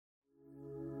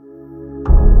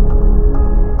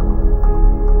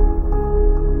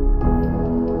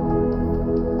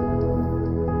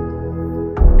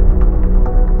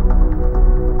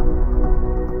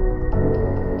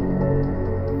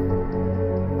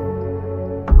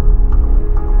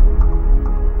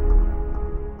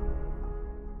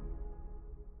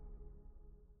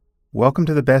Welcome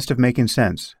to the Best of Making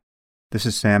Sense. This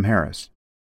is Sam Harris.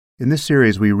 In this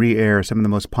series, we re-air some of the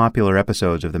most popular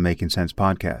episodes of the Making Sense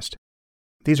podcast.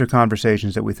 These are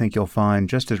conversations that we think you'll find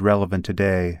just as relevant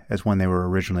today as when they were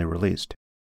originally released.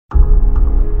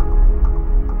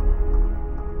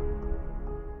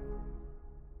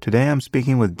 Today I'm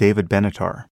speaking with David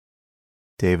Benatar.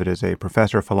 David is a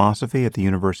professor of philosophy at the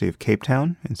University of Cape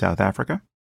Town in South Africa.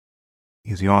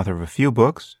 He's the author of a few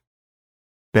books: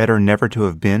 Better Never to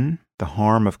Have Been, The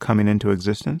Harm of Coming into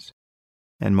Existence,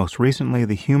 and most recently,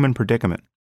 The Human Predicament,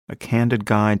 A Candid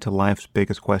Guide to Life's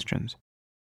Biggest Questions.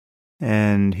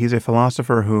 And he's a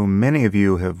philosopher who many of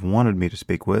you have wanted me to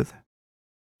speak with.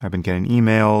 I've been getting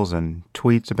emails and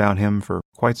tweets about him for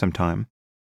quite some time.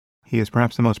 He is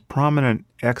perhaps the most prominent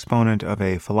exponent of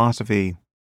a philosophy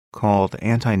called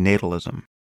antinatalism,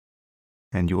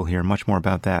 and you will hear much more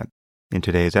about that in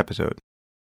today's episode.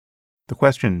 The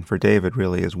question for David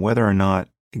really is whether or not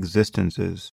existence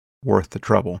is worth the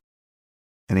trouble.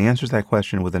 And he answers that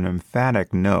question with an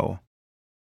emphatic no.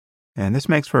 And this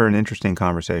makes for an interesting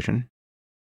conversation.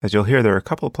 As you'll hear, there are a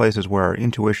couple of places where our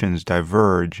intuitions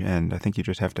diverge, and I think you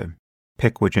just have to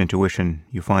pick which intuition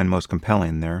you find most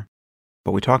compelling there.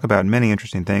 But we talk about many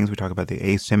interesting things. We talk about the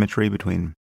asymmetry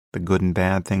between the good and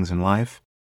bad things in life,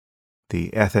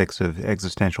 the ethics of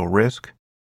existential risk,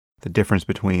 the difference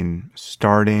between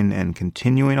starting and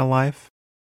continuing a life.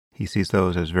 He sees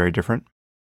those as very different.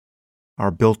 Our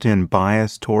built-in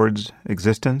bias towards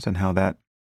existence and how that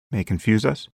may confuse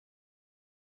us.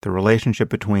 The relationship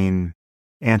between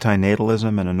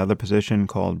antinatalism and another position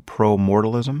called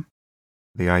pro-mortalism,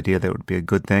 the idea that it would be a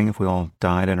good thing if we all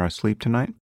died in our sleep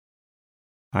tonight.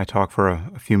 I talk for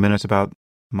a few minutes about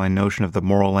my notion of the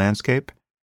moral landscape.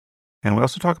 And we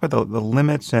also talk about the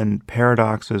limits and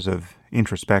paradoxes of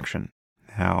introspection,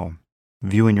 how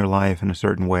viewing your life in a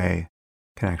certain way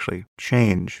can actually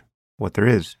change what there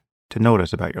is to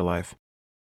notice about your life.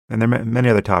 And there are many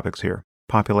other topics here.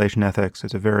 Population ethics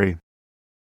is a very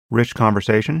rich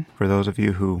conversation for those of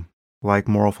you who like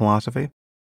moral philosophy.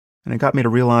 And it got me to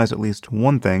realize at least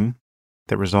one thing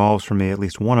that resolves for me at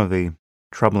least one of the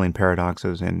troubling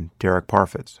paradoxes in Derek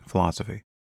Parfit's philosophy.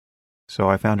 So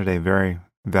I found it a very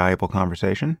valuable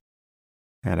conversation,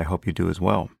 and I hope you do as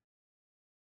well.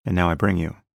 And now I bring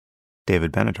you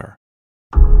David Benatar.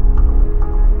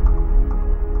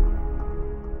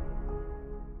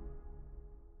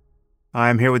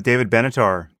 I'm here with David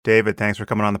Benatar. David, thanks for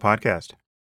coming on the podcast.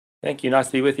 Thank you. Nice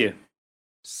to be with you.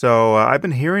 So I've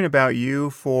been hearing about you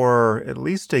for at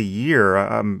least a year.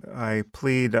 I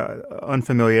plead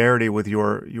unfamiliarity with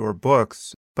your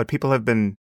books, but people have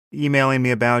been emailing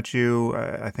me about you.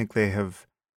 I think they have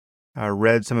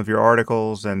read some of your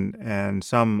articles, and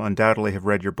some undoubtedly have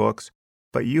read your books.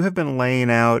 But you have been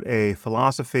laying out a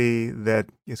philosophy that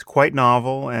is quite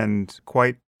novel and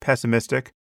quite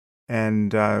pessimistic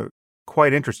and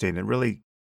quite interesting. It really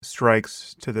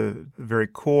strikes to the very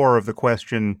core of the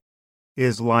question,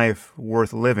 is life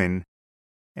worth living?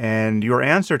 And your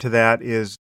answer to that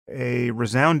is a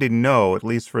resounding no, at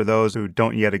least for those who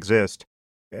don't yet exist.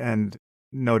 And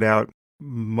no doubt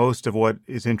most of what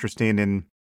is interesting in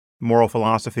moral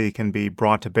philosophy can be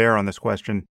brought to bear on this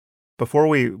question. Before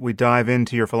we dive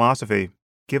into your philosophy,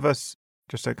 give us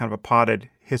just a kind of a potted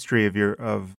history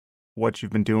of what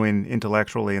you've been doing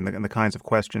intellectually and the kinds of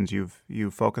questions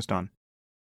you've focused on.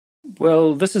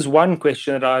 Well, this is one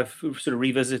question that I've sort of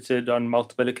revisited on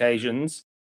multiple occasions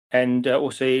and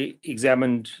also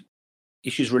examined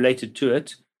issues related to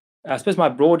it. I suppose my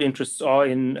broad interests are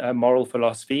in moral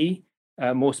philosophy,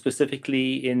 more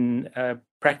specifically in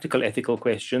practical ethical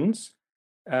questions.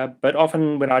 But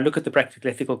often when I look at the practical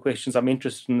ethical questions, I'm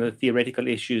interested in the theoretical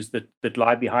issues that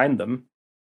lie behind them.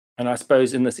 And I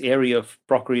suppose in this area of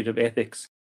procreative ethics,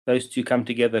 those two come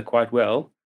together quite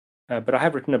well. But I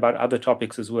have written about other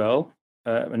topics as well.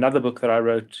 Another book that I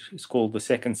wrote is called The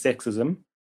Second Sexism,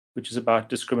 which is about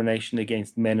discrimination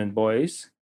against men and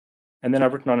boys. And then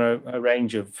I've written on a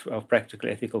range of practical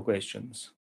ethical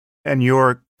questions. And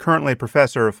you're currently a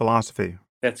professor of philosophy.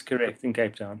 That's correct, in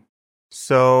Cape Town.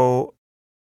 So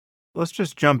let's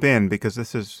just jump in, because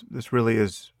this really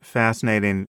is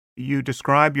fascinating. You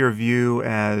describe your view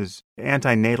as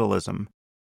antinatalism.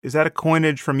 Is that a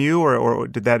coinage from you, or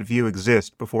did that view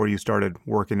exist before you started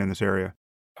working in this area?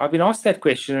 I've been asked that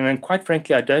question, and quite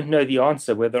frankly, I don't know the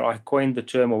answer, whether I coined the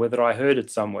term or whether I heard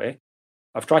it somewhere.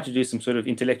 I've tried to do some sort of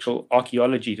intellectual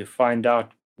archaeology to find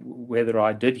out whether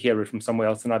I did hear it from somewhere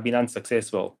else, and I've been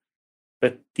unsuccessful.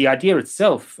 But the idea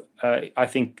itself, I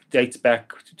think, dates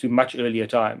back to much earlier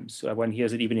times. One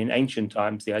hears it even in ancient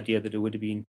times, the idea that it would have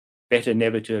been better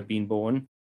never to have been born.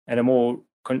 And a more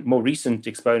more recent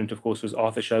exponent, of course, was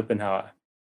Arthur Schopenhauer.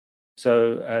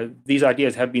 So these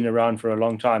ideas have been around for a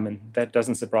long time, and that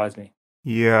doesn't surprise me.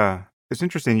 Yeah, it's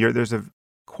interesting. There's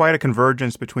quite a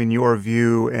convergence between your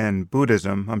view and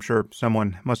Buddhism. I'm sure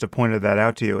someone must have pointed that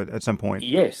out to you at some point.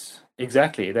 Yes,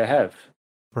 exactly. They have.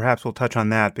 Perhaps we'll touch on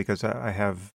that because I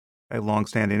have a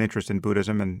longstanding interest in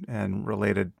Buddhism and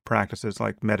related practices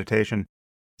like meditation.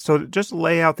 So just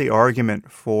lay out the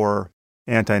argument for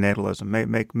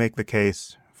antinatalism. Make the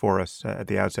case for us at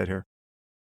the outset here.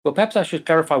 Well, perhaps I should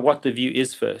clarify what the view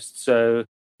is first. So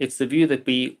it's the view that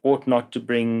we ought not to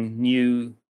bring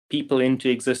new people into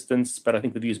existence, but I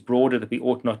think the view is broader that we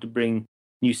ought not to bring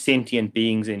new sentient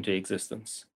beings into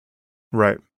existence.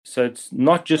 Right. So it's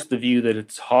not just the view that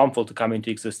it's harmful to come into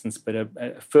existence, but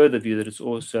a further view that it's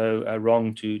also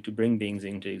wrong to bring beings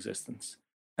into existence.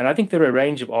 And I think there are a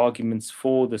range of arguments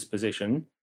for this position.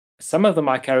 Some of them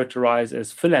I characterize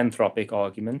as philanthropic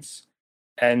arguments,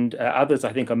 and others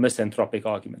I think are misanthropic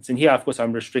arguments. And here, of course,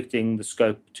 I'm restricting the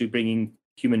scope to bringing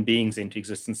human beings into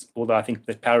existence, although I think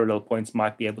that parallel points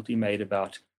might be able to be made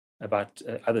about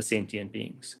other sentient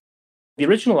beings. The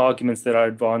original arguments that are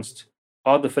advanced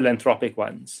are the philanthropic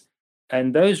ones,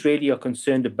 and those really are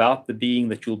concerned about the being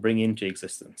that you'll bring into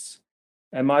existence.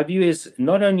 And my view is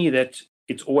not only that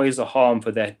it's always a harm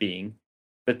for that being,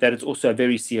 but that it's also a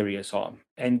very serious harm.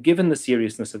 And given the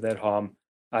seriousness of that harm,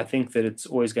 I think that it's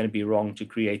always going to be wrong to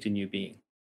create a new being.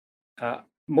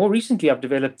 More recently, I've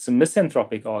developed some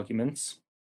misanthropic arguments,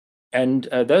 and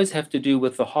those have to do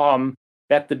with the harm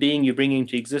that the being you bring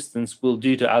into existence will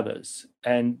do to others.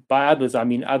 And by others, I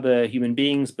mean other human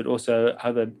beings, but also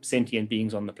other sentient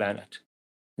beings on the planet.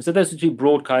 And so those are two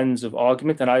broad kinds of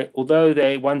argument. And although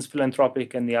one's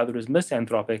philanthropic and the other is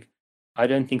misanthropic, I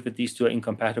don't think that these two are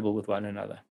incompatible with one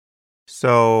another.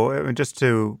 So just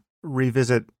to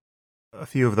revisit a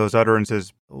few of those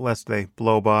utterances, lest they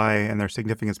blow by and their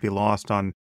significance be lost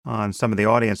on some of the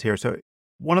audience here. So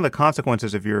one of the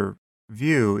consequences of your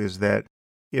view is that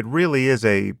it really is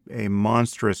a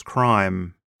monstrous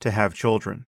crime to have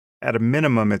children. At a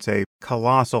minimum, it's a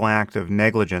colossal act of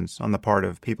negligence on the part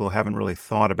of people who haven't really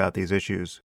thought about these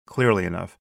issues clearly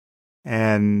enough.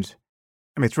 And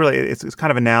I mean, it's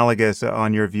kind of analogous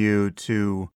on your view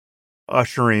to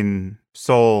ushering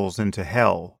souls into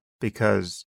hell,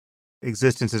 because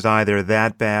existence is either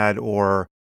that bad or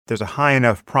there's a high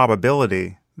enough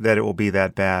probability that it will be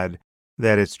that bad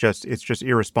that it's just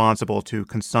irresponsible to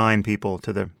consign people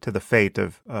to the fate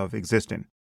of existing.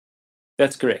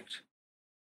 That's correct.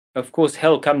 Of course,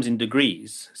 hell comes in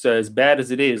degrees. So as bad as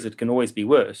it is, it can always be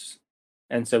worse.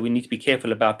 And so we need to be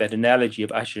careful about that analogy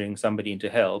of ushering somebody into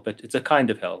hell, but it's a kind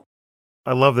of hell.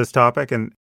 I love this topic,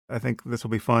 and I think this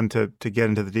will be fun to get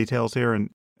into the details here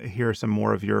and hear some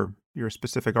more of your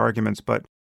specific arguments. But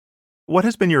what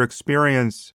has been your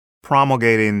experience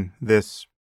promulgating this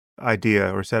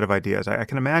idea or set of ideas? I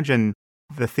can imagine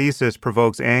the thesis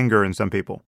provokes anger in some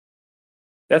people.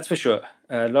 That's for sure.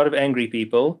 A lot of angry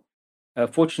people.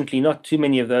 Fortunately, not too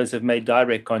many of those have made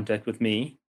direct contact with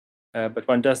me, but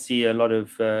one does see a lot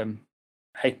of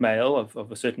hate mail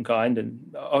of a certain kind,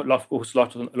 and of course, a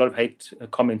lot of hate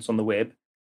comments on the web.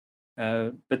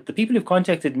 But the people who've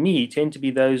contacted me tend to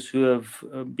be those who have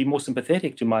been more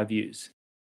sympathetic to my views.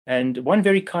 And one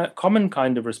very common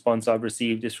kind of response I've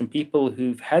received is from people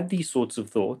who've had these sorts of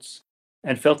thoughts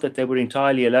and felt that they were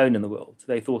entirely alone in the world.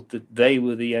 They thought that they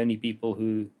were the only people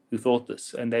who thought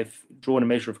this, and they've drawn a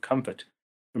measure of comfort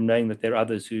from knowing that there are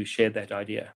others who share that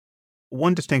idea.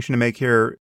 One distinction to make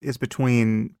here is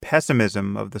between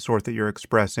pessimism of the sort that you're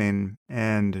expressing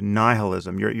and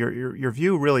nihilism. Your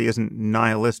view really isn't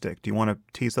nihilistic. Do you want to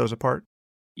tease those apart?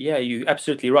 Yeah, you're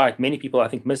absolutely right. Many people, I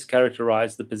think,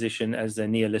 mischaracterize the position as a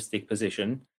nihilistic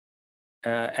position.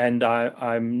 And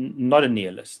I'm not a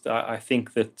nihilist. I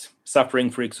think that suffering,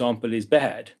 for example, is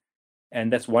bad.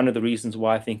 And that's one of the reasons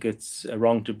why I think it's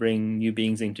wrong to bring new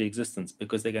beings into existence,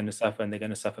 because they're going to suffer, and they're going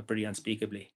to suffer pretty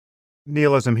unspeakably.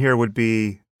 Nihilism here would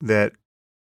be that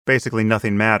basically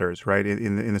nothing matters, right?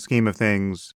 In the scheme of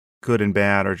things, good and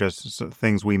bad are just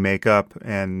things we make up,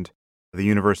 and the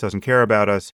universe doesn't care about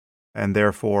us, and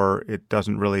therefore it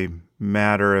doesn't really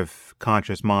matter if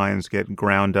conscious minds get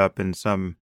ground up in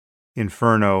some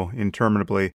inferno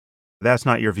interminably. That's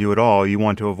not your view at all. You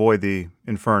want to avoid the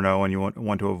inferno, and you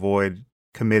want to avoid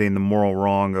committing the moral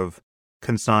wrong of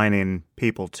consigning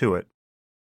people to it.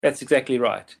 That's exactly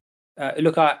right.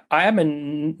 Look, I am a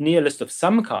nihilist of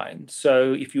some kind.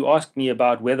 So if you ask me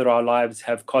about whether our lives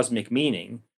have cosmic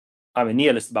meaning, I'm a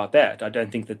nihilist about that. I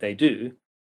don't think that they do.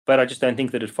 But I just don't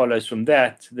think that it follows from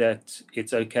that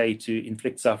it's okay to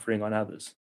inflict suffering on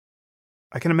others.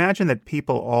 I can imagine that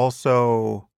people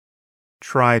also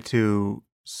try to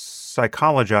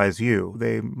psychologize you.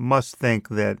 They must think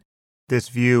that this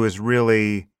view is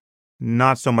really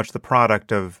not so much the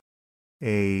product of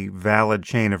a valid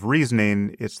chain of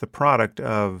reasoning, it's the product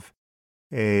of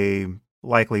a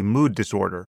likely mood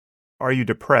disorder. Are you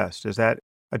depressed? Is that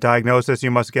a diagnosis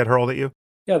you must get hurled at you?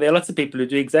 Yeah, there are lots of people who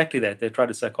do exactly that. They try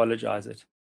to psychologize it.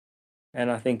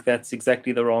 And I think that's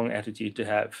exactly the wrong attitude to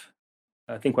have.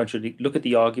 I think one should look at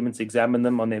the arguments, examine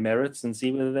them on their merits, and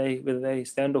see whether they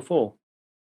stand or fall.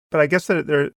 But I guess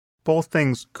that both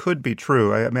things could be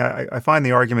true. I find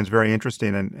the arguments very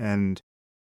interesting, and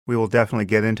we will definitely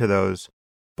get into those.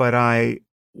 But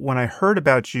when I heard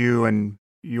about you and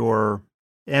your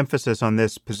emphasis on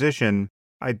this position,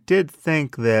 I did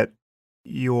think that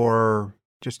your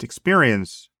just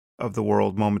experience of the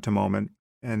world moment to moment,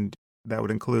 and that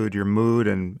would include your mood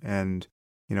and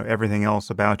everything else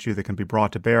about you that can be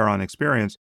brought to bear on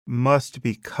experience, must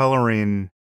be coloring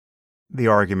the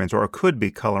arguments, or could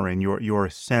be coloring your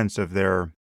sense of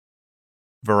their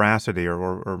veracity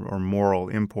or moral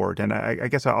import. And I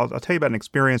guess I'll tell you about an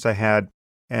experience I had,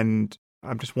 and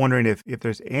I'm just wondering if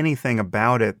there's anything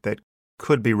about it that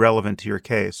could be relevant to your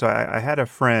case. So I had a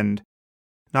friend,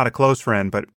 not a close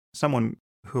friend, but someone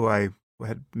who I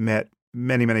had met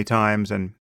many, many times,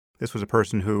 and this was a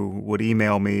person who would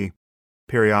email me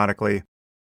periodically,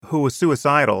 who was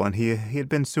suicidal, and he had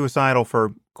been suicidal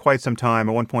for quite some time.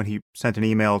 At one point, he sent an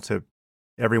email to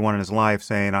everyone in his life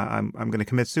saying, "I'm going to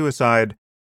commit suicide,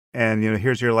 and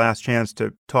here's your last chance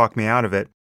to talk me out of it."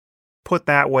 Put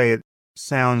that way, it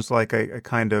sounds like a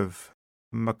kind of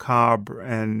macabre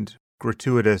and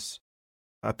gratuitous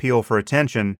appeal for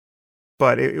attention,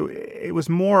 but it was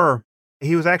more,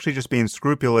 he was actually just being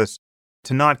scrupulous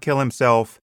to not kill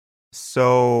himself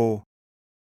so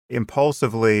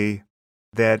impulsively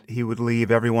that he would leave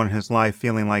everyone in his life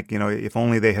feeling like, if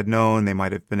only they had known, they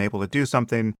might have been able to do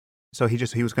something. So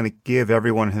he was going to give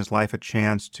everyone in his life a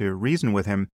chance to reason with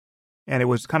him. And it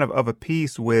was kind of a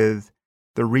piece with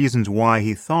the reasons why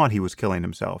he thought he was killing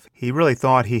himself. He really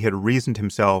thought he had reasoned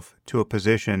himself to a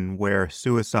position where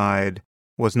suicide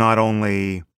was not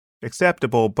only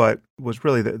acceptable, but was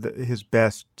really his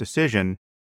best decision.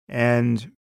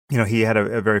 And he had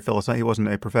a very he wasn't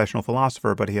a professional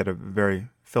philosopher, but he had a very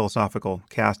philosophical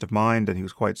cast of mind, and he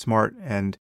was quite smart.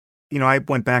 And, I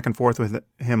went back and forth with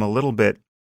him a little bit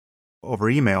over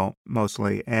email,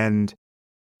 mostly. And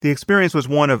the experience was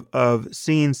one of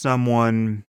seeing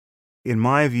someone, in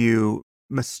my view,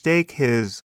 mistake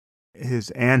his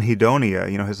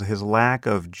anhedonia, his lack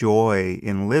of joy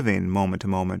in living moment to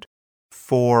moment,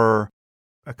 for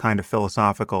a kind of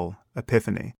philosophical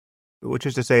epiphany. Which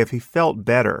is to say, if he felt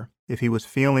better, if he was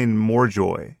feeling more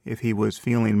joy, if he was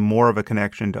feeling more of a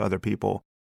connection to other people,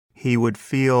 he would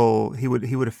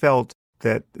have felt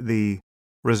that the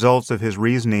results of his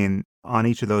reasoning on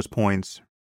each of those points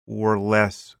were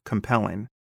less compelling.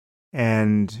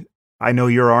 And I know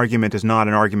your argument is not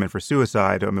an argument for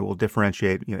suicide. We'll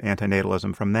differentiate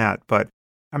antinatalism from that. But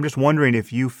I'm just wondering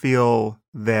if you feel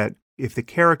that if the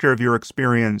character of your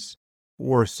experience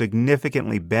were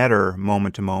significantly better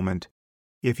moment to moment,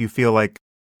 if you feel like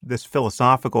this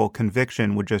philosophical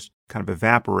conviction would just kind of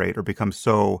evaporate or become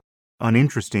so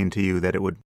uninteresting to you that it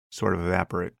would sort of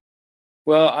evaporate.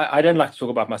 Well, I don't like to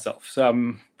talk about myself, so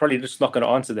I'm probably just not going to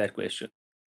answer that question.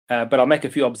 But I'll make a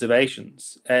few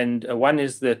observations. And one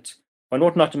is that one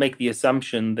ought not to make the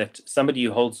assumption that somebody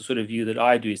who holds the sort of view that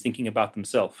I do is thinking about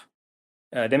themselves.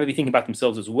 They may be thinking about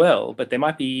themselves as well, but they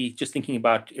might be just thinking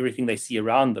about everything they see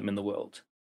around them in the world.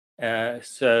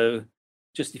 So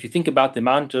just if you think about the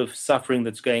amount of suffering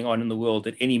that's going on in the world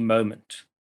at any moment,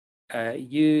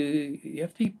 you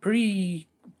have to be pretty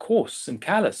coarse and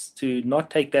callous to not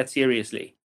take that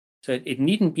seriously. So it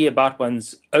needn't be about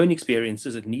one's own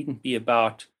experiences. It needn't be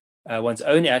about one's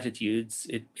own attitudes.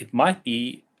 It might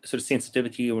be a sort of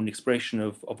sensitivity or an expression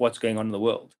of what's going on in the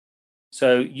world.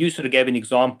 So you sort of gave an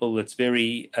example that's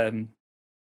very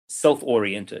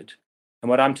self-oriented. And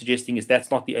what I'm suggesting is that's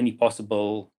not the only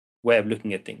possible way of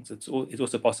looking at things. It's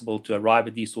also possible to arrive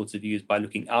at these sorts of views by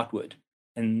looking outward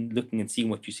and looking and seeing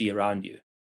what you see around you.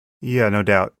 Yeah, no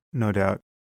doubt. No doubt.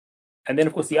 And then,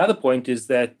 of course, the other point is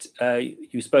that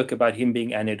you spoke about him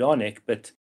being anhedonic,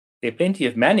 but there are plenty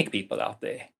of manic people out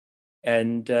there.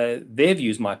 And their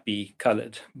views might be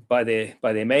colored by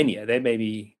their mania. They may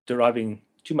be deriving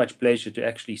too much pleasure to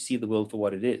actually see the world for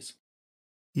what it is.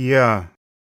 Yeah.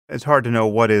 It's hard to know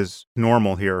what is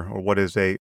normal here, or what is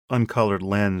a uncolored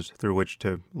lens through which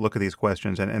to look at these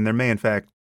questions. And there may, in fact,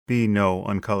 be no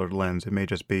uncolored lens. It may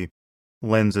just be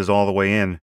lenses all the way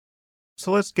in.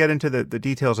 So let's get into the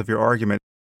details of your argument.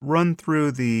 Run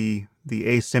through the the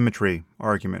asymmetry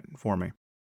argument for me?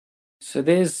 So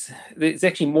there's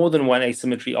actually more than one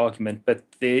asymmetry argument, but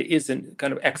there is a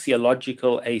kind of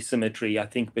axiological asymmetry, I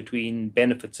think, between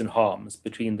benefits and harms,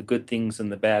 between the good things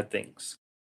and the bad things.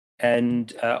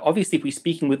 And obviously, if we're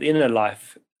speaking within a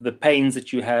life, the pains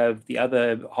that you have, the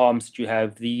other harms that you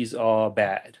have, these are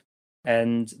bad.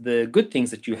 And the good things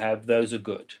that you have, those are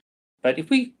good. But if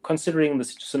we're considering the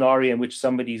scenario in which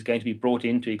somebody is going to be brought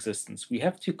into existence, we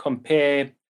have to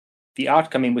compare the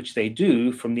outcome in which they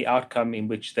do from the outcome in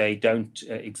which they don't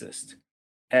exist.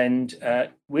 And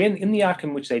when in the outcome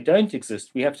in which they don't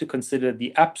exist, we have to consider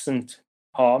the absent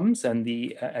harms and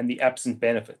the absent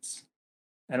benefits.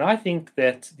 And I think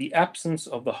that the absence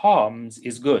of the harms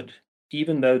is good,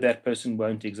 even though that person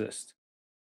won't exist.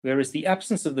 Whereas the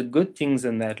absence of the good things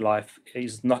in that life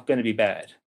is not going to be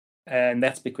bad. And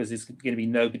that's because there's going to be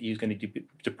nobody who's going to be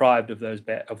deprived of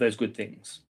those good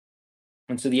things.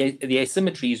 And so the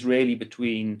asymmetry is really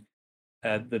between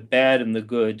the bad and the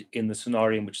good in the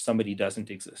scenario in which somebody doesn't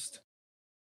exist.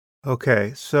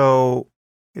 Okay, so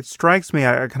it strikes me,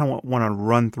 I kind of want to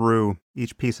run through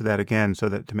each piece of that again so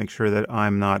that to make sure that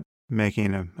I'm not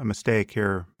making a mistake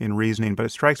here in reasoning, but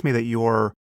it strikes me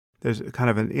that there's kind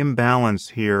of an imbalance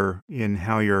here in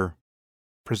how you're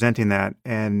presenting that,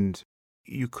 and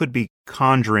you could be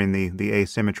conjuring the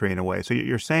asymmetry in a way. So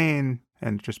you're saying,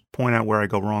 and just point out where I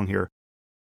go wrong here,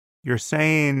 you're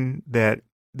saying that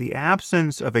the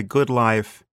absence of a good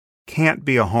life can't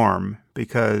be a harm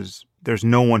because there's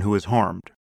no one who is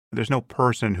harmed. There's no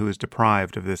person who is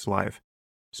deprived of this life.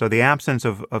 So the absence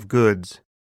of goods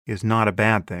is not a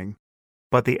bad thing,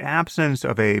 but the absence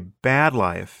of a bad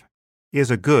life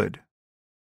is a good.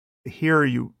 Here,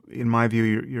 in my view,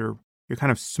 you're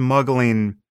kind of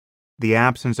smuggling the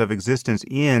absence of existence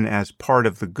in as part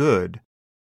of the good.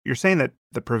 You're saying that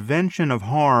the prevention of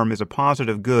harm is a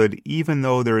positive good, even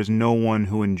though there is no one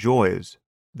who enjoys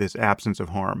this absence of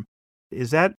harm. Is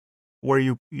that where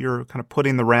you're kind of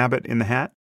putting the rabbit in the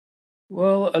hat?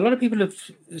 Well, a lot of people have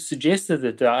suggested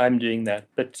that I'm doing that,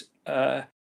 but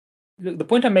the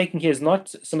point I'm making here is not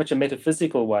so much a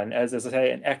metaphysical one as I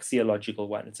say, an axiological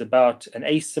one. It's about an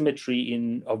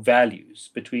asymmetry of values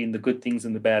between the good things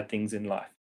and the bad things in life.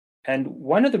 And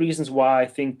one of the reasons why I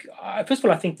think, first of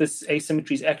all, I think this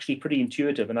asymmetry is actually pretty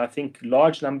intuitive, and I think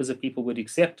large numbers of people would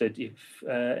accept it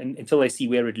until they see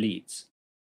where it leads.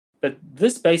 But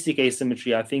this basic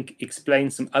asymmetry, I think,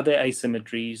 explains some other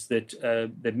asymmetries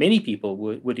that many people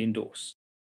would endorse.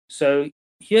 So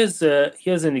here's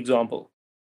an example.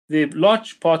 There are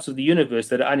large parts of the universe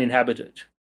that are uninhabited.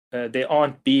 There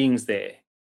aren't beings there,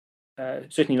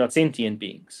 certainly not sentient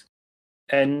beings.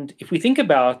 And if we think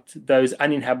about those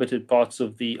uninhabited parts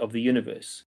of the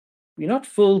universe, we're not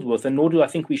filled with, and nor do I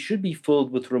think we should be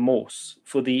filled with remorse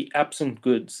for the absent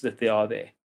goods that there are there.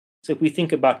 So if we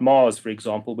think about Mars, for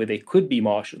example, where there could be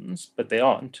Martians, but they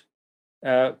aren't,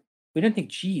 we don't think,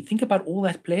 gee, think about all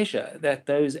that pleasure that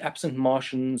those absent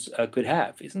Martians could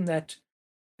have. Isn't that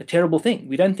a terrible thing?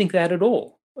 We don't think that at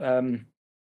all.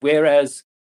 Whereas,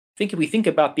 if we think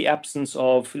about the absence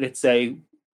of, let's say,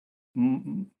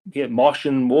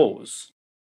 Martian wars,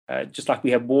 just like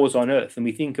we have wars on Earth, and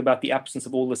we think about the absence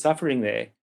of all the suffering there,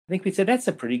 I think we'd say that's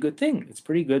a pretty good thing. It's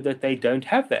pretty good that they don't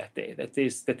have that there. That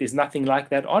there's nothing like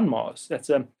that on Mars. That's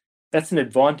an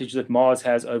advantage that Mars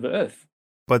has over Earth.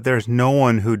 But there's no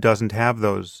one who doesn't have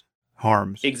those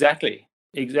harms. Exactly.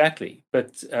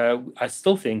 But I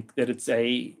still think that it's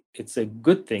a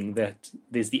good thing that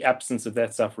there's the absence of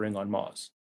that suffering on Mars.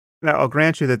 Now, I'll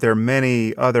grant you that there are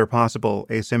many other possible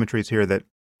asymmetries here that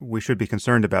we should be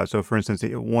concerned about. So, for instance,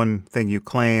 one thing you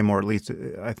claim, or at least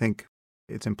I think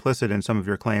it's implicit in some of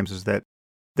your claims, is that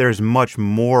there's much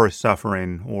more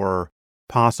suffering or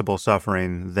possible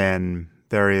suffering than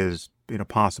there is,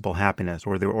 possible happiness,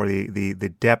 or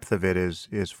the depth of it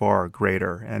is far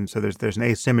greater. And so there's an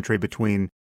asymmetry between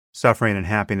suffering and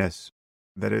happiness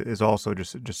that is also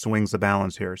just swings the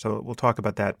balance here. So we'll talk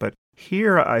about that. But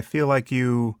here, I feel like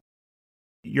you're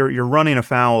running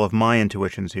afoul of my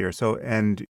intuitions here. So,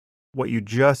 and what you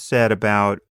just said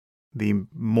about the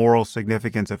moral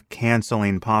significance of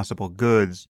canceling possible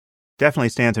goods definitely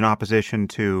stands in opposition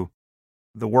to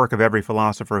the work of every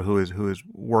philosopher who is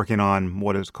working on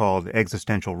what is called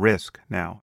existential risk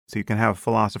now. So you can have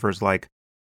philosophers like,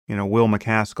 Will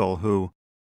MacAskill, who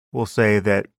will say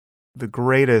that the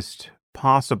greatest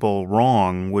possible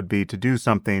wrong would be to do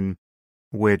something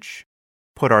which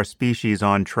put our species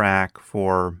on track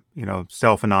for,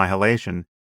 self-annihilation.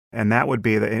 And that would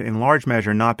be, in large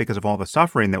measure, not because of all the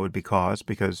suffering that would be caused,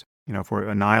 because, if we're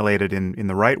annihilated in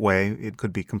the right way, it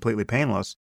could be completely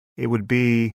painless. It would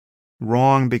be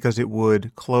wrong because it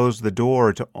would close the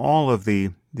door to all of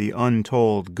the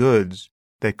untold goods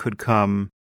that could come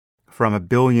from a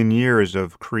billion years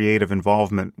of creative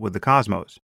involvement with the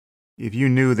cosmos. If you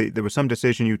knew that there was some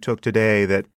decision you took today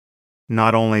that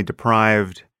not only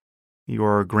deprived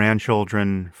your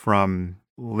grandchildren from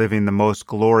living the most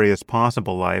glorious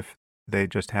possible life, they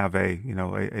just have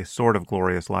a sort of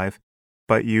glorious life,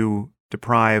 but you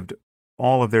deprived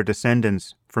all of their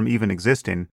descendants from even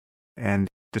existing and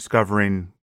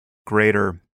discovering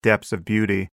greater depths of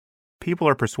beauty, people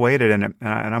are persuaded, and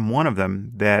I'm one of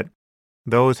them, that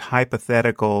those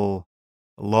hypothetical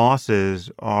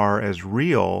losses are as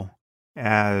real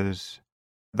as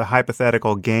the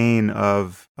hypothetical gain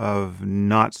of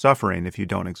not suffering if you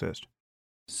don't exist.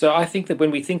 So I think that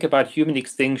when we think about human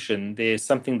extinction, there's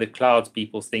something that clouds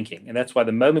people's thinking. And that's why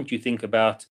the moment you think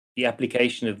about the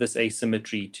application of this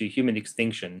asymmetry to human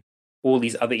extinction, all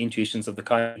these other intuitions of the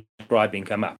kind of describing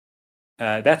come up.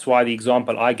 That's why the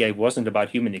example I gave wasn't about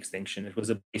human extinction. It was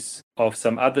a case of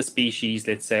some other species,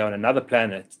 let's say on another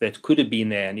planet, that could have been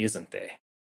there and isn't there.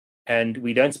 And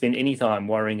we don't spend any time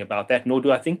worrying about that, nor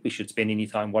do I think we should spend any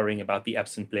time worrying about the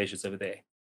absent pleasures over there.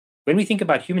 When we think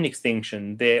about human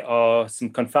extinction, there are some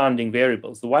confounding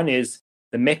variables. The one is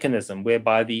the mechanism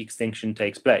whereby the extinction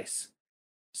takes place.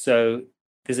 So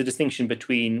there's a distinction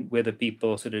between whether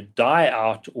people sort of die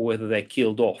out or whether they're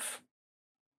killed off.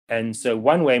 And so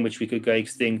one way in which we could go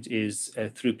extinct is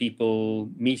through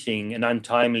people meeting an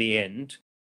untimely end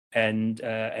and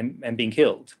being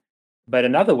killed. But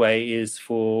another way is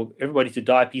for everybody to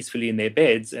die peacefully in their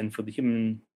beds and for the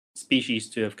human species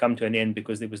to have come to an end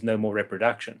because there was no more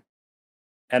reproduction.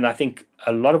 And I think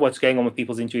a lot of what's going on with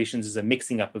people's intuitions is a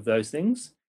mixing up of those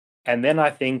things. And then I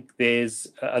think there's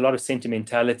a lot of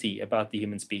sentimentality about the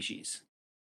human species.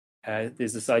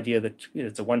 There's this idea that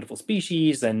it's a wonderful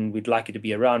species and we'd like it to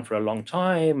be around for a long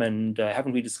time. And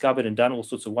haven't we discovered and done all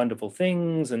sorts of wonderful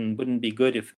things? And wouldn't it be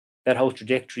good if that whole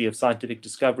trajectory of scientific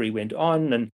discovery went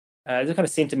on? And there's a kind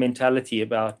of sentimentality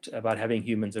about having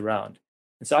humans around.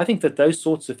 And so I think that those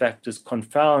sorts of factors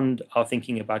confound our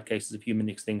thinking about cases of human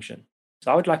extinction.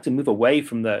 So I would like to move away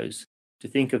from those to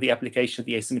think of the application of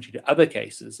the asymmetry to other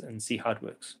cases and see how it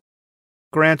works.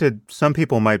 Granted, some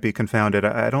people might be confounded.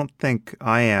 I don't think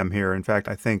I am here. In fact,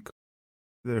 I think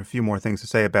there are a few more things to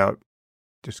say about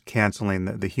just canceling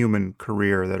the human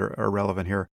career that are relevant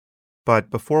here.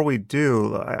 But before we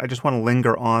do, I just want to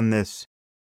linger on this,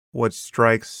 what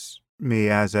strikes me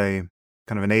as a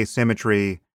kind of an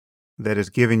asymmetry that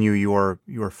is giving you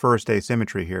your first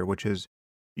asymmetry here, which is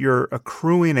you're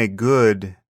accruing a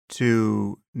good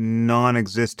to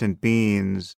non-existent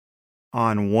beings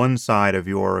on one side of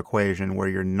your equation where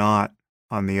you're not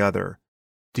on the other.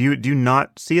 Do you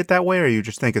not see it that way, or you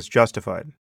just think it's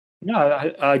justified?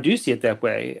 No, I do see it that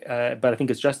way, but I think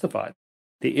it's justified.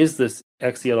 There is this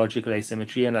axiological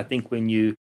asymmetry, and I think when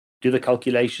you do the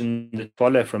calculations that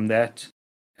follow from that,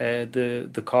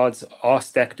 the cards are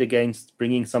stacked against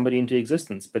bringing somebody into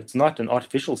existence, but it's not an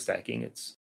artificial stacking.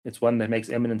 It's one that makes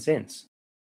eminent sense.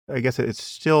 I guess it's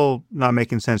still not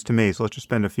making sense to me, so let's just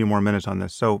spend a few more minutes on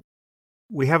this. So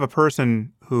we have a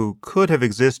person who could have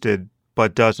existed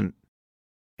but doesn't.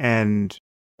 And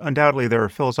undoubtedly there are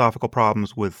philosophical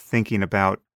problems with thinking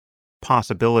about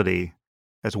possibility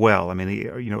as well. I mean,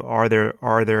 are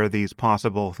there these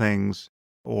possible things,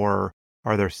 or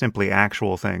are there simply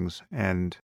actual things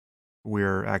and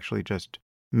we're actually just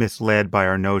misled by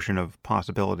our notion of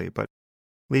possibility? But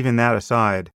leaving that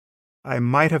aside, I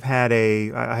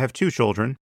have two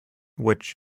children,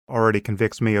 which already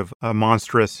convicts me of a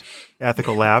monstrous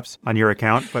ethical lapse on your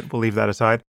account, but we'll leave that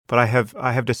aside. But I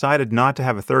have decided not to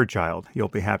have a third child, you'll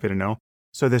be happy to know.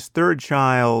 So this third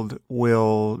child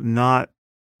will not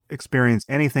experience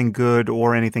anything good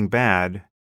or anything bad.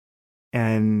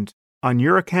 And on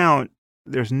your account,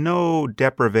 there's no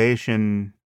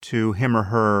deprivation to him or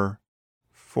her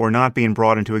for not being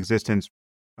brought into existence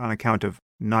on account of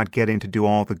not getting to do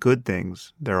all the good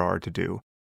things there are to do.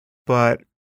 But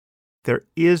there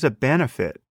is a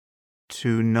benefit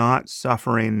to not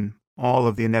suffering all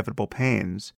of the inevitable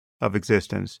pains of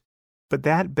existence. But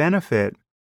that benefit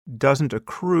doesn't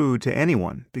accrue to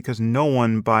anyone because no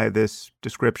one by this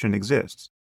description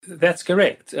exists. That's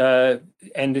correct.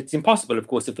 And it's impossible, of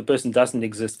course, if the person doesn't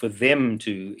exist for them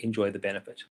to enjoy the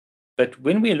benefit. But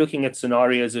when we're looking at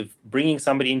scenarios of bringing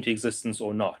somebody into existence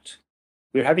or not,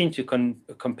 we're having to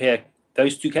compare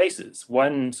those two cases,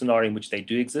 one scenario in which they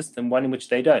do exist and one in which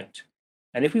they don't.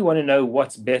 And if we want to know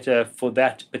what's better for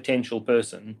that potential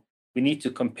person, we need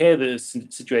to compare the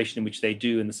situation in which they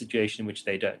do and the situation in which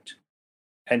they don't.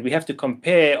 And we have to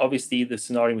compare, obviously, the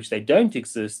scenario in which they don't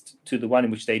exist to the one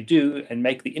in which they do, and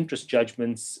make the interest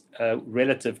judgments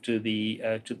relative to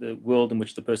the world in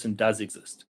which the person does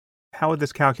exist. How would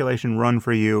this calculation run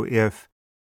for you if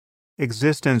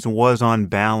existence was on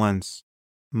balance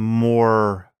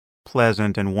more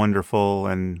pleasant and wonderful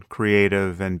and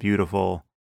creative and beautiful,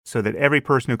 so that every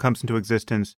person who comes into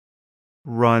existence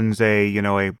runs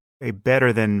a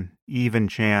better than even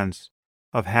chance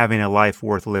of having a life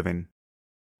worth living?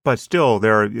 But still,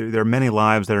 there are many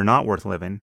lives that are not worth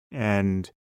living, and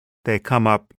they come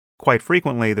up quite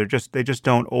frequently. They just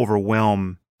don't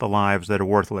overwhelm the lives that are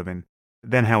worth living.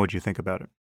 Then how would you think about it?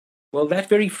 Well, that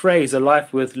very phrase, a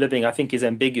life worth living, I think is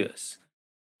ambiguous.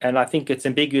 And I think it's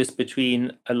ambiguous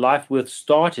between a life worth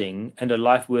starting and a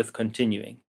life worth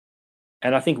continuing.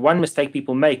 And I think one mistake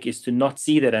people make is to not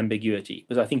see that ambiguity,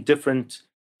 because I think different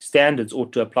standards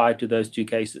ought to apply to those two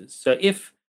cases. So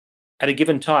if at a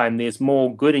given time there's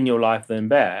more good in your life than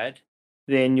bad,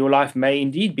 then your life may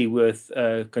indeed be worth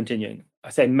continuing. I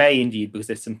say may indeed because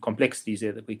there's some complexities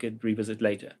there that we could revisit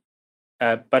later.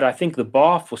 But I think the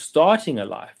bar for starting a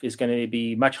life is going to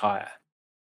be much higher.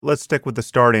 Let's stick with the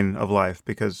starting of life,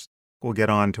 because we'll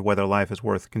get on to whether life is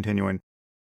worth continuing.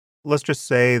 Let's just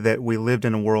say that we lived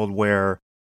in a world where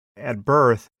at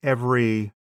birth,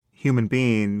 every human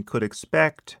being could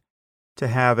expect to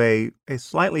have a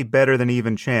slightly better than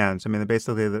even chance. I mean,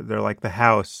 basically, they're like the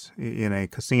house in a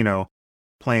casino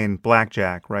playing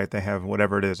blackjack, right? They have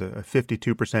whatever it is, a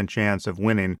 52% chance of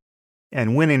winning.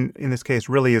 And winning, in this case,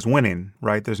 really is winning,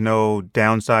 right? There's no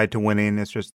downside to winning.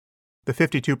 It's just the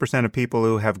 52% of people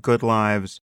who have good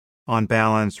lives on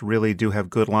balance really do have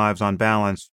good lives on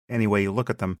balance any way you look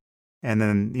at them. And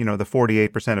then, the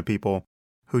 48% of people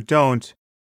who don't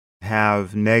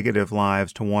have negative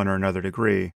lives to one or another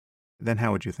degree. Then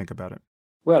how would you think about it?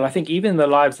 Well, I think even the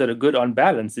lives that are good on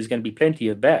balance, there's going to be plenty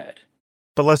of bad.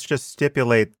 But let's just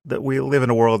stipulate that we live in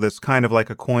a world that's kind of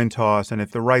like a coin toss, and if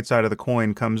the right side of the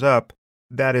coin comes up,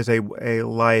 that is a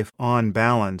life on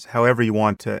balance, however you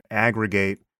want to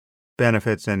aggregate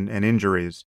benefits and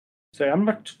injuries. So I'm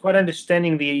not quite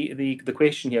understanding the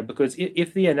question here, because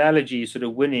if the analogy is sort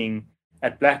of winning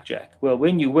at blackjack, well,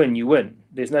 when you win, you win.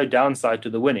 There's no downside to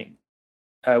the winning.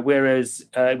 Whereas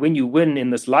when you win in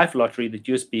this life lottery that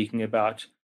you're speaking about,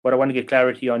 what I want to get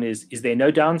clarity on is there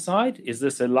no downside? Is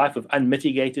this a life of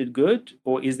unmitigated good,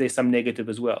 or is there some negative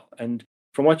as well? And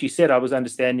from what you said, I was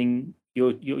understanding you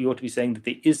ought to be saying that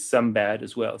there is some bad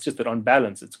as well. It's just that on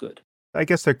balance, it's good. I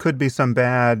guess there could be some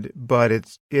bad, but it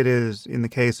is, in the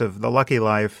case of the lucky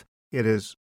life, it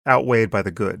is outweighed by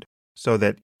the good, so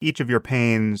that each of your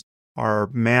pains are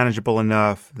manageable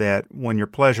enough that when your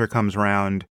pleasure comes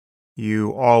around,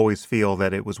 you always feel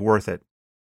that it was worth it.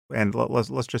 And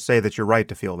let's just say that you're right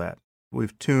to feel that.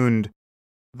 We've tuned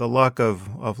the luck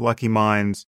of lucky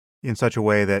minds in such a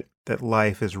way that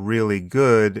life is really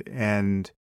good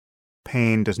and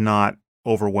pain does not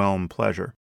overwhelm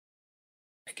pleasure.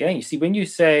 Okay, you see, when you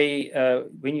say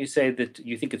that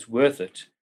you think it's worth it,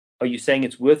 are you saying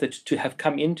it's worth it to have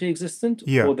come into existence,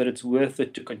 Yeah. or that it's worth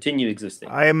it to continue existing?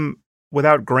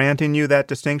 Without granting you that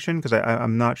distinction, because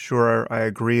I'm not sure I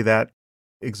agree that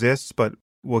exists, but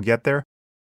we'll get there.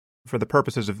 For the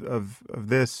purposes of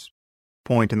this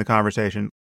point in the conversation,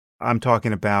 I'm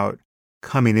talking about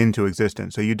coming into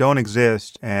existence. So you don't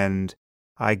exist, and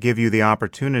I give you the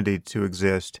opportunity to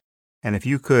exist. And if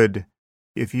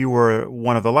you were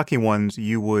one of the lucky ones,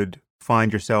 you would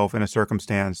find yourself in a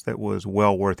circumstance that was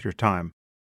well worth your time.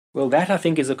 Well, that I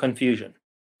think is a confusion.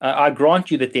 I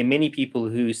grant you that there are many people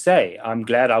who say, I'm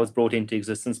glad I was brought into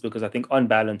existence because I think on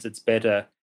balance it's better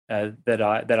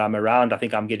that I'm around. I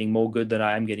think I'm getting more good than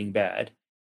I am getting bad.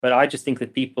 But I just think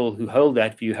that people who hold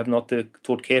that view have not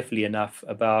thought carefully enough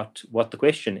about what the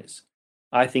question is.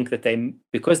 I think that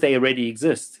because they already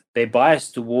exist, they're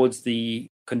biased towards the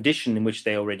condition in which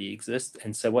they already exist.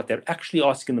 And so what they're actually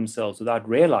asking themselves without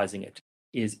realizing it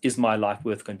is my life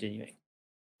worth continuing?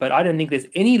 But I don't think there's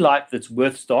any life that's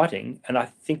worth starting. And I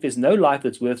think there's no life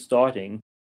that's worth starting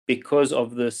because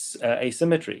of this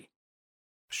asymmetry.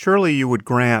 Surely you would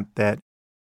grant that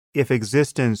if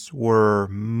existence were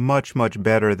much, much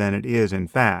better than it is in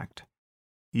fact,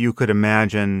 you could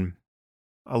imagine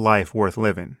a life worth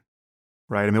living,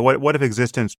 right? I mean, what if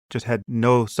existence just had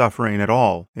no suffering at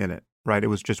all in it, right? It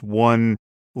was just one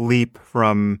leap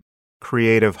from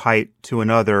creative height to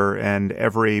another, and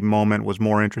every moment was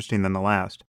more interesting than the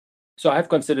last. So I've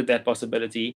considered that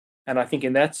possibility. And I think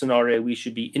in that scenario, we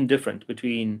should be indifferent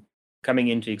between coming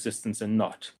into existence and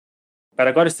not. But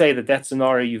I've got to say that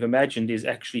scenario you've imagined is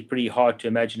actually pretty hard to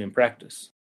imagine in practice.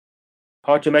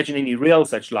 hard to imagine any real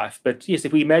such life. But yes,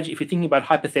 if you're thinking about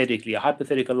hypothetically, a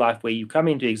hypothetical life where you come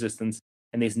into existence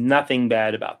and there's nothing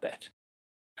bad about that,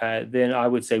 then I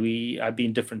would say I'd be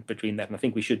indifferent between that. And I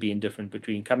think we should be indifferent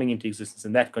between coming into existence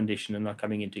in that condition and not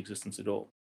coming into existence at all.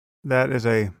 That is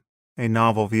a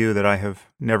novel view that I have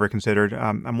never considered.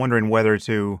 I'm wondering whether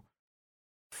to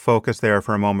focus there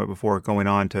for a moment before going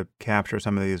on to capture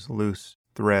some of these loose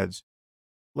threads.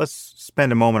 Let's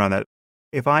spend a moment on that.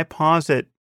 If I posit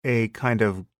a kind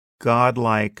of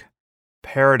godlike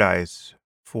paradise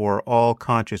for all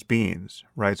conscious beings,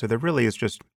 right? So there really is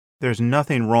there's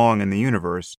nothing wrong in the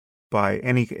universe by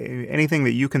anything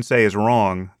that you can say is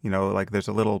wrong. Like there's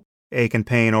a little ache and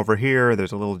pain over here,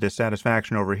 there's a little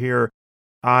dissatisfaction over here.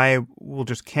 I will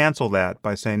just cancel that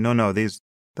by saying, no,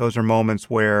 those are moments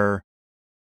where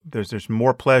there's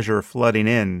more pleasure flooding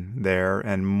in there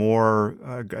and more,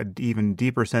 an even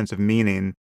deeper sense of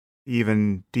meaning,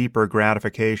 even deeper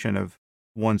gratification of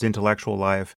one's intellectual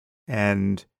life.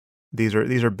 And these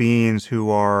are beings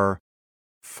who are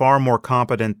far more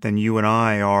competent than you and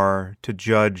I are to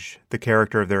judge the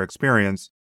character of their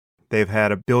experience. They've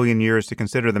had 1 billion years to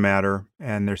consider the matter,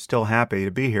 and they're still happy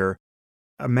to be here.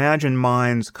 Imagine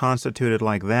minds constituted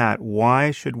like that. Why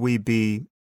should we be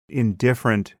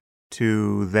indifferent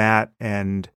to that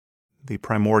and the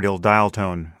primordial dial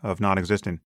tone of not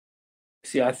existing?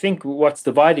 See, I think what's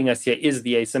dividing us here is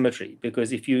the asymmetry.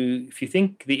 Because if you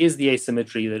think there is the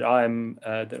asymmetry that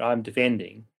I'm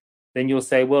defending, then you'll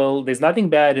say, well, there's nothing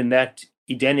bad in that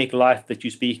Edenic life that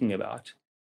you're speaking about,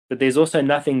 but there's also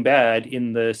nothing bad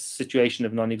in the situation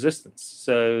of non-existence.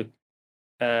 So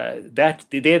that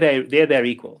they're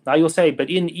equal. Now you'll say, but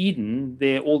in Eden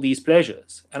there are all these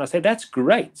pleasures, and I say that's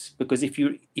great, because if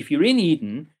you're in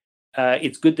Eden,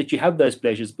 it's good that you have those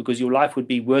pleasures, because your life would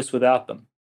be worse without them.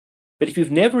 But if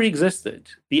you've never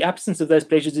existed, the absence of those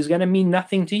pleasures is going to mean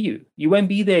nothing to you. You won't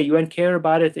be there. You won't care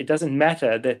about it. It doesn't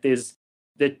matter that there's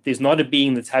not a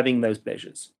being that's having those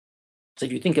pleasures. So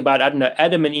if you think about, I don't know,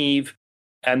 Adam and Eve,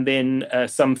 and then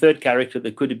some third character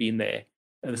that could have been there.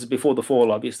 This is before the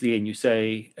fall, obviously, and you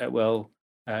say,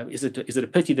 is it a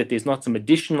pity that there's not some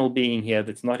additional being here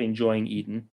that's not enjoying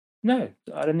Eden? No,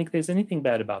 I don't think there's anything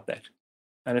bad about that,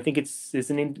 and I think there's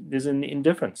an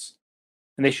indifference,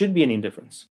 and there should be an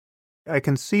indifference. I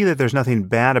can see that there's nothing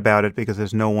bad about it because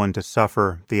there's no one to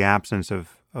suffer the absence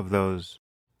of those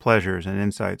pleasures and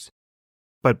insights.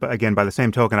 But again, by the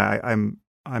same token,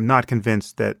 I'm not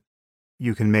convinced that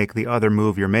you can make the other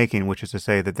move you're making, which is to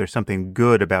say that there's something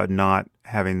good about not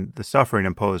having the suffering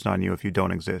imposed on you if you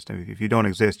don't exist. If you don't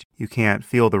exist, you can't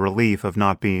feel the relief of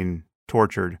not being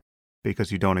tortured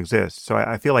because you don't exist. So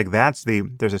I feel like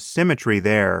there's a symmetry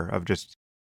there of just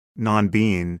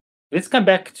non-being. Let's come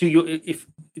back to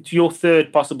your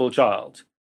third possible child.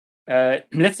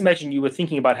 Let's imagine you were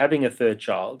thinking about having a third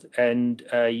child, and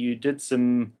you did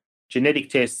some genetic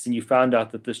tests, and you found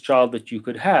out that this child that you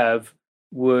could have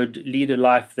would lead a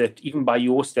life that, even by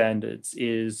your standards,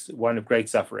 is one of great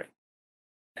suffering.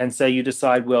 And so you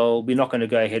decide, well, we're not going to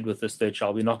go ahead with this third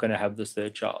child. We're not going to have this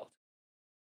third child.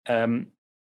 Do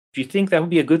you think that would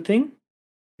be a good thing?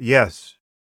 Yes.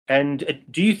 And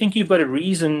do you think you've got a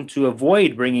reason to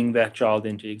avoid bringing that child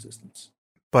into existence?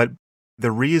 But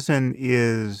the reason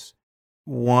is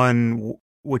one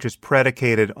which is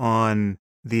predicated on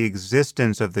the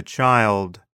existence of the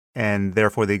child and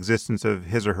therefore the existence of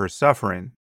his or her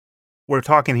suffering. We're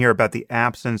talking here about the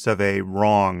absence of a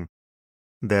wrong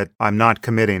that I'm not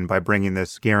committing by bringing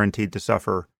this guaranteed to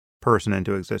suffer person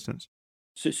into existence.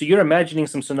 So you're imagining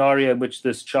some scenario in which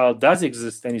this child does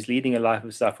exist and is leading a life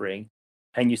of suffering,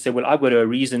 and you say, well, I've got a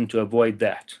reason to avoid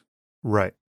that.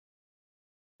 Right.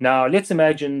 Now, let's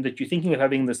imagine that you're thinking of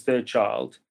having this third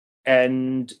child,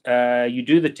 and you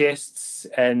do the tests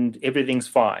and everything's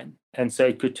fine. And so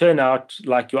it could turn out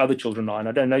like your other children are. And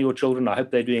I don't know your children. I hope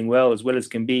they're doing well as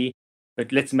can be.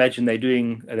 But let's imagine they're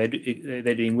doing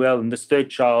well. And this third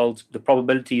child, the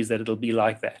probability is that it'll be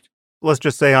like that. Let's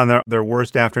just say on their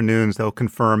worst afternoons, they'll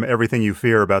confirm everything you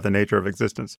fear about the nature of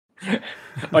existence.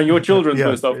 On your children's yes,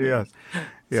 most often. Yes.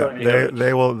 Yeah.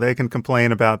 They can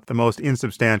complain about the most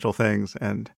insubstantial things,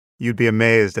 and you'd be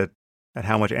amazed at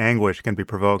how much anguish can be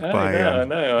provoked by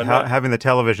having the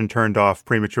television turned off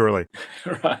prematurely.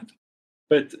 Right.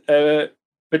 But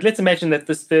let's imagine that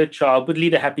this third child would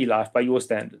lead a happy life by your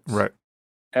standards. Right.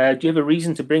 Do you have a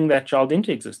reason to bring that child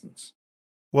into existence?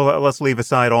 Well, let's leave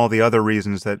aside all the other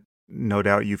reasons that no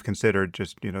doubt you've considered,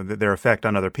 just, their effect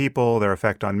on other people, their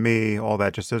effect on me, all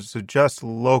that. Just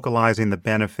localizing the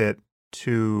benefit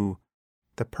to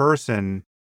the person.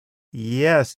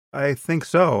 Yes, I think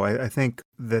so. I think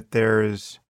that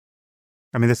there's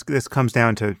I mean, this comes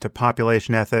down to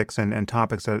population ethics and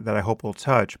topics that I hope we'll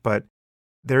touch, but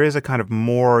there is a kind of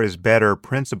more is better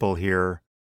principle here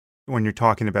when you're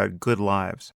talking about good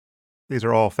lives. These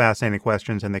are all fascinating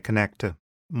questions, and they connect to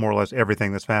more or less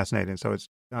everything that's fascinating. So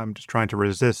I'm just trying to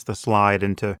resist the slide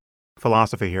into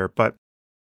philosophy here. But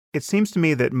it seems to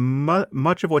me that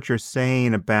much of what you're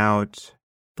saying about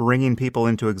bringing people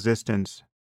into existence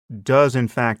does in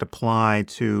fact apply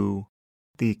to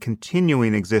the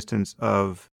continuing existence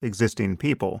of existing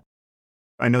people.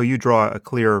 I know you draw a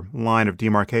clear line of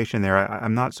demarcation there.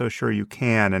 I'm not so sure you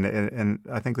can, and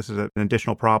I think this is an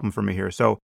additional problem for me here.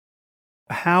 So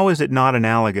how is it not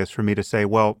analogous for me to say,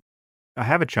 well, I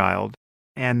have a child,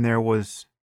 and there was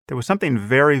something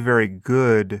very, very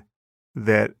good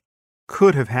that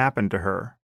could have happened to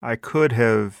her. I could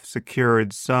have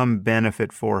secured some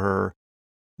benefit for her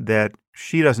that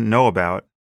she doesn't know about,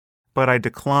 but I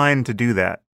declined to do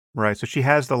that, right? So she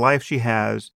has the life she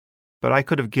has, but I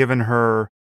could have given her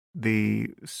the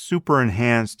super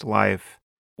enhanced life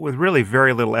with really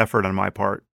very little effort on my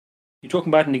part. You're talking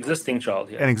about an existing child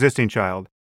here. An existing child.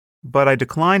 But I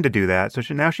declined to do that. So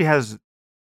now she has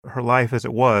her life as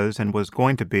it was and was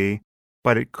going to be,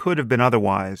 but it could have been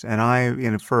otherwise. And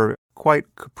I, for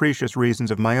quite capricious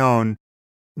reasons of my own,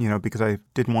 because I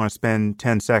didn't want to spend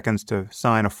 10 seconds to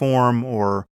sign a form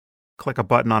or click a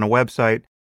button on a website,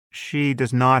 she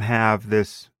does not have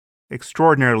this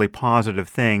extraordinarily positive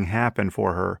thing happen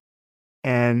for her.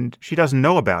 And she doesn't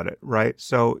know about it, right?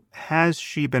 So has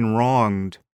she been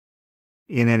wronged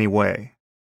in any way?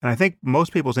 And I think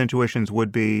most people's intuitions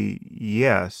would be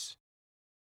yes.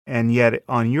 And yet,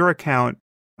 on your account,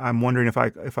 I'm wondering if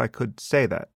I could say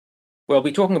that. Well,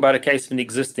 we're talking about a case of an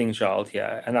existing child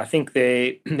here, and I think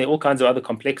there are all kinds of other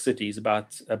complexities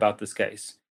about this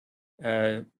case.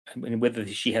 Whether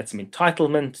she had some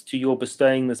entitlement to your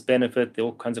bestowing this benefit, there are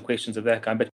all kinds of questions of that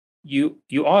kind. But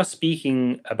you are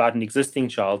speaking about an existing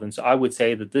child, and so I would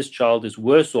say that this child is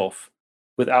worse off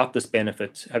without this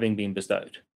benefit having been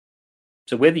bestowed.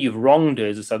 So whether you've wronged her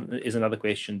is another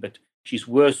question, but she's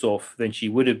worse off than she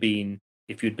would have been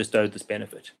if you'd bestowed this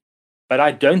benefit. But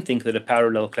I don't think that a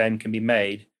parallel claim can be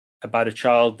made about a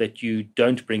child that you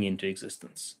don't bring into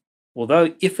existence.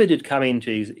 Although if it had come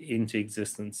into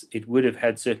existence, it would have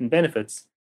had certain benefits.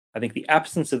 I think the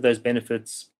absence of those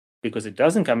benefits, because it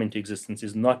doesn't come into existence,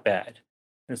 is not bad.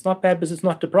 And it's not bad because it's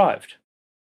not deprived.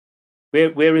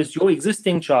 Whereas your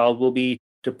existing child will be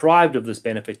deprived of this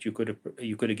benefit you could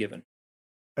have given.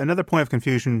 Another point of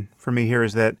confusion for me here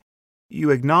is that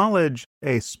you acknowledge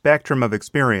a spectrum of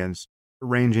experience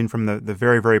ranging from the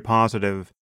very, very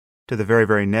positive to the very,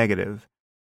 very negative.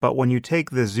 But when you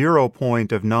take the 0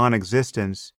 point of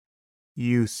non-existence,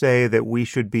 you say that we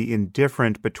should be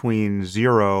indifferent between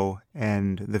 0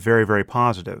 and the very, very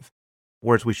positive.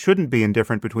 Whereas we shouldn't be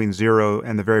indifferent between 0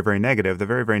 and the very, very negative. The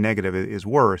very, very negative is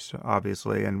worse,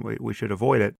 obviously, and we should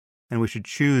avoid it. And we should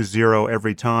choose 0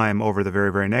 every time over the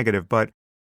very, very negative. But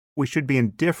we should be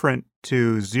indifferent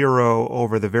to 0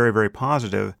 over the very, very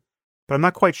positive. But I'm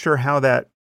not quite sure how that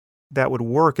would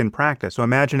work in practice. So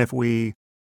imagine if we're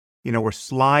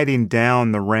sliding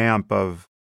down the ramp of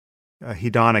a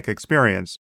hedonic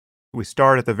experience. We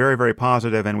start at the very, very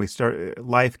positive, and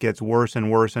life gets worse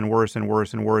and worse and worse and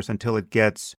worse and worse until it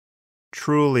gets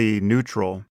truly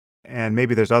neutral. And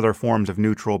maybe there's other forms of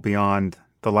neutral beyond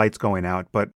the lights going out,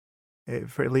 but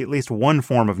for at least one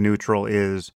form of neutral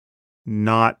is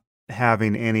not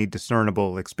having any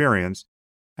discernible experience.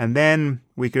 And then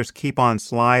we just keep on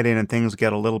sliding, and things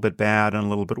get a little bit bad and a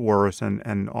little bit worse,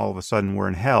 and all of a sudden we're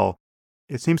in hell.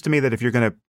 It seems to me that if you're going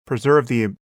to preserve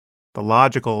the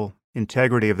logical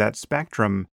integrity of that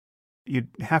spectrum, you'd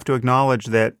have to acknowledge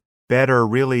that better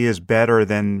really is better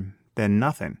than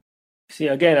nothing. See,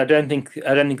 again, I don't think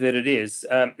that it is.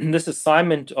 This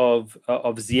assignment of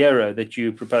 0 that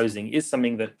you're proposing is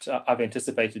something that I've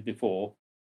anticipated before.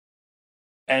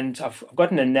 And I've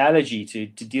got an analogy to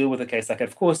deal with a case like that.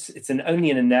 Of course, it's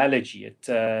only an analogy.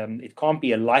 It can't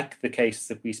be like the case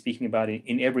that we're speaking about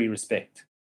in every respect.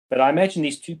 But I imagine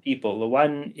these two people. The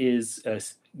one is,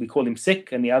 we call him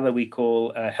sick, and the other we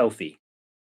call healthy.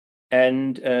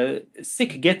 And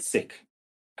sick gets sick,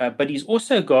 but he's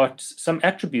also got some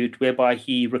attribute whereby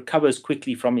he recovers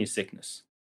quickly from his sickness.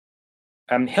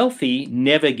 Healthy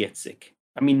never gets sick.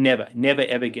 I mean, never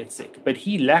ever gets sick. But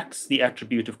he lacks the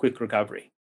attribute of quick recovery.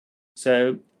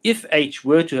 So if H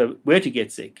were to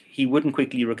get sick, he wouldn't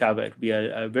quickly recover. It would be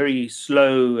a very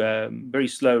slow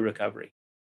recovery.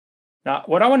 Now,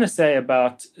 what I want to say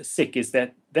about sick is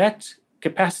that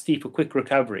capacity for quick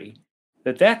recovery,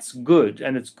 that's good,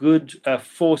 and it's good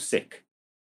for sick.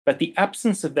 But the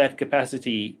absence of that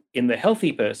capacity in the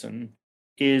healthy person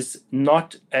is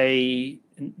not a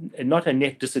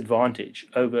net disadvantage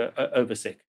over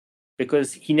Sek,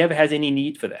 because he never has any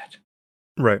need for that.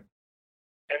 Right.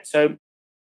 And so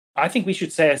I think we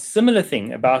should say a similar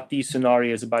thing about these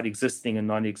scenarios about existing and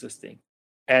non-existing,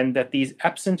 and that these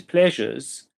absent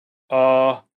pleasures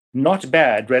are not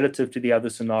bad relative to the other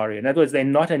scenario. In other words, they're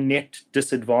not a net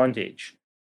disadvantage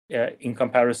in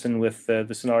comparison with the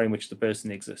scenario in which the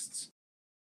person exists.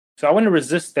 So I want to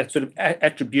resist that sort of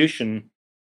attribution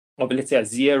of, let's say, a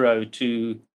zero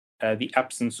to the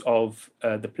absence of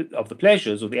the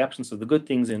pleasures or the absence of the good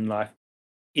things in life,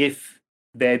 if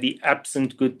they're the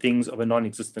absent good things of a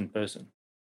non-existent person.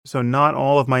 So not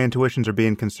all of my intuitions are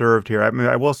being conserved here. I mean,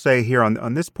 I will say here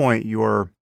on this point,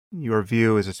 your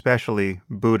view is especially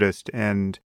Buddhist,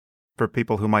 and for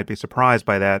people who might be surprised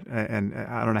by that, and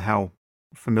I don't know how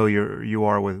familiar you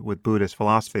are with Buddhist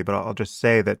philosophy, but I'll just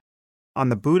say that on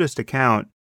the Buddhist account,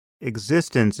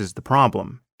 existence is the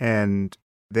problem, and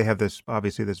they have this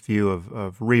view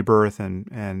of rebirth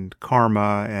and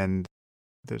karma, and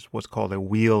there's what's called a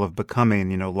wheel of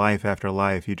becoming, life after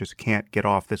life. You just can't get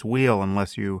off this wheel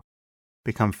unless you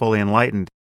become fully enlightened.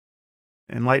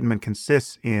 Enlightenment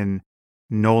consists in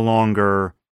no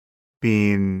longer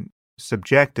being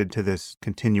subjected to this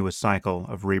continuous cycle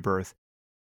of rebirth.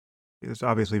 There's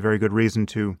obviously very good reason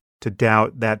to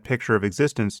doubt that picture of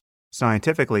existence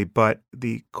scientifically, but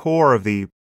the core of the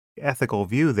ethical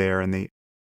view there and the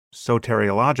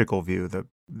soteriological view, the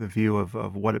view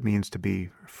of what it means to be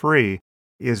free,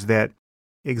 is that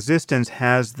existence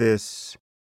has this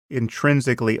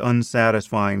intrinsically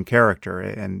unsatisfying character.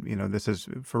 And, this is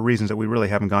for reasons that we really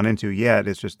haven't gone into yet.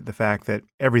 It's just the fact that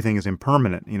everything is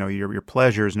impermanent. Your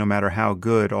pleasures, no matter how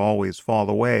good, always fall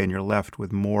away, and you're left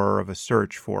with more of a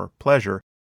search for pleasure.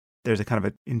 There's a kind of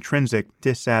an intrinsic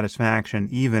dissatisfaction,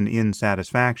 even in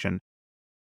satisfaction.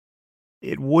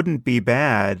 It wouldn't be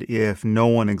bad if no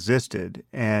one existed,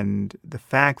 and the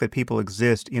fact that people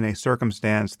exist in a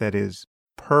circumstance that is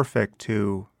perfect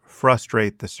to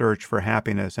frustrate the search for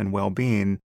happiness and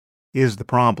well-being is the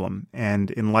problem,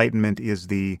 and enlightenment is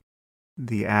the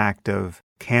act of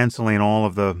canceling all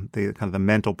of the kind of the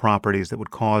mental properties that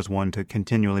would cause one to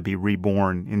continually be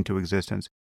reborn into existence.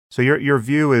 So your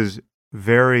view is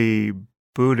very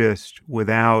Buddhist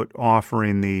without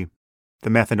offering the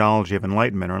methodology of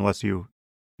enlightenment, or unless you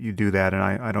do that, and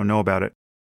I don't know about it.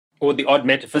 Or the odd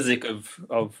metaphysic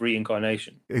of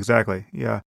reincarnation. Exactly,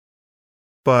 yeah.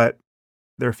 But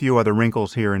there are a few other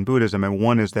wrinkles here in Buddhism, and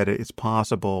one is that it's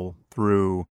possible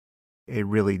through a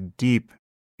really deep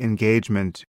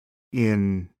engagement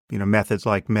in methods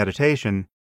like meditation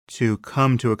to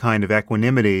come to a kind of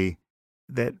equanimity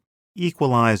that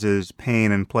equalizes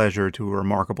pain and pleasure to a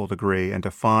remarkable degree, and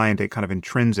to find a kind of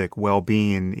intrinsic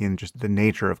well-being in just the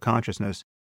nature of consciousness.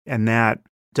 And that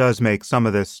does make some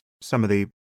of the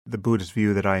Buddhist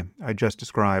view that I just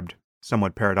described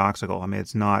somewhat paradoxical. I mean,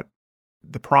 it's not,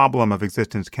 the problem of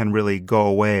existence can really go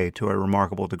away to a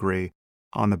remarkable degree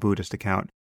on the Buddhist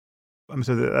account.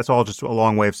 So that's all just a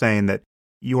long way of saying that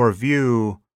your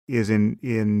view is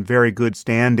in very good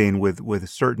standing with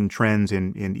certain trends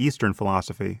in Eastern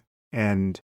philosophy,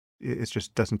 and it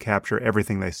just doesn't capture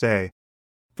everything they say.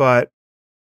 But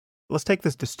let's take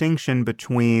this distinction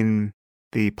between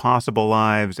the possible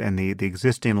lives and the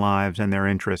existing lives and their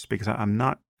interests, because I'm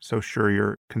not so sure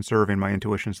you're conserving my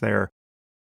intuitions there.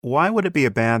 Why would it be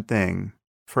a bad thing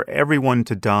for everyone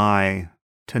to die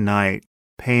tonight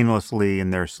painlessly in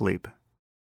their sleep?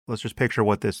 Let's just picture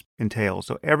what this entails.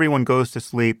 So everyone goes to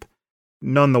sleep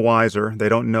none the wiser. They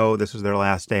don't know this is their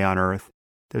last day on Earth.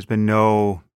 There's been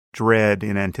no dread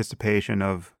in anticipation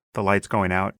of the lights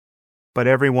going out. But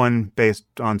everyone, based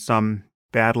on some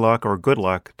bad luck or good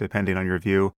luck, depending on your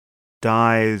view,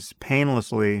 dies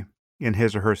painlessly in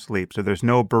his or her sleep. So there's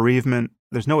no bereavement,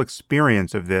 there's no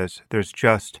experience of this. There's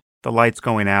just the lights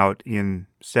going out in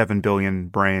 7 billion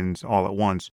brains all at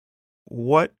once.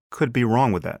 What could be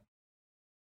wrong with that?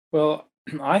 Well,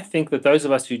 I think that those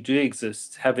of us who do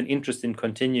exist have an interest in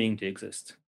continuing to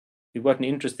exist. We've got an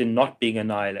interest in not being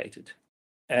annihilated.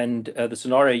 And the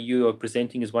scenario you are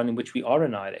presenting is one in which we are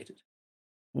annihilated.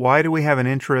 Why do we have an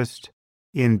interest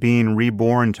in being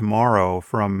reborn tomorrow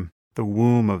from the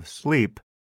womb of sleep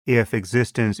if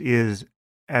existence is,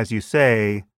 as you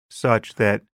say, such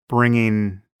that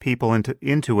bringing people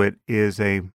into it is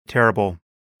a terrible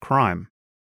crime?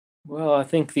 Well, I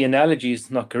think the analogy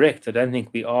is not correct. I don't think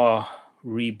we are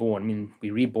reborn. I mean,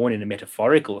 we're reborn in a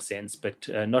metaphorical sense, but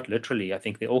not literally. I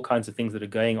think there are all kinds of things that are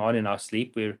going on in our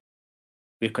sleep. We're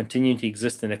continuing to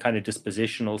exist in a kind of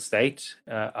dispositional state.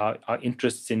 Our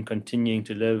interests in continuing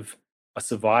to live are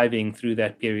surviving through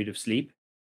that period of sleep.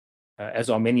 as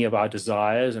are many of our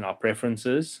desires and our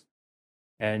preferences.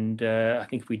 And I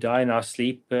think if we die in our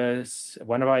sleep,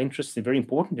 one of our interests, a very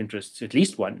important interests, at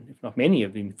least one, if not many,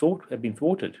 have been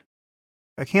thwarted.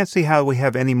 I can't see how we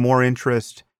have any more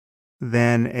interest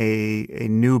than a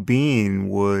new being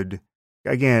would.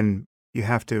 Again, you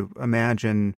have to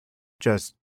imagine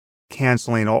just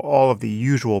canceling all of the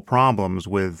usual problems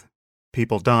with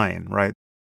people dying, right?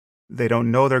 They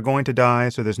don't know they're going to die,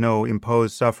 so there's no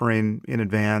imposed suffering in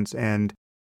advance, and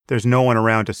there's no one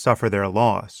around to suffer their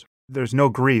loss. There's no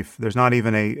grief. There's not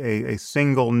even a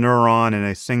single neuron in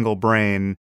a single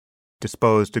brain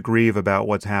disposed to grieve about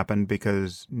what's happened,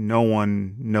 because no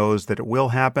one knows that it will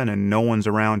happen and no one's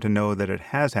around to know that it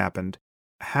has happened.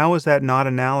 How is that not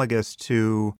analogous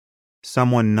to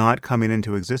someone not coming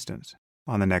into existence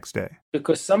on the next day?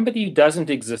 Because somebody who doesn't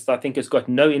exist, I think, has got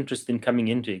no interest in coming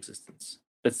into existence.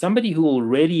 But somebody who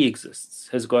already exists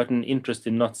has got an interest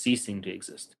in not ceasing to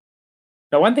exist.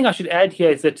 Now, one thing I should add here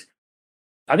is that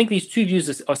I think these two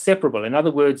views are separable. In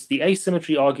other words, the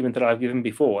asymmetry argument that I've given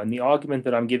before and the argument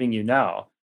that I'm giving you now,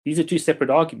 these are two separate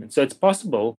arguments. So it's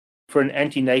possible for an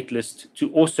antinatalist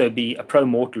to also be a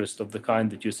pro-mortalist of the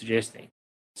kind that you're suggesting.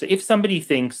 So if somebody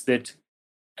thinks that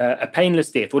a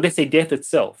painless death, or let's say death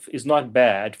itself, is not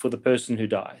bad for the person who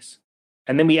dies,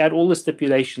 and then we add all the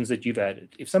stipulations that you've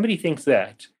added, if somebody thinks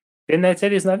that, then they'd say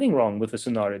there's nothing wrong with the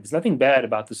scenario. There's nothing bad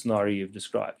about the scenario you've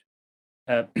described.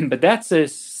 But that's a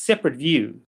separate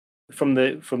view from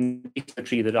the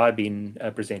asymmetry that I've been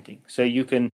presenting. So you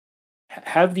can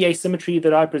have the asymmetry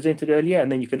that I presented earlier, and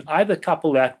then you can either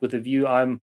couple that with the view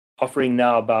I'm offering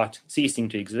now about ceasing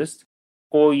to exist,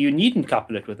 or you needn't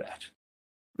couple it with that.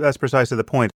 That's precisely the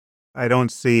point. I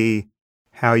don't see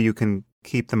how you can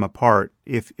keep them apart.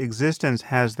 If existence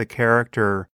has the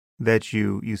character that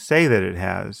you say that it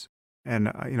has, and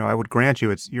I would grant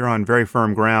you you're on very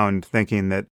firm ground thinking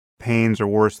that pains are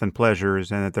worse than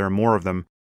pleasures and that there are more of them,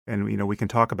 and we can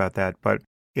talk about that. But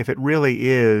if it really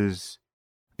is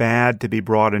bad to be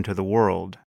brought into the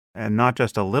world, and not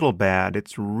just a little bad,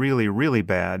 it's really, really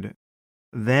bad,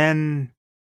 then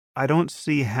I don't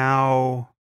see how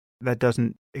that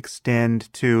doesn't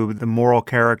extend to the moral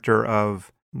character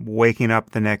of waking up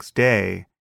the next day.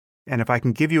 And if I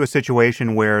can give you a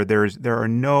situation where there are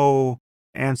no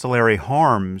ancillary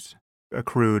harms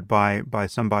accrued by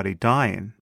somebody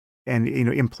dying, and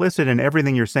implicit in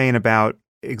everything you're saying about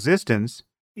existence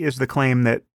is the claim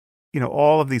that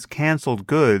all of these canceled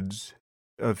goods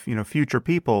of future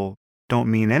people don't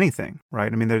mean anything,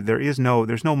 right? I mean, there's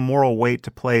no moral weight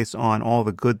to place on all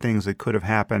the good things that could have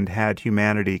happened had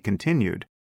humanity continued,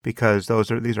 because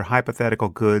these are hypothetical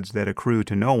goods that accrue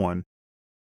to no one.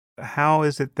 How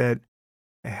is it that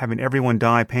having everyone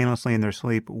die painlessly in their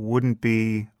sleep wouldn't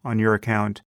be, on your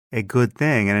account, a good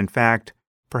thing, and in fact,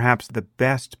 perhaps the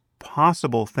best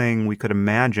possible thing we could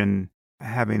imagine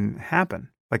having happen?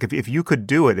 Like if you could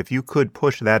do it, if you could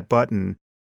push that button,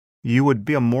 you would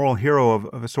be a moral hero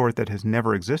of a sort that has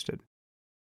never existed.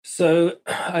 So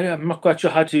I'm not quite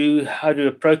sure how to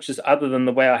approach this other than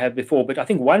the way I have before. But I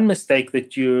think one mistake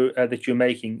that you're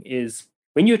making is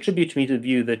when you attribute to me to the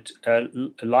view that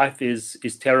life is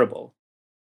terrible.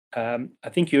 I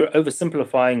think you're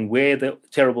oversimplifying where the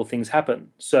terrible things happen.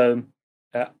 So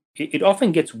it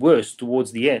often gets worse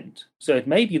towards the end. So it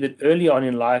may be that early on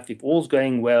in life, if all's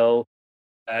going well,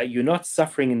 you're not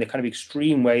suffering in the kind of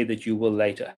extreme way that you will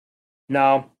later.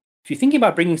 Now, if you're thinking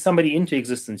about bringing somebody into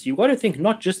existence, you've got to think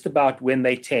not just about when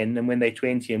they're 10 and when they're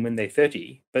 20 and when they're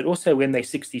 30, but also when they're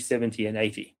 60, 70, and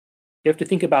 80. You have to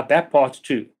think about that part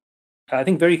too. I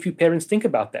think very few parents think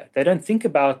about that. They don't think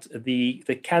about the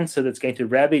cancer that's going to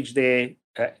ravage their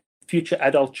future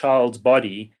adult child's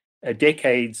body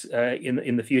decades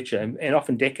in the future, and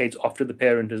often decades after the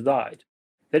parent has died.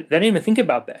 They don't even think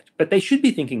about that, but they should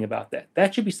be thinking about that.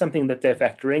 That should be something that they're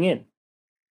factoring in.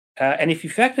 And if you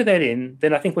factor that in,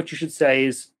 then I think what you should say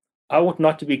is, I ought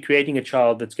not to be creating a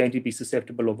child that's going to be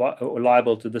susceptible or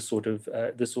liable to this sort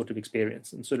of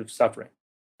experience and sort of suffering.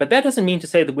 But that doesn't mean to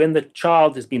say that when the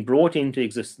child has been brought into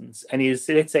existence and is,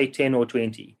 let's say, 10 or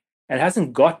 20 and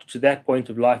hasn't got to that point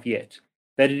of life yet,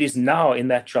 that it is now in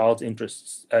that child's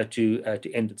interests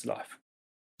to end its life.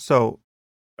 So,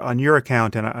 on your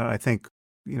account, and I think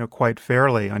quite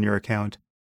fairly on your account,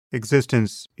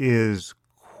 existence is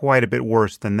quite a bit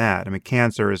worse than that. I mean,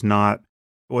 cancer is not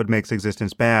what makes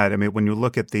existence bad. I mean, when you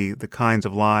look at the kinds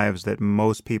of lives that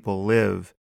most people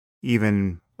live,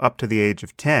 even up to the age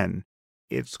of 10,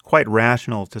 it's quite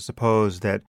rational to suppose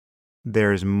that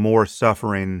there's more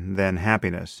suffering than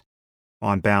happiness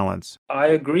on balance. I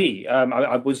agree.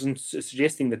 I wasn't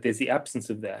suggesting that there's the absence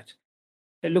of that.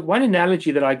 Look, one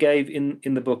analogy that I gave in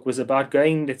the book was about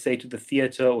going, let's say, to the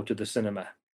theater or to the cinema.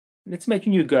 Let's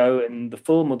imagine you go and the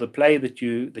film or the play that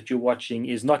you're watching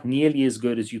is not nearly as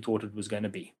good as you thought it was going to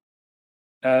be.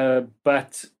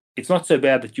 But it's not so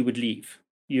bad that you would leave.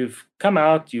 You've come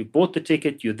out, you've bought the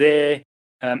ticket, you're there,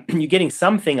 you're getting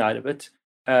something out of it,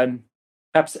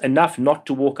 perhaps enough not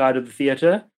to walk out of the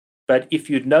theater. But if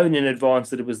you'd known in advance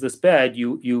that it was this bad,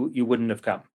 you wouldn't have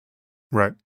come.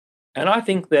 Right. And I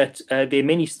think that there are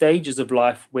many stages of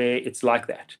life where it's like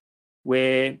that,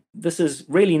 where this is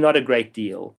really not a great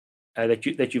deal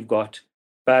that you've got,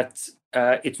 but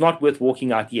it's not worth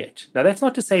walking out yet. Now, that's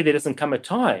not to say there doesn't come a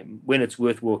time when it's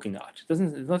worth walking out. It's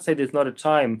not to say there's not a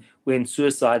time when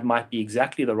suicide might be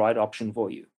exactly the right option for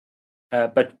you.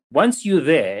 But once you're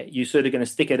there, you're sort of going to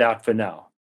stick it out for now.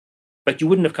 But you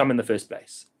wouldn't have come in the first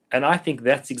place. And I think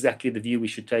that's exactly the view we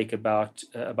should take about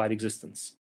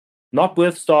existence. Not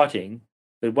worth starting,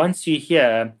 but once you're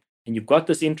here and you've got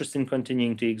this interest in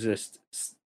continuing to exist,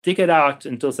 stick it out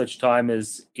until such time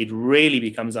as it really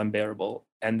becomes unbearable,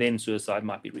 and then suicide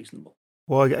might be reasonable.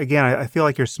 Well, again, I feel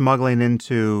like you're smuggling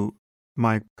into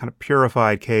my kind of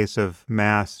purified case of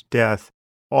mass death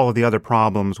all of the other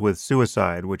problems with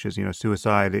suicide, which is,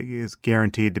 suicide is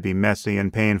guaranteed to be messy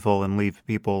and painful and leave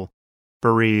people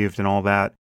bereaved and all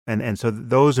that. And so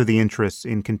those are the interests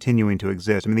in continuing to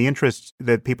exist. I mean, the interests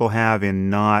that people have in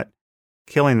not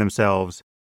killing themselves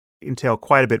entail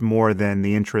quite a bit more than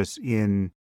the interests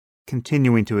in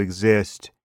continuing to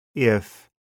exist if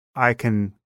I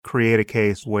can create a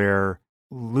case where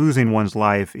losing one's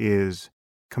life is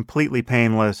completely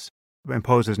painless,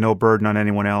 imposes no burden on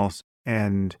anyone else,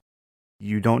 and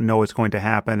you don't know it's going to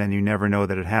happen and you never know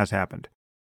that it has happened.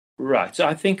 Right. So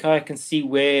I think I can see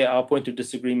where our point of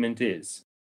disagreement is.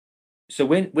 So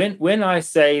when I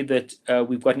say that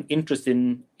we've got an interest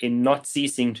in not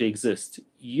ceasing to exist,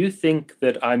 you think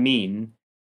that I mean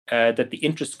that the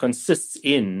interest consists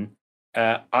in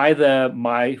either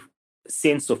my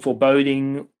sense of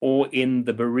foreboding or in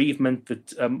the bereavement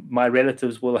that my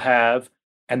relatives will have,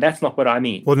 and that's not what I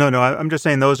mean. Well, no, I'm just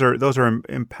saying those are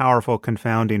powerful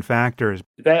confounding factors.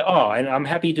 They are, and I'm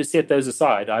happy to set those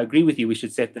aside. I agree with you. We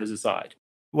should set those aside.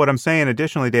 What I'm saying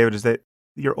additionally, David, is that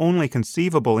your only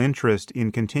conceivable interest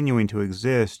in continuing to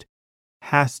exist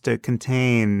has to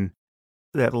contain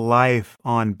that life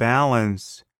on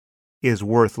balance is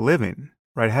worth living,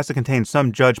 right? It has to contain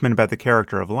some judgment about the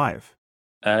character of life.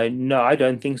 No, I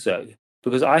don't think so.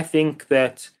 Because I think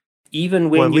that even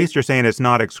when Well, at least you're saying it's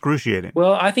not excruciating.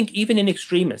 Well, I think even in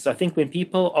extremis, I think when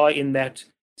people are in that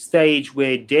stage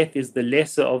where death is the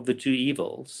lesser of the two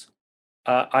evils,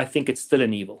 I think it's still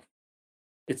an evil.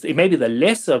 It may be the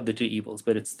lesser of the two evils,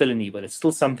 but it's still an evil. It's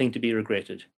still something to be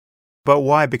regretted. But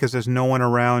why? Because there's no one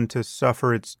around to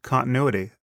suffer its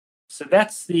continuity. So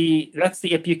that's the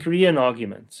Epicurean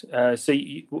argument. So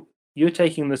you're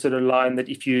taking the sort of line that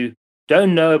if you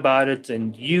don't know about it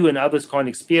and you and others can't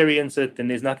experience it, then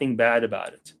there's nothing bad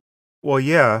about it. Well,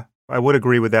 yeah, I would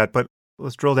agree with that, but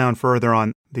let's drill down further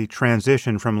on the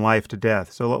transition from life to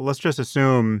death. So let's just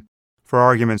assume, for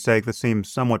argument's sake, this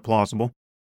seems somewhat plausible.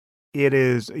 It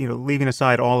is, leaving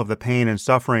aside all of the pain and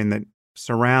suffering that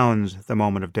surrounds the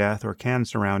moment of death or can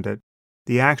surround it,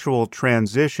 the actual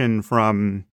transition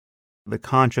from the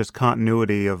conscious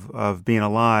continuity of being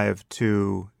alive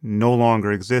to no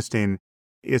longer existing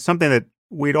is something that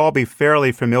we'd all be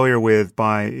fairly familiar with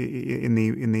in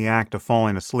the act of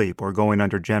falling asleep or going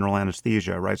under general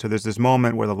anesthesia, right? So there's this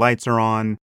moment where the lights are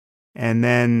on and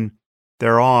then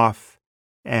they're off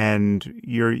and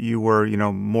you were,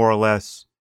 more or less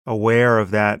aware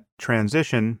of that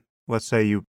transition. Let's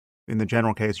say in the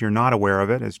general case, you're not aware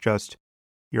of it. It's just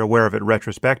you're aware of it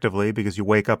retrospectively because you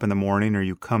wake up in the morning or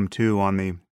you come to on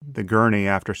the gurney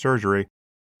after surgery.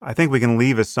 I think we can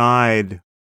leave aside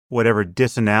whatever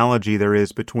disanalogy there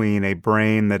is between a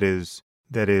brain that is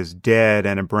dead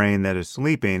and a brain that is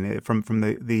sleeping. From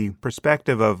the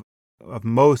perspective of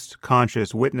most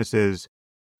conscious witnesses,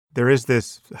 there is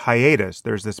this hiatus,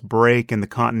 there's this break in the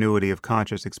continuity of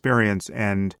conscious experience,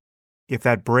 and if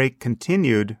that break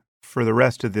continued for the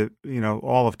rest of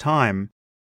all of time,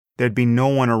 there'd be no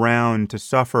one around to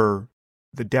suffer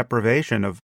the deprivation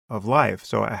of life.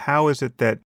 So how is it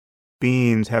that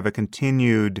beings have a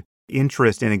continued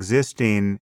interest in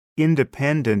existing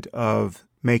independent of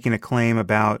making a claim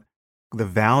about the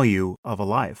value of a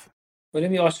life? Well,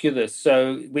 let me ask you this.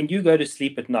 So when you go to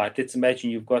sleep at night, let's imagine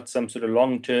you've got some sort of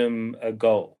long-term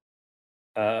goal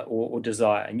or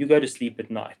desire, and you go to sleep at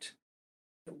night.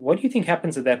 What do you think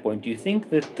happens at that point? Do you think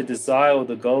that the desire or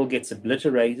the goal gets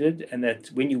obliterated and that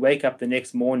when you wake up the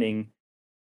next morning,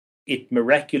 it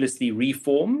miraculously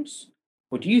reforms?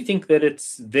 Or do you think that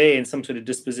it's there in some sort of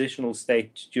dispositional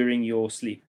state during your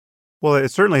sleep? Well,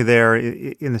 it's certainly there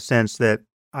in the sense that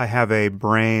I have a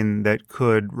brain that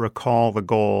could recall the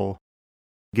goal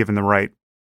given the right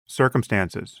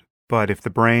circumstances. But if the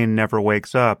brain never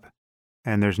wakes up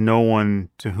and there's no one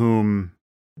to whom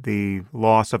the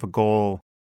loss of a goal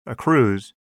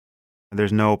accrues,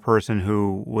 there's no person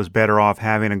who was better off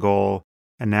having a goal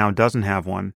and now doesn't have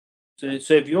one. So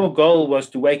if your goal was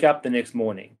to wake up the next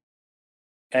morning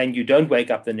and you don't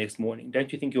wake up the next morning,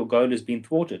 don't you think your goal has been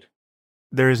thwarted?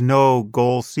 There is no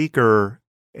goal seeker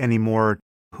anymore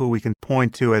who we can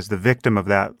point to as the victim of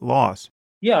that loss.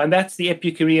 Yeah, and that's the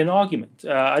Epicurean argument.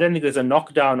 I don't think there's a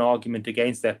knockdown argument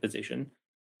against that position.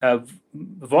 The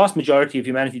vast majority of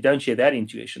humanity don't share that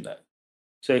intuition, though.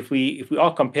 So if we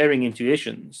are comparing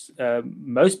intuitions,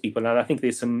 most people, and I think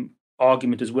there's some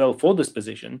argument as well for this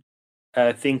position,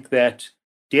 think that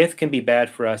death can be bad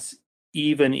for us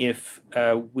even if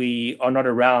we are not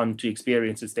around to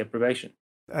experience its deprivation.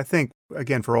 I think,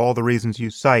 again, for all the reasons you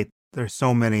cite, there's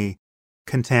so many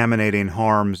contaminating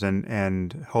harms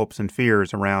and hopes and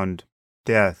fears around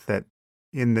death that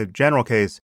in the general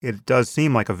case, it does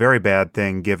seem like a very bad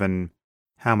thing given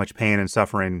how much pain and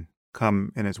suffering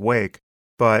come in its wake.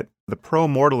 But the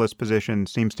pro-mortalist position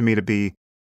seems to me to be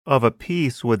of a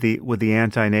piece with the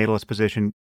antinatalist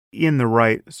position in the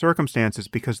right circumstances,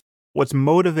 because what's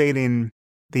motivating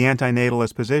the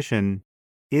antinatalist position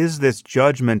is this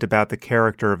judgment about the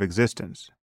character of existence.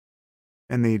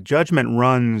 And the judgment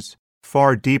runs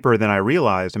far deeper than I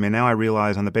realized. I mean, now I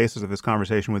realize on the basis of this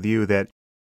conversation with you that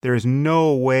there is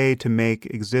no way to make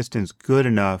existence good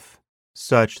enough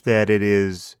such that it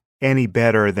is any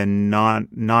better than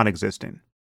not existing,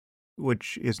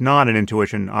 which is not an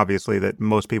intuition, obviously, that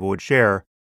most people would share.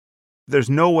 There's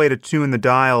no way to tune the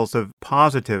dials of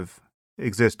positive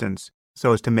existence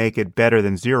so as to make it better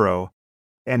than zero,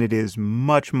 and it is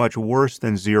much, much worse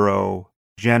than zero,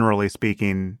 generally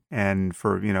speaking, and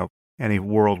for, any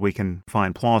world we can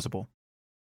find plausible.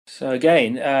 So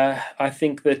again, I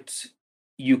think that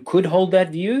you could hold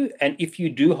that view, and if you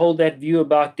do hold that view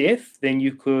about death, then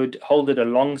you could hold it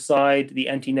alongside the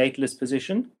antinatalist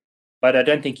position, but I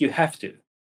don't think you have to.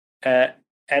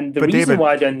 And the reason David,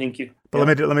 why I don't think you... But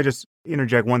let me just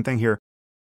interject one thing here.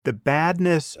 The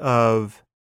badness of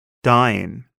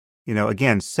dying,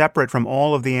 again, separate from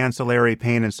all of the ancillary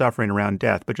pain and suffering around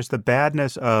death, but just the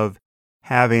badness of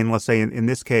having, let's say in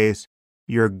this case,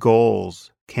 your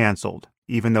goals canceled,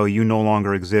 even though you no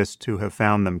longer exist to have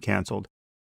found them canceled.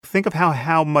 Think of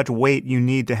how much weight you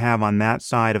need to have on that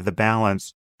side of the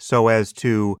balance so as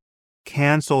to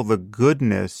cancel the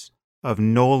goodness of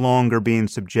no longer being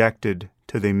subjected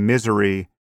to the misery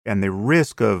and the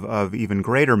risk of even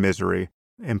greater misery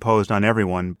imposed on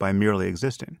everyone by merely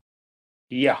existing.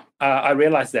 Yeah, I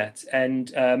realize that.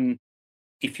 And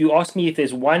if you ask me if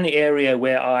there's one area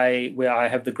where I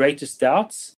have the greatest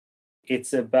doubts,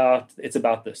 it's about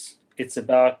this. It's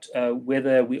about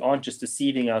whether we aren't just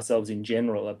deceiving ourselves in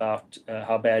general about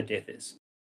how bad death is.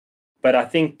 But I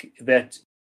think that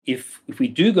if we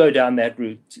do go down that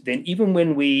route, then even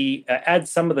when we add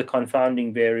some of the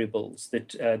confounding variables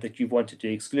that you've wanted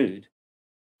to exclude,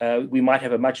 we might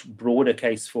have a much broader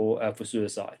case for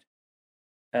suicide.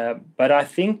 But I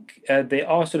think there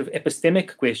are sort of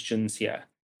epistemic questions here.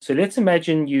 So let's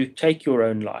imagine you take your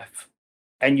own life,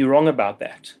 and you're wrong about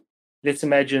that. Let's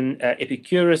imagine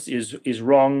Epicurus is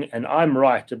wrong, and I'm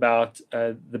right about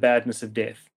the badness of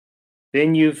death.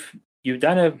 Then you've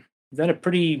done a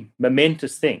pretty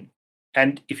momentous thing,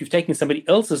 and if you've taken somebody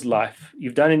else's life,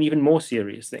 you've done an even more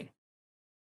serious thing.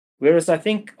 Whereas I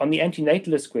think on the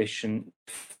antinatalist question,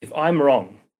 if I'm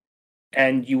wrong,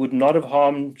 and you would not have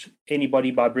harmed anybody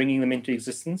by bringing them into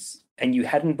existence, and you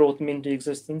hadn't brought them into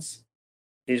existence,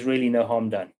 there's really no harm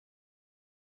done.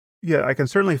 Yeah, I can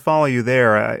certainly follow you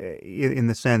there in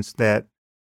the sense that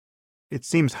it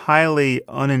seems highly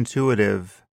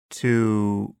unintuitive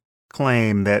to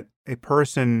claim that a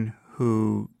person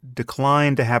who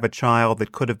declined to have a child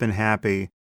that could have been happy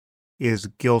is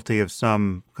guilty of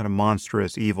some kind of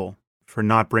monstrous evil for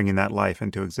not bringing that life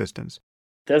into existence.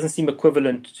 Doesn't seem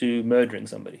equivalent to murdering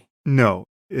somebody. No,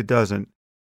 it doesn't.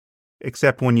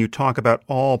 Except when you talk about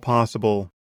all possible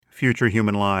future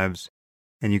human lives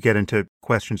and you get into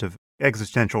questions of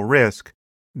existential risk,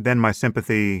 then my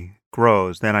sympathy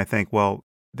grows. Then I think, well,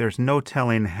 there's no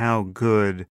telling how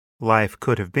good life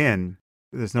could have been.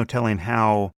 There's no telling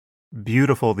how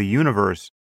beautiful the universe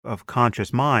of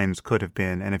conscious minds could have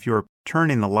been. And if you're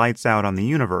turning the lights out on the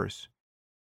universe,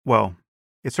 well,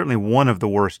 it's certainly one of the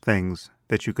worst things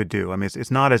that you could do. I mean,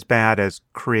 it's not as bad as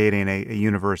creating a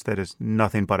universe that is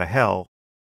nothing but a hell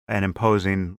and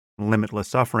imposing limitless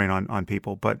suffering on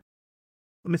people. But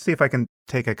let me see if I can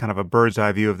take a kind of a bird's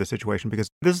eye view of the situation, because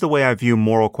this is the way I view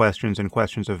moral questions and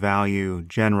questions of value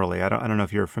generally. I don't know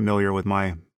if you're familiar with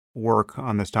my work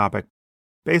on this topic.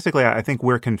 Basically, I think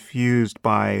we're confused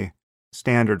by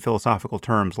standard philosophical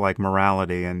terms like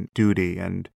morality and duty.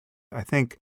 And I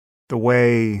think the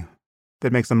way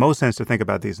that makes the most sense to think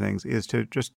about these things is to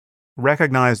just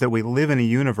recognize that we live in a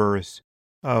universe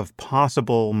of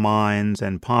possible minds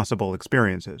and possible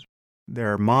experiences.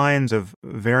 There are minds of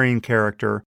varying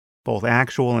character, both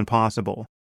actual and possible,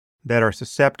 that are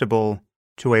susceptible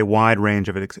to a wide range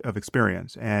of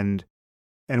experience. And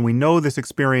we know this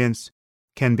experience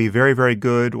can be very, very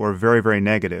good or very, very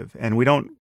negative. And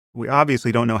we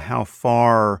obviously don't know how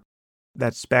far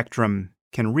that spectrum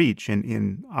can reach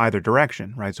in either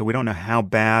direction, right? So we don't know how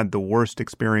bad the worst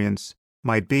experience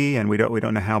might be, and we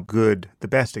don't know how good the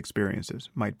best experiences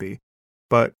might be.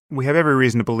 But we have every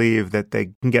reason to believe that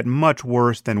they can get much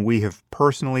worse than we have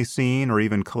personally seen or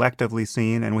even collectively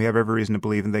seen, and we have every reason to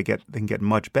believe that they can get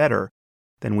much better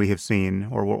than we have seen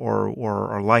or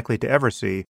are likely to ever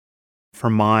see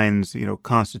from minds,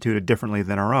 constituted differently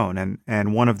than our own.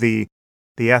 And one of the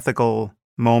ethical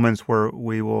moments where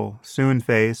we will soon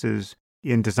face is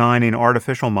in designing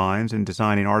artificial minds and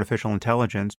designing artificial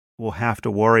intelligence. We'll have to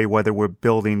worry whether we're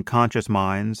building conscious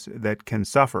minds that can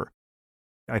suffer.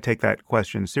 I take that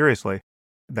question seriously.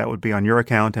 That would be on your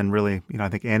account, and really, I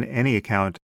think any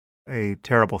account, a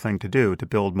terrible thing to do, to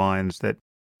build minds that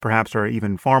perhaps are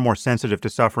even far more sensitive to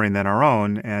suffering than our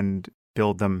own, and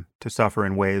build them to suffer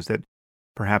in ways that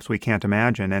perhaps we can't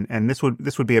imagine. And this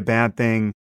would be a bad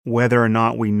thing whether or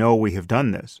not we know we have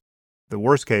done this. The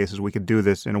worst case is we could do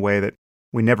this in a way that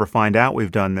we never find out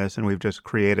we've done this, and we've just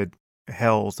created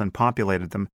hells and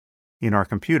populated them in our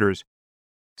computers.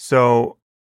 So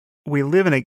we live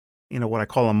in what I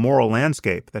call a moral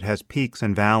landscape that has peaks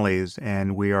and valleys,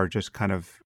 and we are just kind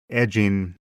of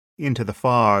edging into the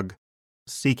fog,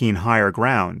 seeking higher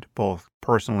ground, both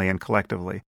personally and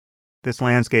collectively. This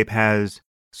landscape has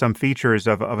some features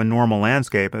of a normal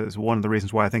landscape. Is one of the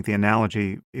reasons why I think the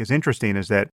analogy is interesting, is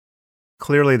that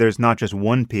clearly there's not just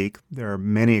one peak. There are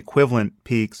many equivalent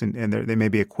peaks, and they may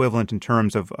be equivalent in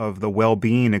terms of the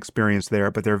well-being experience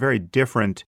there, but they're very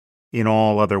different in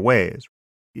all other ways.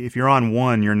 If you're on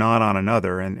one, you're not on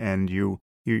another, and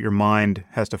your mind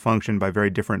has to function by very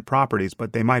different properties,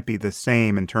 but they might be the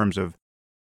same in terms of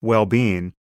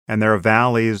well-being. And there are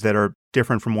valleys that are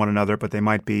different from one another, but they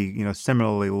might be,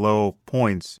 similarly low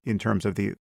points in terms of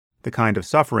the kind of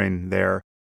suffering there.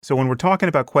 So when we're talking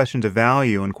about questions of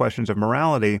value and questions of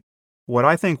morality, what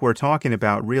I think we're talking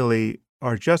about really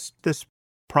are just this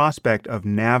prospect of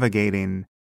navigating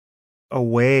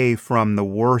away from the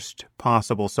worst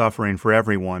possible suffering for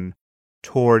everyone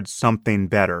towards something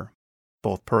better,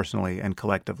 both personally and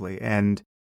collectively. And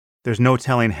there's no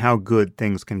telling how good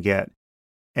things can get.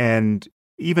 And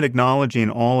even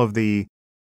acknowledging all of the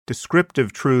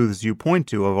descriptive truths you point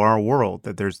to of our world,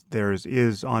 that there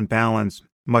is on balance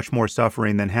much more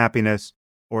suffering than happiness,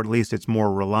 or at least it's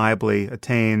more reliably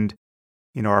attained.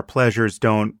 Our pleasures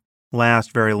don't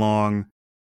last very long.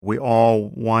 We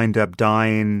all wind up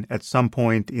dying at some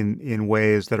point in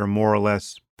ways that are more or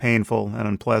less painful and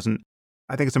unpleasant.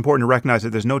 I think it's important to recognize that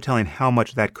there's no telling how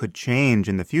much that could change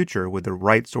in the future with the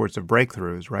right sorts of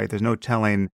breakthroughs, right? There's no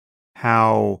telling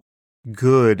how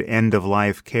good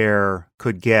end-of-life care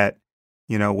could get,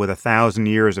 with 1,000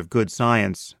 years of good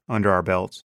science under our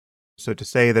belts. So to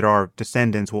say that our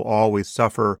descendants will always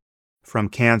suffer from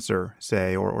cancer,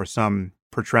 say, or some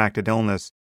protracted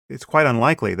illness, it's quite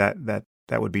unlikely that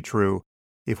would be true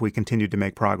if we continued to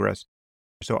make progress.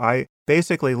 So I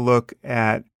basically look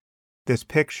at this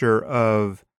picture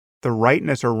of the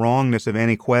rightness or wrongness of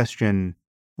any question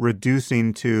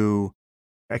reducing to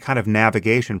a kind of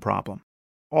navigation problem.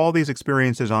 All these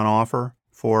experiences on offer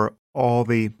for all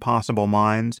the possible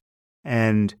minds,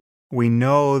 and we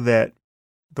know that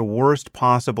the worst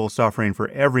possible suffering for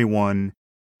everyone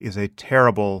is a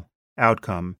terrible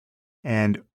outcome,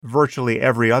 and virtually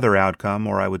every other outcome,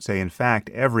 or I would say, in fact,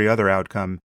 every other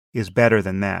outcome is better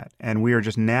than that. And we are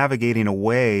just navigating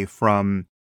away from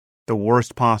the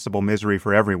worst possible misery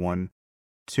for everyone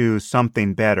to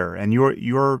something better. And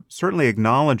you're certainly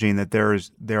acknowledging that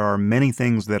there are many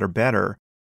things that are better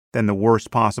than the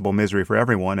worst possible misery for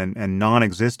everyone, and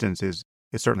non-existence is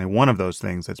certainly one of those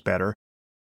things that's better.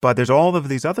 But there's all of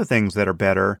these other things that are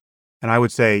better, and I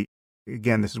would say,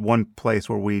 again, this is one place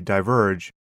where we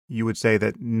diverge. You would say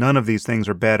that none of these things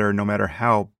are better, no matter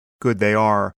how good they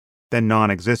are, than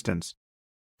non-existence.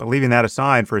 But leaving that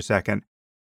aside for a second,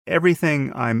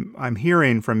 everything I'm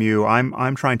hearing from you,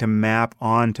 I'm trying to map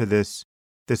onto this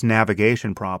this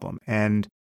navigation problem. And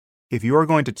if you're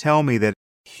going to tell me that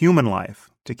human life,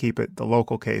 to keep it the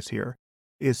local case here,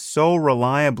 is so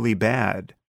reliably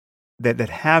bad that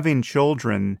having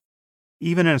children,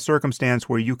 even in a circumstance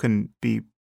where you can be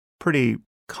pretty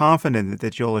confident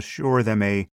that you'll assure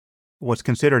them what's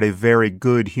considered a very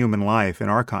good human life in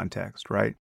our context,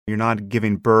 right? You're not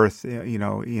giving birth,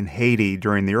 in Haiti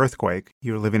during the earthquake.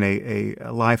 You're living a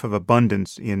life of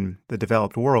abundance in the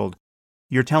developed world.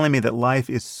 You're telling me that life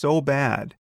is so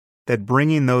bad that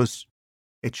bringing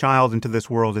a child into this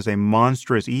world is a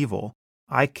monstrous evil.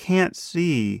 I can't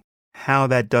see how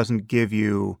that doesn't give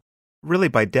you, really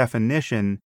by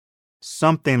definition,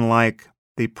 something like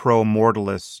the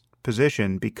pro-mortalist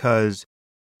position, because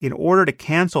in order to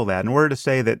cancel that, in order to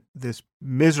say that this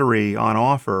misery on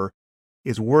offer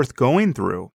is worth going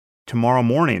through tomorrow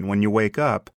morning when you wake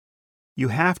up, you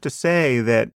have to say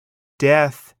that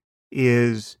death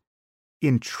is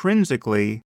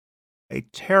intrinsically a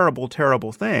terrible,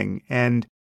 terrible thing, and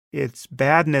its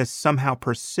badness somehow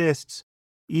persists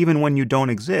even when you don't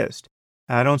exist.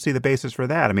 I don't see the basis for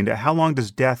that. I mean, how long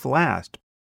does death last?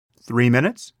 3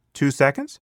 minutes? 2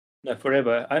 seconds? No,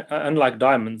 forever. Unlike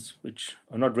diamonds, which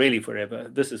are not really forever,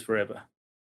 this is forever.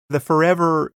 The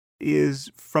forever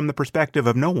is from the perspective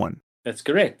of no one. That's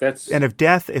correct. And if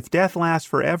death lasts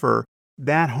forever,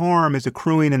 that harm is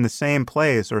accruing in the same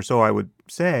place, or so I would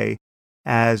say,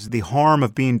 as the harm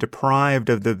of being deprived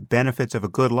of the benefits of a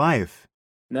good life.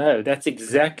 No, that's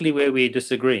exactly where we're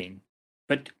disagreeing.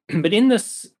 But in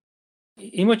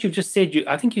what you've just said,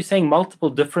 I think you're saying multiple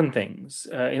different things.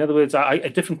 In other words,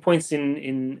 at different points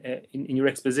in your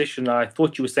exposition, I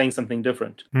thought you were saying something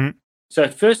different. Mm. So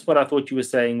at first, what I thought you were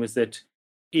saying was that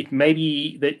it may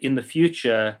be that in the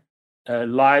future,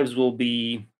 lives will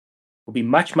be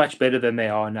much, much better than they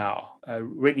are now.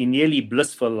 Really nearly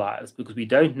blissful lives, because we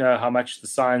don't know how much the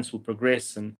science will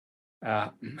progress and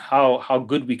how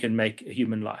good we can make a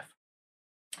human life.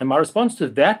 And my response to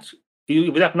that,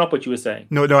 was that not what you were saying?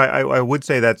 No, I would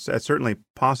say that's certainly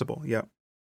possible, yeah.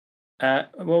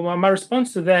 Well, my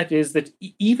response to that is that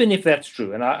even if that's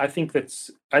true, and I think that's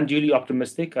unduly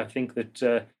optimistic, I think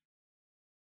that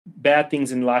bad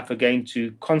things in life are going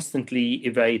to constantly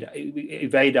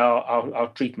evade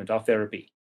our treatment, our therapy.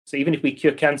 So even if we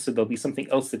cure cancer, there'll be something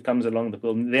else that comes along that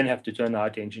we'll then have to turn our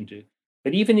attention to.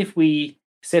 But even if we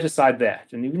set aside that,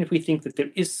 and even if we think that there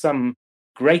is some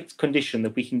great condition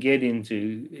that we can get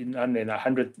into in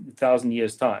 100,000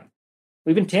 years' time,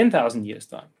 or even 10,000 years'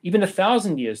 time, even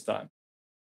 1,000 years' time,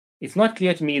 it's not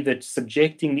clear to me that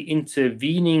subjecting the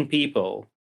intervening people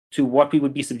to what we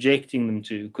would be subjecting them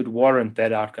to could warrant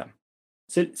that outcome.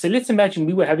 So let's imagine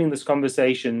we were having this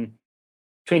conversation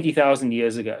 20,000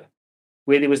 years ago,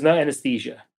 where there was no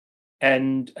anesthesia,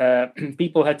 and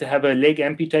people had to have a leg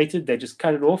amputated. They just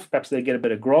cut it off. Perhaps they'd get a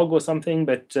bit of grog or something,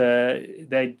 but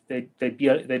they'd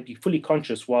be fully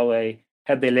conscious while they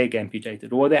had their leg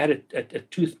amputated, or they had a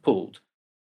tooth pulled.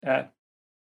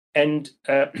 And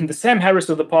the Sam Harris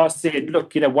of the past said,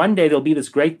 look, one day there'll be this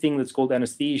great thing that's called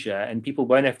anesthesia, and people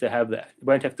won't have to have that. They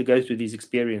won't have to go through these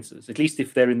experiences, at least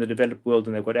if they're in the developed world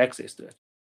and they've got access to it.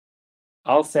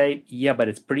 I'll say, yeah, but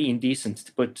it's pretty indecent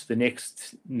to put the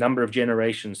next number of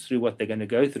generations through what they're going to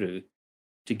go through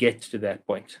to get to that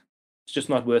point. It's just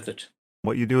not worth it.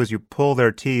 What you do is you pull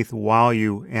their teeth while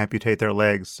you amputate their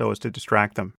legs so as to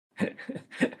distract them.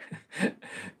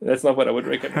 That's not what I would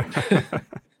recommend.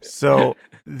 So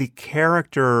the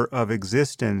character of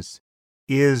existence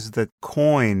is the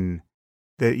coin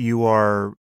that you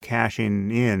are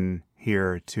cashing in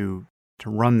here to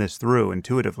run this through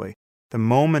intuitively. The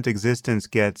moment existence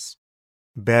gets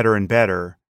better and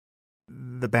better,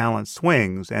 the balance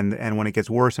swings, and when it gets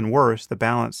worse and worse, the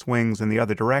balance swings in the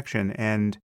other direction.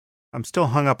 And I'm still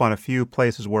hung up on a few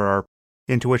places where our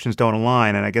intuitions don't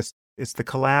align, and I guess it's the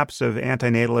collapse of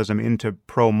antinatalism into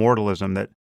pro-mortalism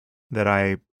that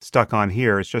I stuck on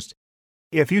here. It's just,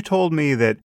 if you told me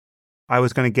that I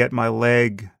was going to get my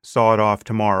leg sawed off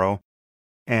tomorrow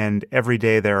and every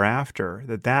day thereafter,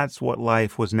 that's what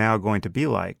life was now going to be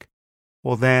like,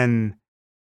 well, then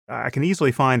I can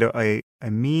easily find a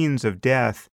means of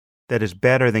death that is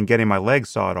better than getting my leg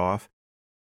sawed off.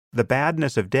 The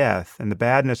badness of death and the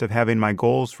badness of having my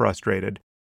goals frustrated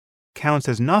counts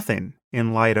as nothing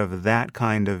in light of that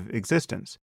kind of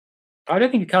existence. I don't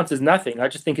think it counts as nothing. I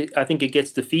think it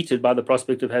gets defeated by the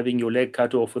prospect of having your leg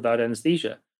cut off without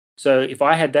anesthesia. So if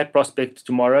I had that prospect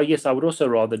tomorrow, yes, I would also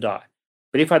rather die.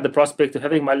 But if I had the prospect of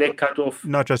having my leg cut off...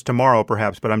 Not just tomorrow,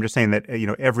 perhaps, but I'm just saying that,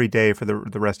 every day for the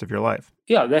rest of your life.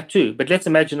 Yeah, that too. But let's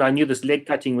imagine I knew this leg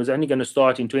cutting was only going to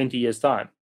start in 20 years' time.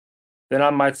 then I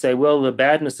might say, well, the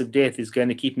badness of death is going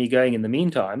to keep me going in the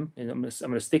meantime, and I'm going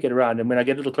to stick it around. And when I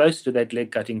get a little closer to that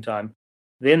leg cutting time,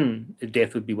 then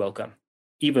death would be welcome,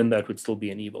 even though it would still be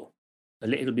an evil.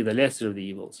 It'll be the lesser of the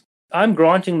evils. I'm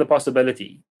granting the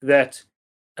possibility that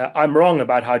I'm wrong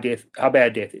about how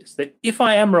bad death is. That if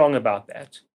I am wrong about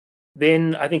that,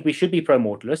 then I think we should be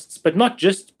pro-mortalists, but not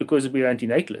just because we're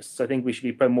anti-natalists. I think we should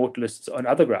be pro-mortalists on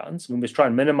other grounds. We must try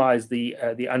and minimize the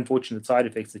unfortunate side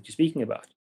effects that you're speaking about.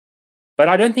 But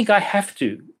I don't think I have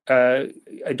to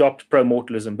adopt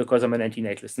pro-mortalism because I'm an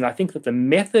anti-natalist. And I think that the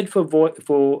method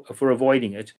for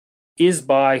avoiding it is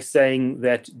by saying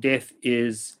that death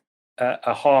is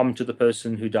a harm to the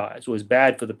person who dies, or is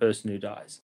bad for the person who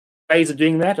dies. Ways of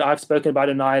doing that, I've spoken about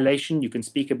annihilation. You can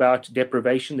speak about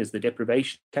deprivation. There's the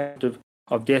deprivation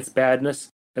of death's badness.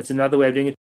 That's another way of doing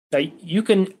it.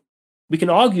 We can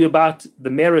argue about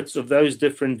the merits of those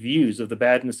different views of the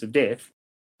badness of death,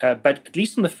 but at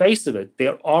least on the face of it,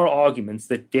 there are arguments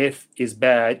that death is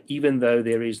bad, even though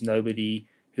there is nobody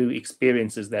who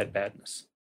experiences that badness.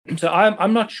 So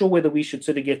I'm not sure whether we should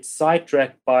sort of get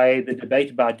sidetracked by the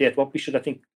debate about death. What we should, I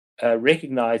think,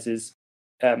 recognize is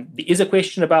there is a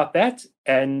question about that.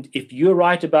 And if you're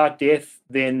right about death,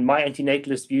 then my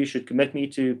anti-natalist view should commit me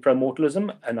to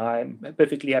pro-mortalism, and I'm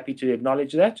perfectly happy to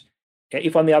acknowledge that.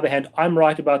 If, on the other hand, I'm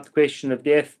right about the question of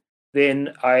death,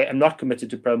 then I am not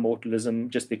committed to pro-mortalism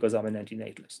just because I'm an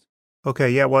anti-natalist. Okay,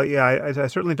 yeah, well, yeah, I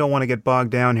certainly don't want to get bogged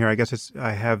down here. I guess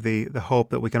I have the hope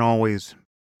that we can always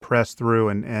press through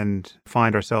and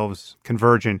find ourselves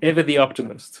converging. Ever the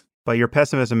optimist. But your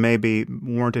pessimism may be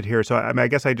warranted here. So I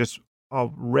guess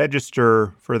I'll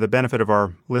register, for the benefit of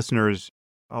our listeners,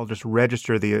 I'll just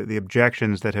register the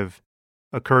objections that have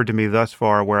occurred to me thus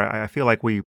far where I feel like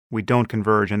we don't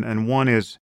converge. And one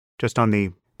is just on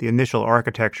the initial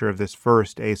architecture of this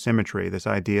first asymmetry, this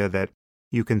idea that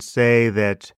you can say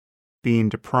that being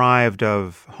deprived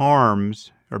of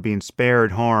harms or being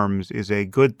spared harms is a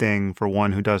good thing for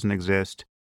one who doesn't exist,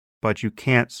 but you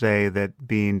can't say that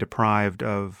being deprived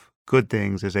of good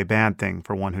things is a bad thing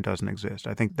for one who doesn't exist.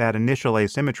 I think that initial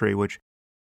asymmetry, which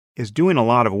is doing a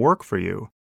lot of work for you.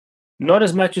 Not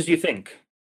as much as you think.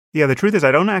 Yeah, the truth is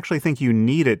I don't actually think you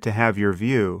need it to have your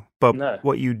view, but No.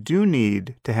 What you do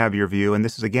need to have your view, and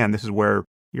this is where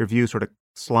your view sort of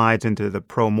slides into the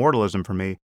pro-mortalism for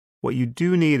me, what you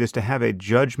do need is to have a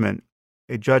judgment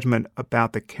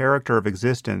about the character of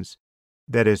existence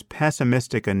that is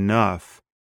pessimistic enough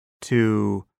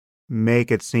to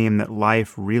make it seem that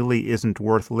life really isn't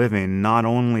worth living, not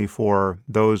only for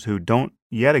those who don't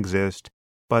yet exist,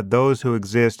 but those who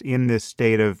exist in this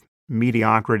state of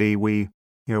mediocrity we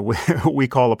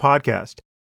call a podcast.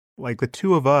 Like, the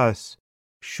two of us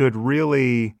should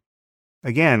really,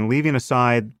 again, leaving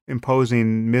aside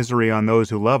imposing misery on those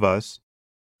who love us,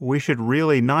 we should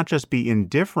really not just be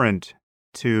indifferent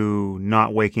to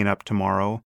not waking up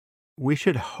tomorrow. We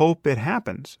should hope it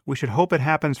happens. We should hope it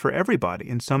happens for everybody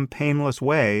in some painless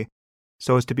way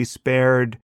so as to be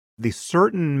spared the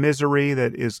certain misery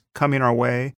that is coming our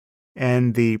way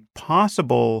and the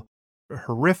possible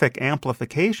horrific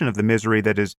amplification of the misery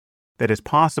that is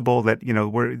possible that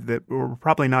we're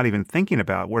probably not even thinking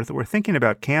about. We're thinking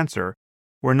about cancer.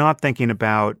 We're not thinking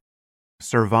about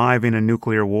surviving a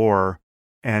nuclear war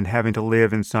and having to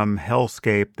live in some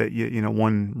hellscape that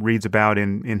one reads about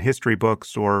in history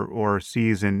books or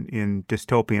sees in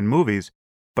dystopian movies.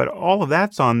 But all of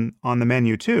that's on the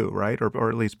menu too, right? Or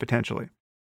at least potentially.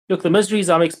 Look, the miseries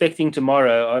I'm expecting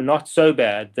tomorrow are not so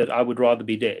bad that I would rather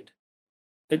be dead.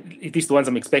 At least the ones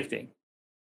I'm expecting.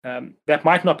 That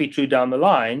might not be true down the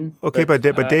line. Okay, but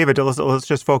David, let's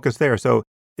just focus there. So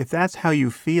if that's how you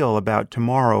feel about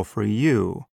tomorrow for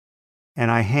you, and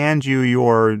I hand you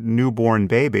your newborn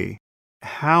baby,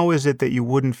 how is it that you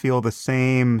wouldn't feel the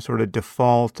same sort of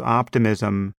default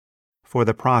optimism for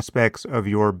the prospects of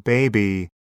your baby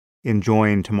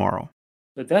enjoying tomorrow?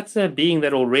 But that's a being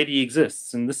that already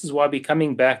exists. And this is why we're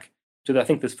coming back to, I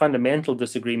think, this fundamental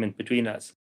disagreement between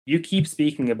us. You keep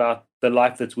speaking about the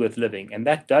life that's worth living, and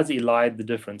that does elide the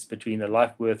difference between a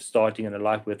life worth starting and a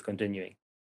life worth continuing.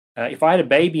 If I had a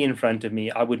baby in front of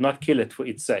me, I would not kill it for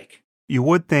its sake. You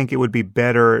would think it would be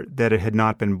better that it had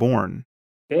not been born.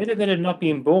 Better that it had not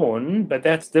been born, but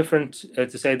that's different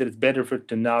to say that it's better for it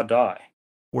to now die.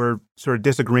 We're sort of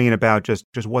disagreeing about just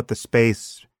what the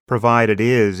space provided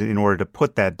is in order to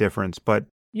put that difference, but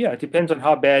yeah, it depends on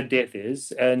how bad death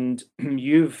is, and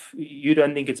you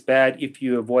don't think it's bad if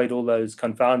you avoid all those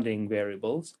confounding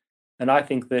variables, and I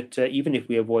think that even if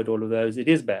we avoid all of those, it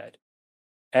is bad.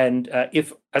 And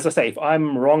if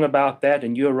I'm wrong about that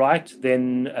and you're right,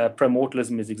 then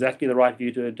pro-mortalism is exactly the right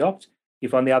view to adopt.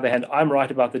 If, on the other hand, I'm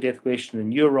right about the death question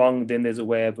and you're wrong, then there's a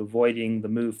way of avoiding the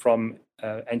move from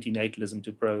antinatalism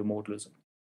to pro-immortalism.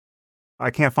 I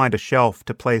can't find a shelf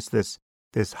to place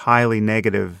this highly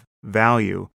negative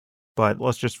value, but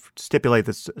let's just stipulate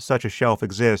that such a shelf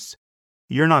exists.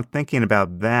 You're not thinking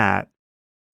about that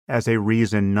as a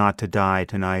reason not to die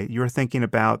tonight. You're thinking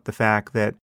about the fact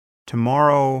that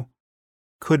tomorrow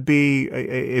could be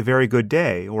a very good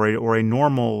day, or a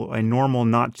normal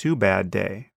not too bad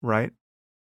day, right?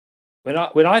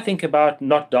 When I think about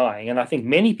not dying, and I think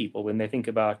many people, when they think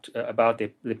about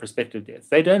their prospective death,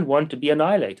 they don't want to be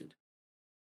annihilated.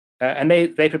 And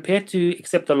they're prepared to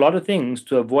accept a lot of things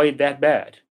to avoid that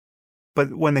bad.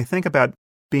 But when they think about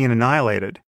being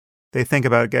annihilated, they think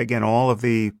about, again, all of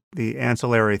the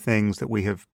ancillary things that we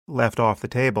have left off the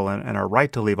table and are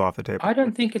right to leave off the table. I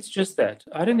don't think it's just that.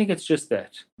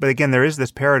 But again, there is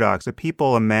this paradox that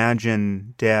people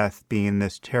imagine death being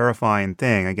this terrifying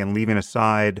thing, again, leaving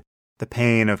aside the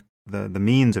pain of the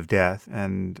means of death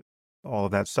and all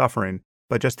of that suffering.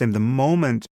 But just in the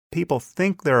moment, people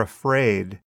think they're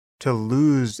afraid to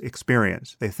lose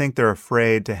experience. They think they're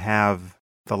afraid to have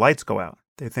the lights go out.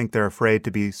 They think they're afraid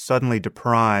to be suddenly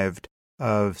deprived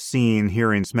of seeing,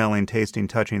 hearing, smelling, tasting,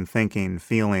 touching, thinking,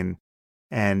 feeling,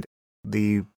 and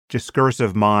the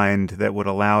discursive mind that would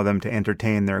allow them to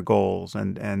entertain their goals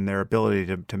and their ability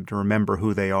to remember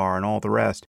who they are and all the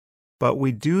rest. But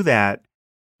we do that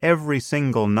every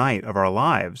single night of our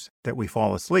lives that we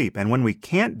fall asleep. And when we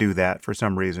can't do that for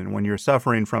some reason, when you're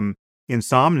suffering from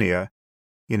insomnia,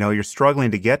 you're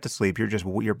struggling to get to sleep,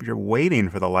 you're waiting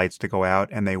for the lights to go out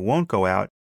and they won't go out,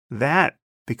 that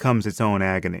becomes its own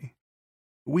agony.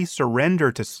 We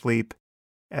surrender to sleep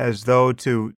as though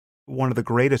to one of the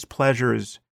greatest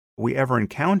pleasures we ever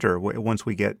encounter once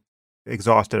we get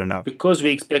exhausted enough. Because we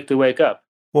expect to wake up.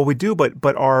 Well, we do,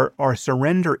 but our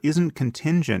surrender isn't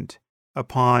contingent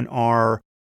upon our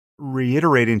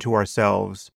reiterating to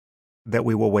ourselves that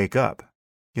we will wake up.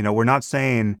 We're not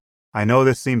saying, I know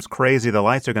this seems crazy, the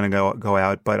lights are going to go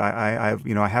out, but I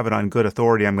have it on good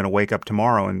authority, I'm going to wake up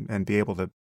tomorrow and be able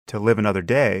to live another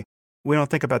day. We don't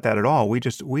think about that at all. We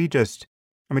just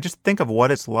think of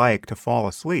what it's like to fall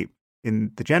asleep.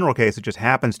 In the general case, it just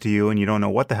happens to you and you don't know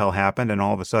what the hell happened, and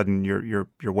all of a sudden you're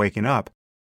waking up.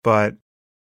 But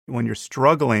when you're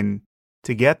struggling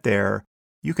to get there,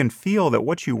 you can feel that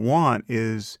what you want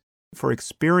is for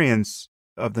experience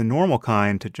of the normal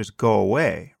kind to just go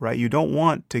away, right? You don't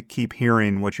want to keep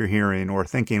hearing what you're hearing or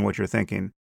thinking what you're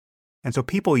thinking. And so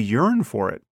people yearn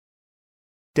for it.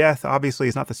 Death, obviously,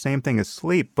 is not the same thing as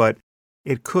sleep, but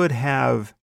it could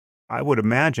have, I would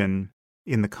imagine,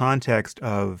 in the context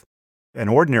of an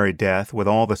ordinary death with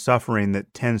all the suffering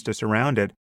that tends to surround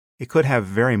it, it could have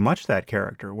very much that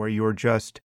character where you're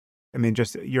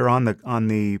you're on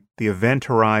the event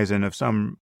horizon of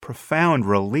some profound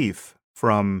relief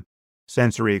from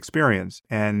sensory experience,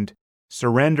 and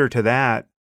surrender to that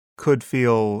could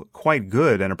feel quite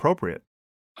good and appropriate.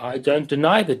 I don't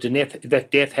deny that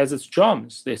death has its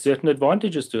charms. There's certain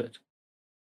advantages to it.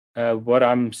 What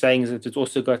I'm saying is that it's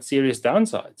also got serious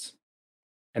downsides.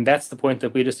 And that's the point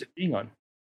that we're disagreeing on.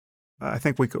 I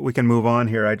think we can move on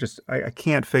here. I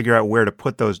can't figure out where to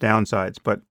put those downsides,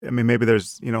 but maybe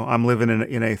there's, I'm living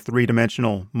in a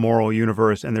three-dimensional moral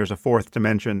universe and there's a fourth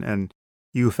dimension and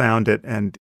you found it,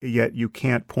 and yet you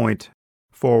can't point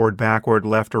forward, backward,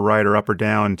 left or right or up or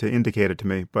down to indicate it to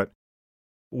me. But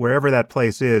wherever that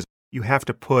place is, you have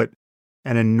to put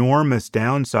an enormous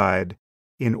downside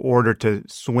in order to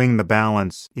swing the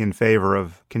balance in favor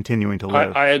of continuing to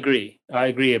live. I agree. I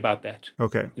agree about that.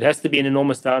 Okay. It has to be an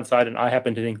enormous downside, and I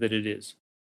happen to think that it is.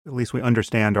 At least we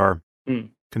understand our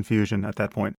confusion at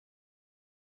that point.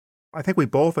 I think we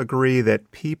both agree that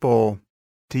people,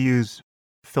 to use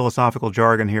philosophical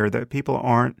jargon here, that people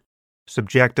aren't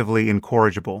subjectively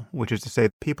incorrigible, which is to say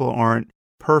people aren't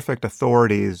perfect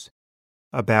authorities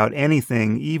about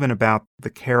anything, even about the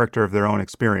character of their own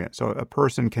experience. So a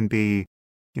person can be,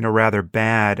 rather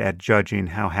bad at judging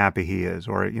how happy he is,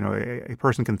 or, a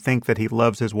person can think that he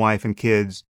loves his wife and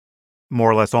kids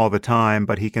more or less all the time,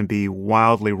 but he can be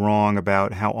wildly wrong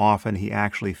about how often he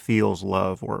actually feels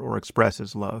love or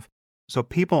expresses love. So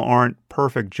people aren't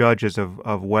perfect judges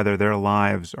of whether their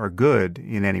lives are good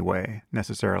in any way,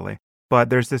 necessarily. But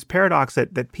there's this paradox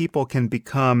that people can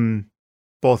become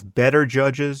both better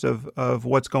judges of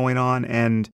what's going on,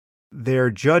 and their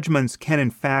judgments can in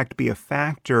fact be a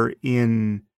factor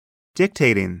in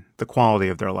dictating the quality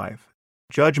of their life.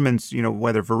 Judgments,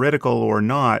 whether veridical or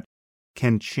not,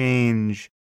 can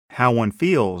change how one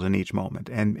feels in each moment,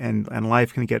 and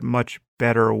life can get much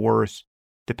better or worse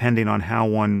depending on how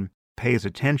one pays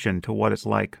attention to what it's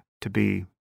like to be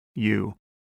you.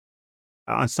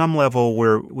 On some level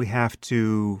where we have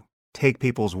to take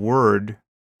people's word,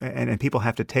 and people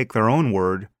have to take their own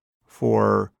word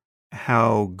for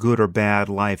how good or bad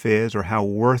life is, or how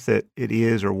worth it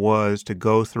is or was to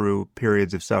go through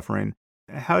periods of suffering.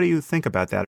 How do you think about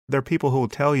that? There are people who will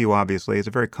tell you, obviously, it's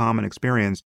a very common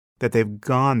experience, that they've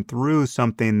gone through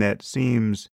something that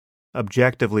seems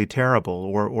objectively terrible,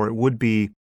 or it would be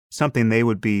something they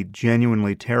would be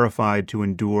genuinely terrified to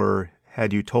endure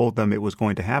had you told them it was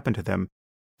going to happen to them.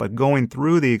 But going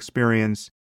through the experience,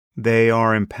 they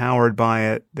are empowered by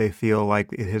it. They feel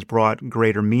like it has brought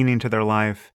greater meaning to their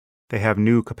life. They have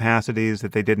new capacities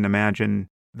that they didn't imagine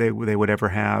they would ever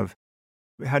have.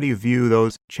 How do you view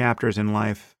those chapters in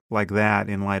life like that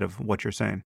in light of what you're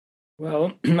saying?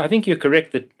 Well, I think you're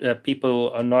correct that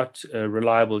people are not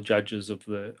reliable judges of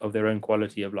their own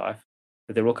quality of life.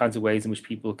 That there are all kinds of ways in which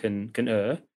people can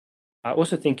err. I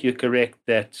also think you're correct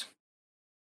that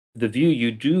the view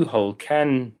you do hold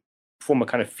can form a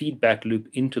kind of feedback loop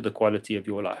into the quality of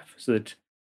your life. So that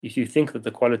if you think that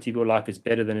the quality of your life is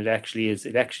better than it actually is,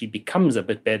 it actually becomes a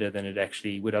bit better than it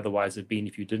actually would otherwise have been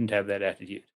if you didn't have that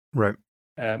attitude. Right.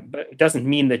 But it doesn't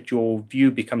mean that your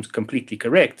view becomes completely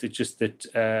correct. It's just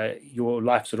that your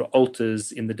life sort of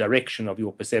alters in the direction of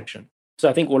your perception. So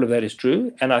I think all of that is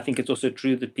true. And I think it's also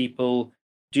true that people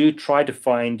do try to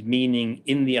find meaning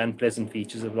in the unpleasant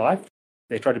features of life.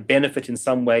 They try to benefit in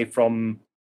some way from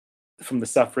the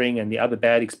suffering and the other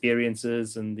bad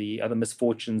experiences and the other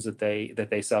misfortunes that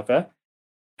they suffer.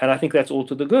 And I think that's all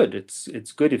to the good.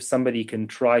 It's good if somebody can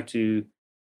try to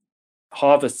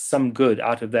harvest some good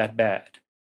out of that bad.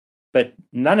 But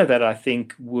none of that, I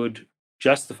think, would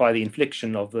justify the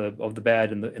infliction of the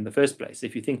bad in the first place.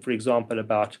 If you think, for example,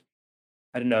 about,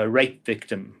 I don't know, a rape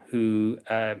victim who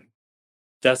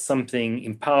does something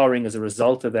empowering as a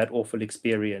result of that awful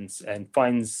experience and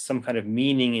finds some kind of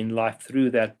meaning in life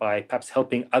through that by perhaps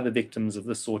helping other victims of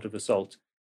this sort of assault,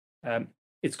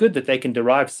 it's good that they can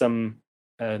derive some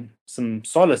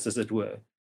solace, as it were.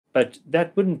 But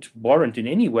that wouldn't warrant in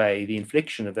any way the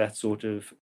infliction of that sort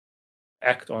of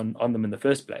act on them in the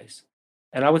first place.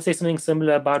 And I would say something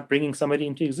similar about bringing somebody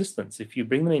into existence. If you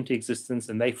bring them into existence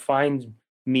and they find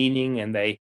meaning and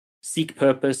they seek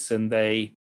purpose and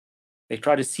they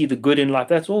try to see the good in life,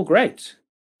 that's all great.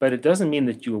 But it doesn't mean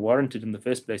that you were warranted in the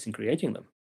first place in creating them.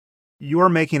 You're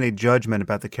making a judgment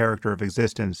about the character of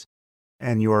existence,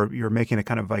 and you're making a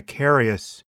kind of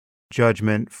vicarious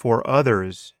judgment for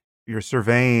others. You're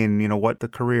surveying, what the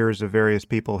careers of various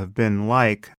people have been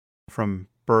like from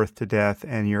birth to death,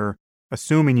 and you're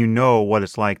assuming you know what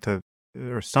it's like to,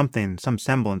 or some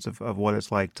semblance of what it's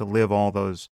like to live all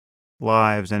those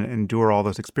lives and endure all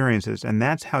those experiences. And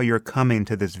that's how you're coming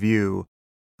to this view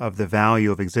of the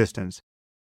value of existence.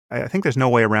 I think there's no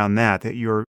way around that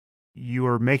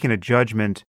you're making a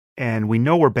judgment, and we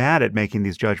know we're bad at making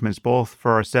these judgments, both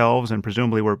for ourselves and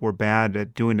presumably we're bad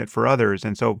at doing it for others.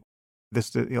 And so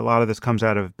a lot of this comes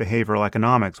out of behavioral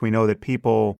economics. We know that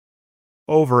people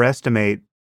overestimate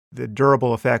the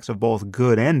durable effects of both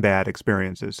good and bad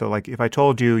experiences. So like if I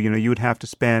told you, you would have to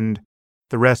spend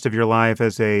the rest of your life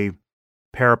as a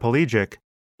paraplegic,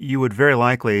 you would very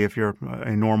likely, if you're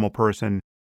a normal person,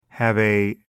 have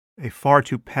a far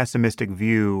too pessimistic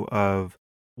view of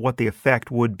what the effect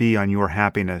would be on your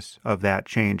happiness of that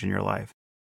change in your life.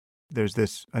 There's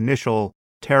this initial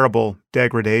terrible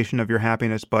degradation of your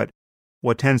happiness, but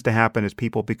what tends to happen is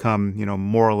people become,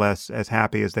 more or less as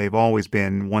happy as they've always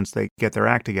been once they get their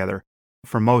act together.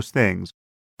 For most things,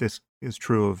 this is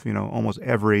true of, almost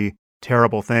every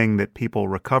terrible thing that people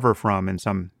recover from in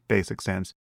some basic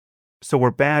sense. So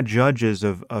we're bad judges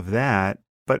of that,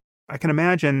 but I can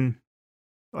imagine,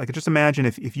 just imagine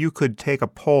if you could take a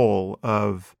poll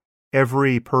of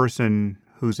every person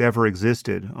who's ever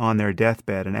existed on their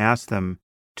deathbed and ask them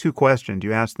two questions.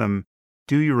 You ask them,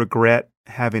 do you regret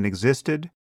having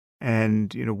existed?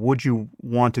 And, would you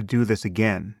want to do this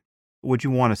again? Would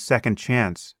you want a second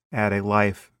chance at a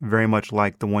life very much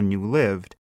like the one you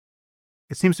lived?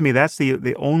 It seems to me that's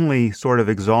the only sort of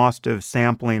exhaustive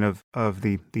sampling of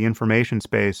the information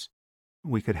space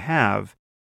we could have.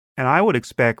 And I would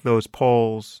expect those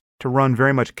polls to run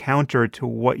very much counter to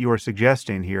what you're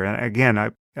suggesting here. And again,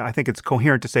 I think it's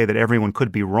coherent to say that everyone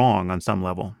could be wrong on some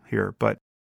level here. But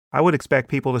I would expect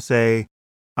people to say,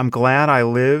 I'm glad I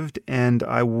lived and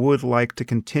I would like to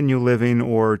continue living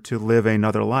or to live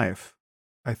another life.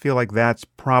 I feel like that's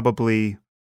probably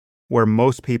where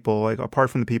most people, apart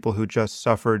from the people who just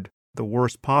suffered the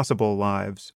worst possible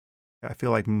lives, I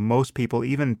feel like most people,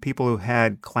 even people who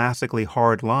had classically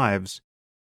hard lives,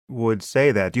 would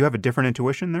say that. Do you have a different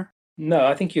intuition there? No,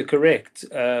 I think you're correct.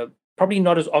 Probably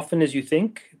not as often as you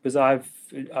think, because I've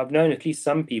known at least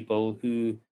some people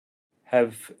who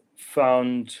have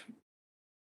found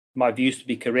my views to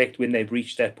be correct when they've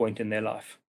reached that point in their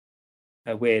life,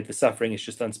 where the suffering is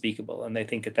just unspeakable, and they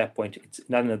think at that point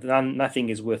nothing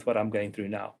is worth what I'm going through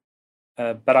now.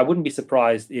 But I wouldn't be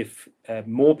surprised if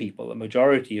more people, a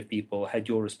majority of people, had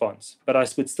your response. But I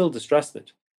would still distrust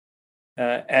it.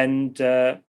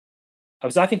 I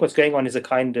think what's going on is a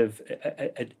kind of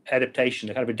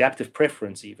adaptation, a kind of adaptive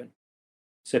preference, even.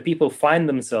 So people find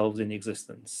themselves in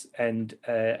existence, and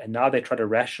now they try to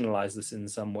rationalize this in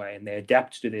some way, and they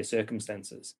adapt to their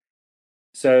circumstances.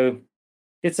 So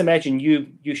let's imagine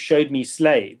you showed me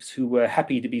slaves who were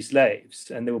happy to be slaves,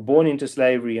 and they were born into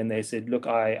slavery, and they said, "Look,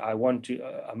 I want to.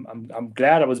 I'm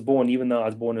glad I was born, even though I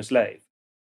was born a slave."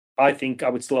 I think I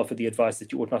would still offer the advice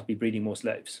that you ought not be breeding more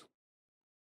slaves.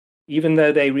 Even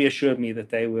though they reassured me that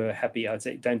they were happy, I'd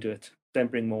say, don't do it.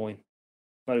 Don't bring more in.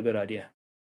 Not a good idea.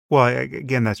 Well,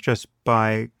 again, that's just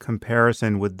by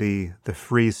comparison with the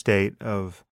free state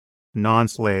of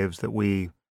non-slaves that we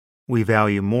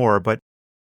value more. But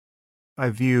I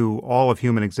view all of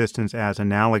human existence as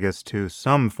analogous to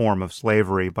some form of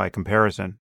slavery by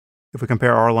comparison. If we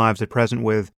compare our lives at present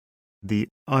with the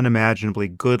unimaginably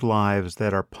good lives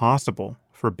that are possible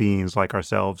for beings like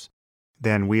ourselves,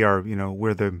 then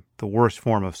we're the worst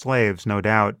form of slaves, no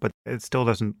doubt, but it still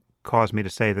doesn't cause me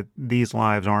to say that these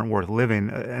lives aren't worth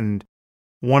living. And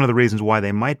one of the reasons why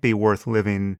they might be worth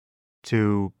living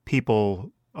to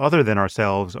people other than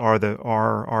ourselves are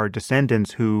our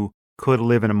descendants who could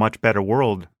live in a much better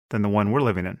world than the one we're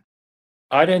living in.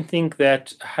 I don't think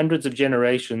that hundreds of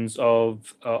generations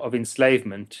of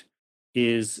enslavement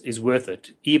is worth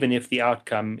it, even if the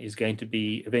outcome is going to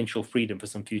be eventual freedom for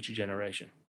some future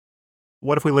generation.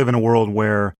 What if we live in a world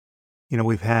where,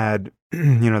 we've had,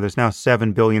 there's now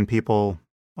 7 billion people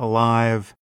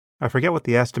alive. I forget what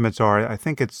the estimates are. I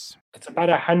think it's about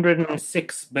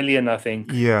 106 billion, I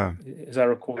think. Yeah. As I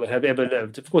recall, that have ever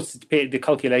lived. Of course, the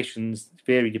calculations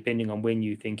vary depending on when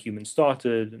you think humans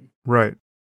started. Right.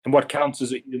 And what counts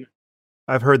as a human.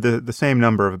 I've heard the same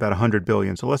number of about 100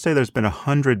 billion. So let's say there's been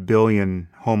 100 billion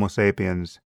Homo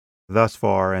sapiens thus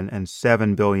far, and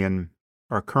 7 billion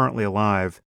are currently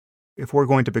alive. If we're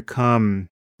going to become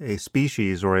a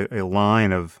species or a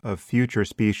line of future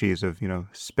species of,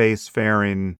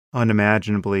 spacefaring,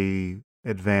 unimaginably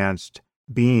advanced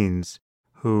beings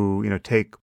who,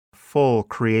 take full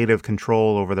creative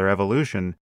control over their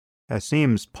evolution, as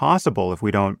seems possible if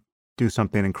we don't do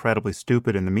something incredibly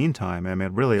stupid in the meantime. I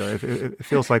mean, really, it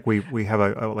feels like we have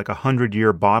a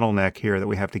 100-year bottleneck here that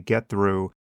we have to get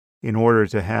through in order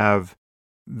to have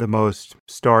the most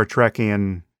Star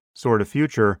Trekian sort of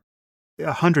future.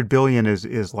 100 billion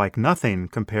is like nothing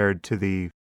compared to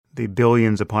the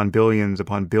billions upon billions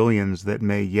upon billions that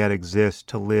may yet exist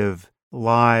to live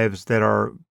lives that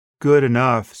are good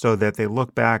enough so that they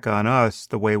look back on us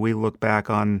the way we look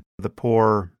back on the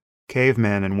poor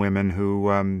cavemen and women who,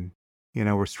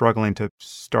 were struggling to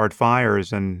start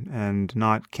fires and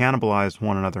not cannibalize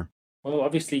one another. Well,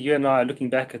 obviously, you and I are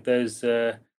looking back at those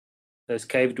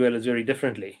cave dwellers very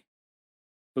differently,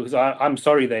 because I'm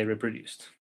sorry they reproduced.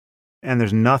 And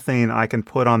there's nothing I can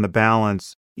put on the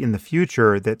balance in the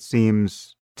future that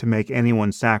seems to make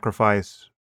anyone's sacrifice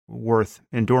worth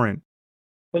enduring.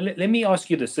 Well, let me ask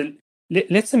you this. So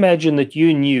let's imagine that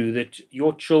you knew that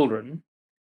your children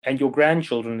and your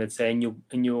grandchildren, let's say, and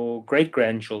your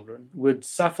great-grandchildren would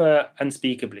suffer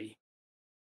unspeakably,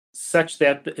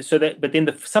 but then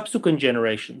the subsequent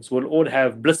generations will all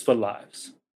have blissful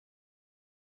lives.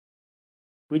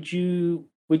 Would you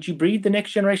breed the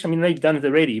next generation? I mean, they've done it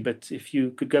already, but if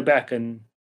you could go back and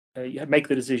make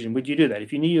the decision, would you do that?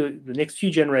 If you knew the next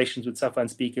few generations would suffer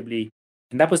unspeakably,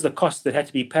 and that was the cost that had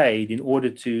to be paid in order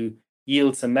to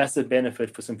yield some massive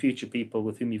benefit for some future people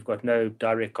with whom you've got no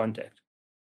direct contact,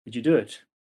 would you do it?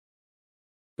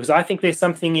 Because I think there's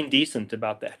something indecent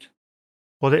about that.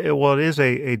 Well, it is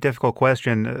a difficult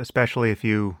question, especially if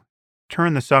you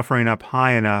turn the suffering up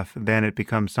high enough, then it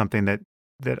becomes something that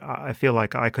I feel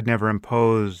like I could never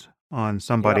impose on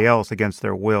somebody else against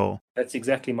their will. That's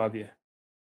exactly my view.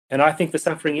 And I think the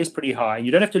suffering is pretty high. And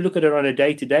you don't have to look at it on a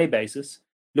day-to-day basis.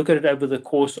 Look at it over the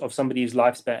course of somebody's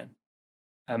lifespan.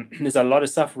 There's a lot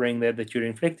of suffering there that you're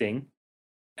inflicting,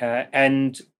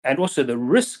 and also the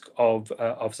risk of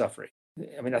suffering.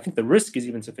 I mean, I think the risk is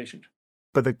even sufficient.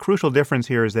 But the crucial difference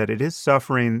here is that it is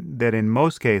suffering that in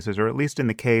most cases, or at least in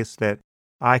the case that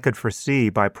I could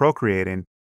foresee by procreating,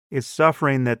 is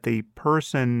suffering that the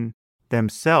person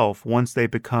themselves, once they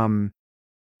become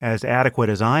as adequate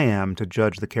as I am to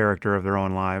judge the character of their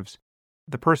own lives,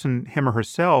 the person, him or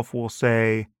herself, will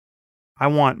say, I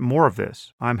want more of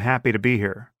this. I'm happy to be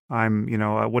here.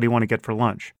 What do you want to get for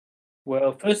lunch?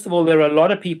 Well, first of all, there are a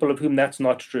lot of people of whom that's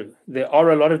not true. There are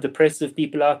a lot of depressive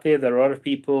people out there. There are a lot of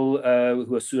people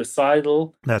who are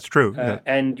suicidal, That's true. Yeah.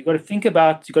 and you've got to think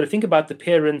about the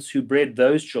parents who bred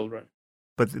those children.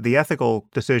 But the ethical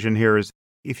decision here is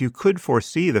if you could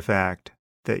foresee the fact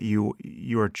that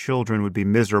your children would be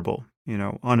miserable,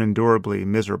 unendurably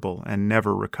miserable and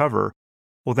never recover,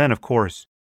 well, then, of course,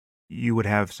 you would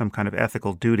have some kind of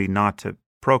ethical duty not to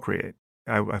procreate.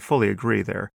 I fully agree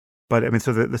there. But,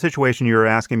 so the situation you're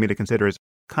asking me to consider is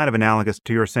kind of analogous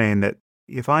to your saying that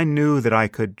if I knew that I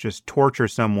could just torture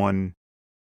someone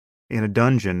in a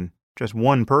dungeon, just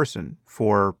one person,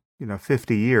 for,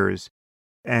 50 years,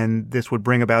 and this would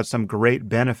bring about some great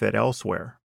benefit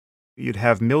elsewhere, you'd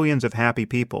have millions of happy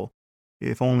people.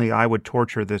 If only I would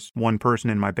torture this one person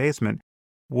in my basement,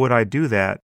 would I do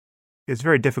that? It's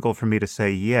very difficult for me to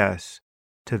say yes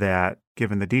to that,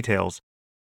 given the details.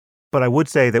 But I would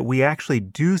say that we actually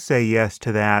do say yes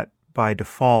to that by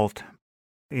default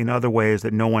in other ways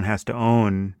that no one has to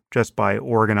own, just by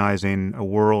organizing a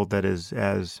world that is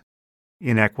as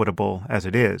inequitable as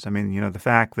it is. The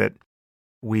fact that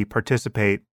we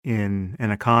participate in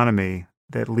an economy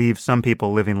that leaves some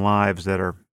people living lives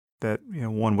that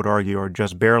one would argue are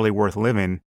just barely worth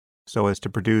living, so as to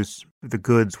produce the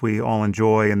goods we all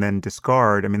enjoy and then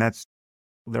discard.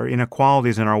 There are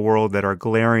inequalities in our world that are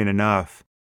glaring enough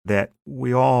that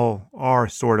we all are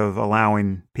sort of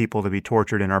allowing people to be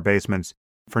tortured in our basements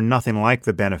for nothing like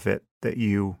the benefit that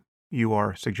you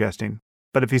are suggesting.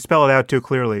 But if you spell it out too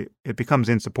clearly, it becomes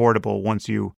insupportable once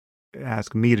you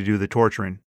ask me to do the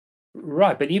torturing.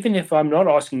 Right, but even if I'm not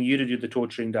asking you to do the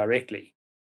torturing directly,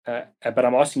 but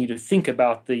I'm asking you to think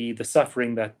about the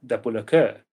suffering that will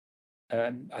occur,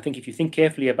 I think if you think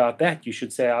carefully about that, you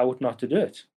should say, I ought not to do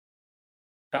it.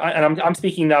 And I'm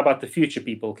speaking now about the future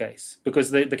people case,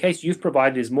 because the case you've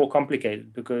provided is more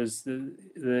complicated, because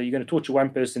you're going to torture one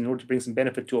person in order to bring some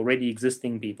benefit to already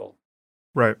existing people.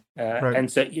 Right. Right.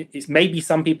 And so maybe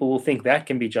some people will think that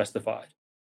can be justified.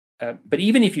 But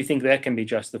even if you think that can be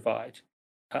justified,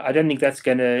 I don't think that's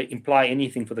going to imply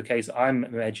anything for the case I'm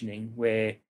imagining,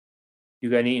 where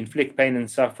you're going to inflict pain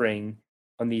and suffering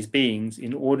on these beings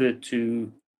in order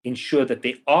to ensure that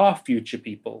there are future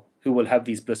people who will have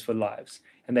these blissful lives.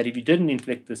 And that if you didn't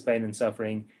inflict this pain and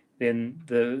suffering, then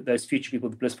those future people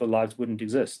with blissful lives wouldn't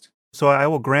exist. So I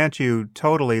will grant you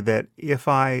totally that if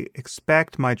I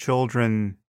expect my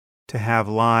children to have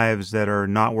lives that are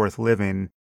not worth living,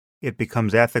 it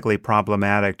becomes ethically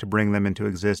problematic to bring them into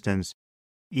existence,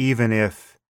 even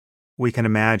if we can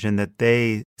imagine that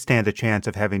they stand a chance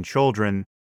of having children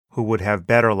who would have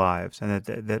better lives, and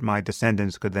that my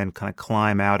descendants could then kind of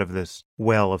climb out of this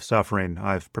well of suffering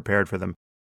I've prepared for them.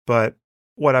 But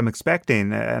what I'm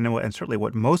expecting, and certainly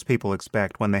what most people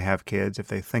expect when they have kids, if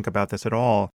they think about this at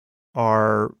all,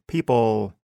 are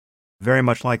people very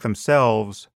much like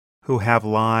themselves who have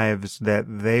lives that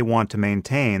they want to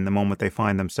maintain the moment they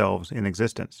find themselves in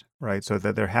existence, right? So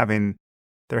that they're having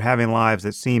lives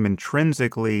that seem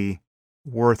intrinsically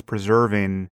worth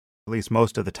preserving, at least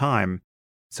most of the time.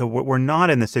 So we're not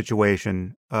in the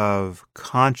situation of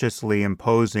consciously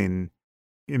imposing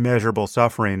immeasurable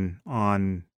suffering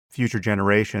on future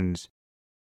generations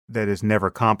that is never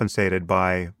compensated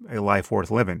by a life worth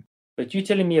living. But you're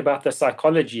telling me about the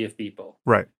psychology of people.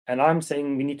 Right. And I'm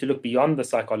saying we need to look beyond the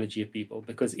psychology of people,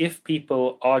 because if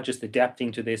people are just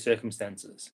adapting to their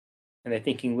circumstances and they're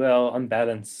thinking, well, on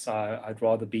balance, I'd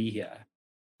rather be here.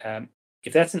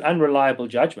 If that's an unreliable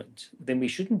judgment, then we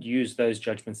shouldn't use those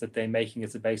judgments that they're making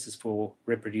as a basis for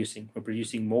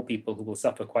producing more people who will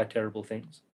suffer quite terrible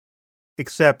things.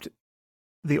 Except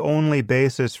the only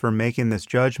basis for making this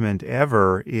judgment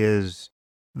ever is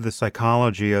the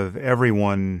psychology of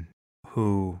everyone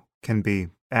who can be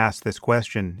asked this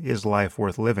question, is life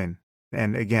worth living?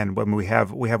 And again, when we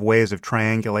have ways of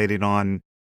triangulating on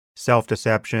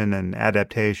self-deception and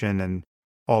adaptation and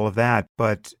all of that,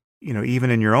 but even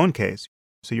in your own case,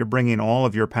 so you're bringing all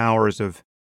of your powers of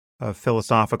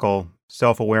philosophical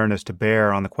self-awareness to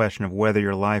bear on the question of whether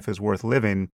your life is worth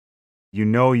living.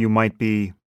 You might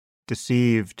be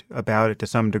deceived about it to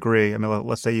some degree.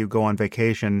 Let's say you go on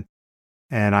vacation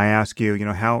and I ask you,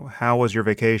 how was your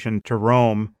vacation to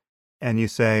Rome? And you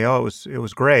say, oh, it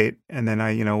was great. And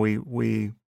then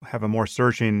we have a more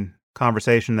searching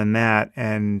conversation than that.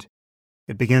 And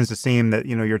it begins to seem that,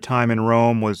 your time in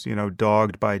Rome was,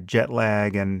 dogged by jet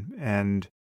lag and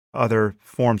other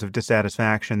forms of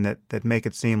dissatisfaction that make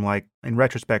it seem like, in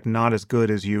retrospect, not as good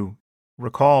as you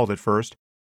recalled at first.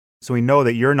 So we know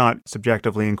that you're not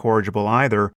subjectively incorrigible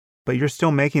either. But you're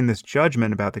still making this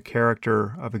judgment about the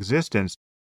character of existence.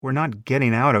 We're not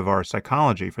getting out of our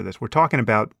psychology for this. We're talking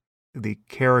about the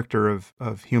character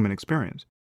of human experience.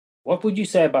 What would you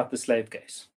say about the slave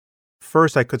case?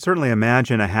 First, I could certainly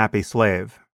imagine a happy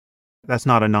slave. That's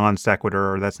not a non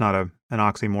sequitur, or that's not an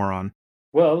oxymoron.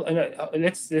 Well,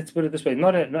 let's put it this way. I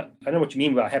know what you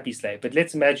mean by a happy slave, but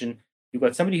let's imagine you've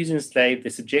got somebody who's enslaved.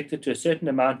 They're subjected to a certain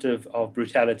amount of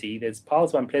brutality. There's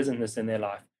piles of unpleasantness in their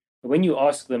life. But when you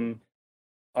ask them,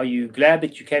 are you glad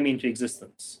that you came into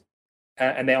existence?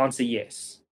 And they answer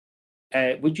yes.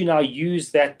 Would you now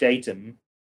use that datum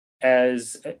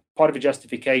as part of a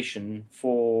justification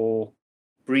for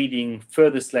breeding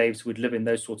further slaves who would live in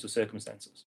those sorts of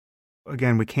circumstances?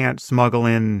 Again, we can't smuggle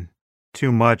in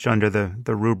too much under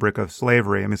the rubric of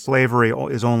slavery. I mean, slavery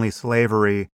is only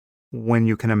slavery when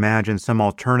you can imagine some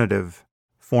alternative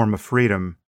form of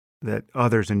freedom that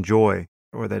others enjoy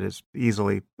or that is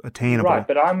easily attainable. Right,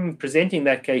 but I'm presenting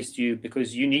that case to you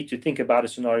because you need to think about a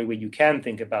scenario where you can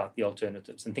think about the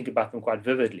alternatives and think about them quite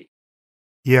vividly.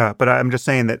 Yeah, but I'm just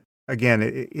saying that, again,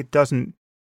 it doesn't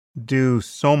do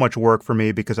so much work for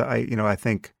me because I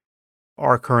think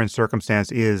our current circumstance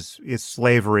is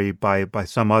slavery by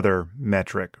some other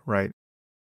metric, right?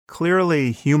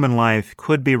 Clearly, human life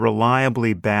could be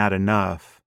reliably bad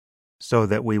enough so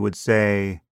that we would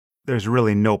say there's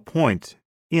really no point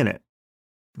in it.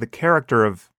 The character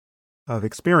of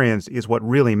experience is what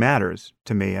really matters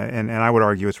to me, and I would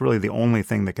argue it's really the only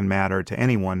thing that can matter to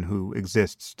anyone who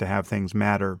exists to have things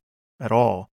matter at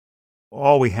all.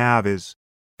 All we have is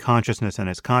consciousness and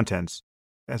its contents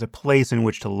as a place in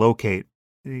which to locate,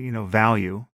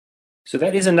 value. So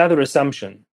that is another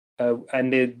assumption,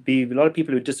 and there'd be a lot of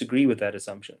people who disagree with that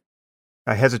assumption.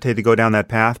 I hesitate to go down that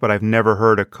path, but I've never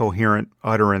heard a coherent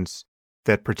utterance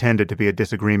that pretended to be a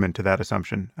disagreement to that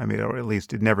assumption. I mean, or at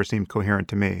least it never seemed coherent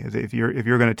to me. If you're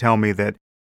going to tell me that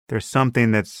there's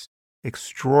something that's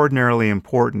extraordinarily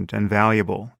important and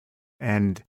valuable,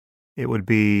 and it would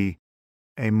be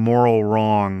a moral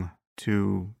wrong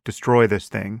to destroy this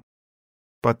thing,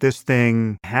 but this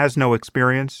thing has no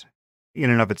experience in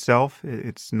and of itself.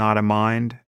 It's not a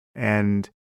mind, and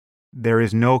there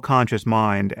is no conscious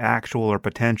mind, actual or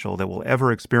potential, that will ever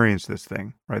experience this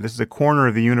thing, right? This is a corner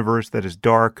of the universe that is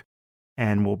dark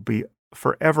and will be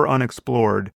forever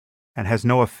unexplored and has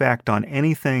no effect on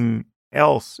anything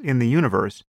else in the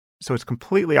universe. So it's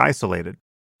completely isolated,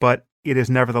 but it is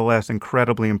nevertheless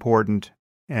incredibly important,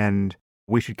 and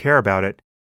we should care about it.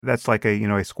 That's like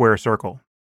a square circle.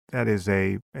 That is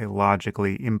a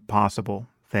logically impossible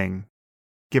thing.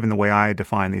 Given the way I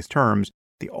define these terms,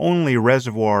 the only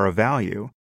reservoir of value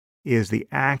is the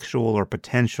actual or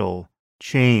potential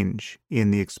change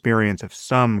in the experience of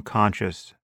some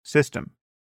conscious system.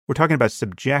 We're talking about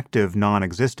subjective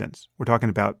non-existence. We're talking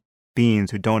about beings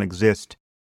who don't exist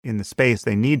in the space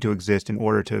they need to exist in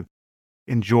order to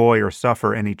enjoy or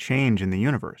suffer any change in the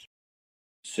universe.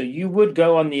 So you would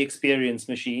go on the experience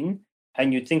machine,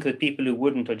 and you'd think that people who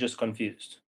wouldn't are just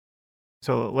confused.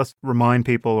 So let's remind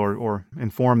people or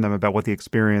inform them about what the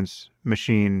experience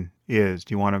machine is.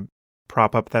 Do you want to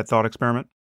prop up that thought experiment?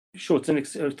 Sure,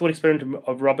 it's a thought experiment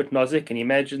of Robert Nozick, and he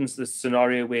imagines this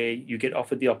scenario where you get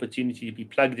offered the opportunity to be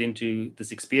plugged into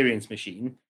this experience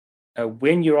machine.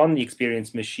 When you're on the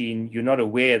experience machine, you're not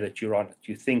aware that you're on it.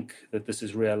 You think that this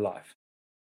is real life.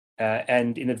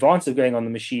 And in advance of going on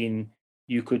the machine,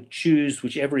 you could choose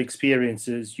whichever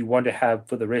experiences you want to have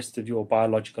for the rest of your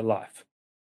biological life.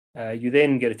 You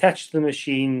then get attached to the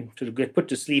machine, to get put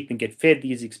to sleep and get fed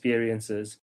these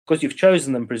experiences. Because you've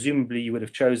chosen them, presumably you would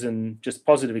have chosen just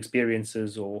positive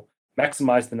experiences or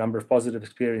maximize the number of positive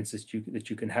experiences that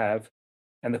you can have.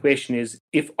 And the question is,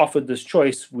 if offered this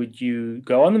choice, would you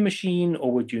go on the machine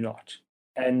or would you not?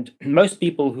 And most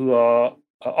people who are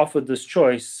offered this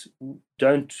choice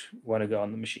don't want to go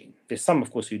on the machine. There's some,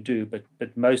 of course, who do, but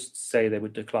most say they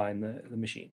would decline the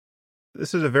machine.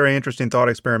 This is a very interesting thought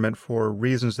experiment for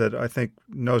reasons that I think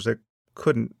Nozick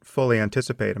couldn't fully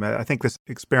anticipate. I mean, I think this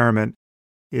experiment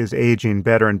is aging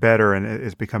better and better and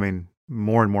is becoming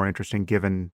more and more interesting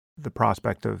given the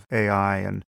prospect of AI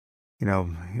and,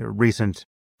 recent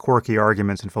quirky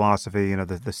arguments in philosophy,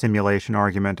 the simulation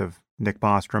argument of Nick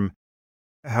Bostrom.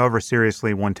 However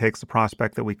seriously one takes the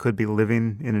prospect that we could be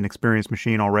living in an experience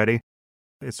machine already,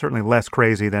 it's certainly less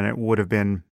crazy than it would have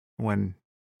been when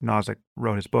Nozick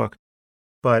wrote his book.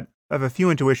 But I have a few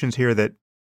intuitions here that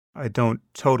I don't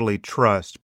totally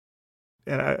trust.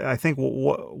 And I think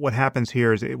what happens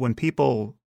here is when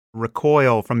people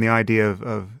recoil from the idea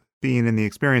of being in the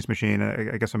experience machine,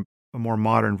 I guess a more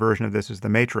modern version of this is The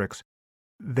Matrix.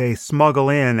 they smuggle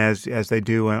in, as they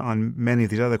do on many of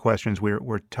these other questions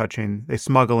we're touching, they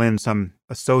smuggle in some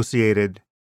associated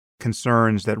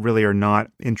concerns that really are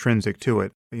not intrinsic to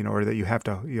it, or that you have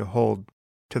to hold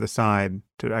to the side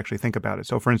to actually think about it.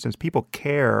 So, for instance, people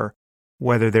care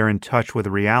whether they're in touch with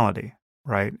reality,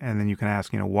 right? And then you can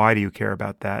ask, why do you care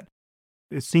about that?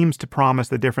 It seems to promise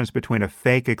the difference between a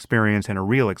fake experience and a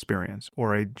real experience,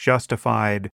 or a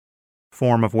justified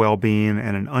form of well-being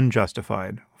and an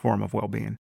unjustified form of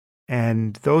well-being.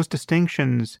 And those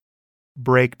distinctions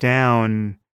break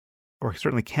down, or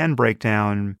certainly can break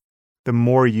down, the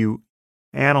more you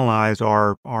analyze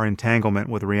our entanglement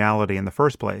with reality in the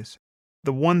first place.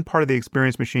 The one part of the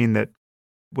experience machine that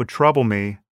would trouble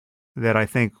me, that I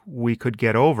think we could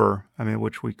get over,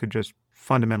 which we could just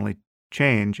fundamentally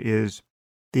change, is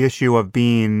the issue of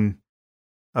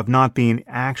not being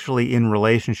actually in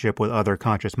relationship with other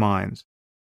conscious minds.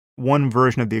 One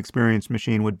version of the experience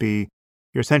machine would be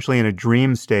you're essentially in a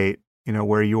dream state,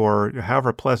 where you're,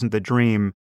 however pleasant the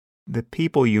dream, the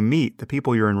people you meet, the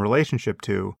people you're in relationship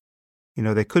to,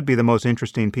 they could be the most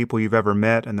interesting people you've ever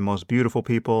met and the most beautiful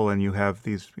people, and you have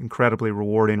these incredibly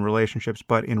rewarding relationships,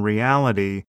 but in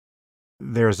reality,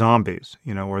 they're zombies,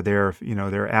 or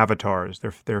they're avatars,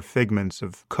 they're figments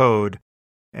of code,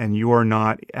 and you are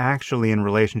not actually in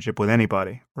relationship with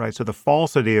anybody, right? So the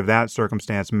falsity of that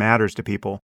circumstance matters to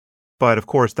people. But of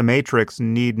course, the matrix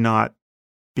need not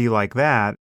be like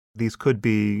that. These could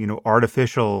be,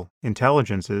 artificial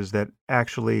intelligences that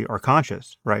actually are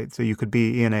conscious, right? So you could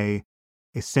be in a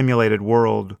simulated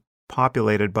world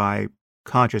populated by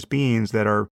conscious beings that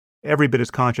are every bit as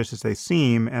conscious as they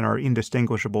seem and are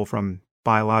indistinguishable from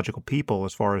biological people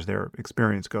as far as their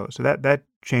experience goes. So that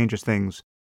changes things,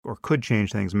 or could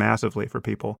change things massively for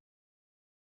people.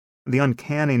 The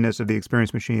uncanniness of the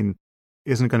experience machine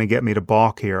isn't going to get me to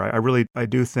balk here. I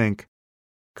do think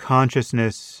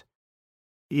consciousness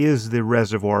is the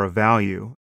reservoir of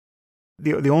value.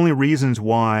 The only reasons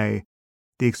why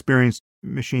the experience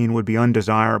machine would be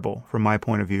undesirable, from my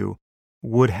point of view,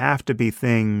 would have to be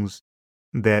things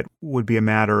that would be a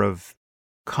matter of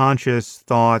conscious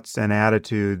thoughts and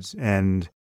attitudes and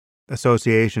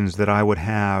associations that I would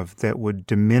have that would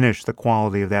diminish the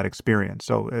quality of that experience.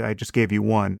 So I just gave you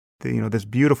one. This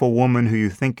beautiful woman who you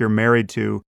think you're married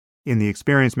to in the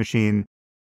experience machine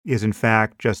is in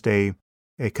fact just a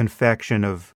confection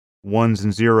of ones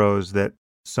and zeros that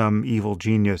some evil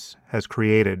genius has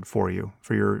created for you,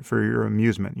 for your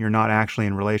amusement. You're not actually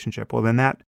in relationship. Well, then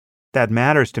that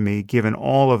matters to me, given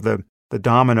all of the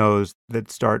dominoes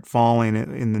that start falling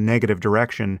in the negative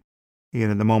direction,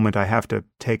 the moment I have to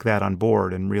take that on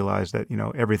board and realize that,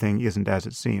 everything isn't as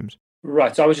it seems.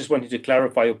 Right. So I was just wanting to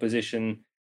clarify your position.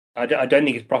 I don't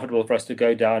think it's profitable for us to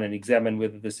go down and examine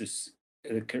whether this is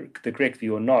the correct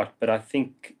view or not, but I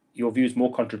think your view is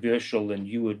more controversial than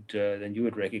you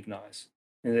would recognize.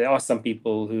 And there are some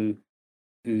people who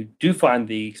do find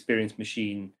the experience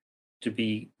machine to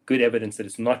be good evidence that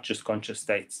it's not just conscious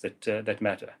states that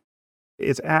matter.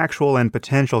 It's actual and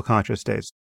potential conscious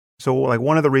states. So,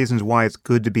 one of the reasons why it's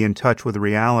good to be in touch with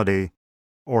reality,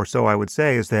 or so I would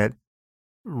say, is that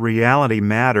reality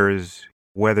matters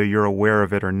whether you're aware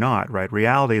of it or not, right?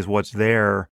 Reality is what's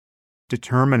there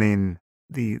determining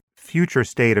the future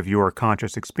state of your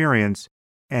conscious experience,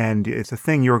 and it's a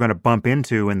thing you're going to bump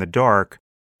into in the dark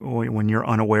when you're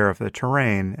unaware of the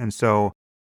terrain. And so,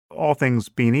 all things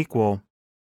being equal,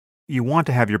 you want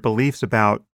to have your beliefs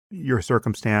about your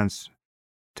circumstance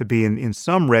to be in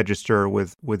some register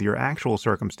with your actual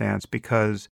circumstance,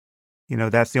 because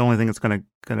that's the only thing that's going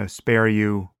to spare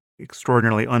you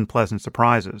extraordinarily unpleasant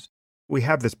surprises. We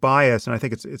have this bias, and I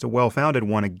think it's a well-founded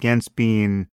one, against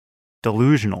being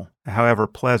delusional, however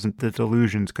pleasant the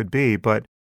delusions could be. But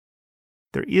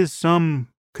there is some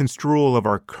construal of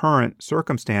our current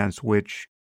circumstance which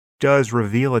does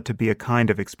reveal it to be a kind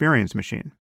of experience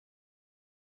machine.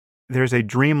 There's a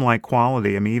dreamlike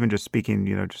quality. Even just speaking,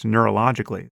 just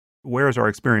neurologically, where is our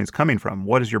experience coming from?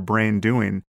 What is your brain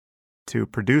doing to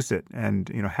produce it? And,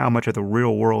 how much of the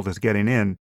real world is getting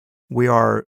in? We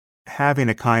are having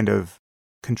a kind of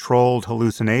controlled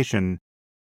hallucination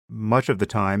much of the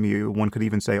time, one could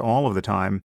even say all of the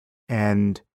time.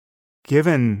 And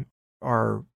given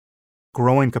our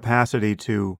growing capacity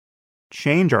to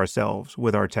change ourselves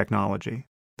with our technology,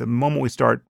 the moment we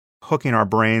start hooking our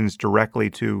brains directly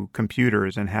to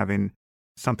computers and having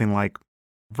something like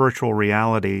virtual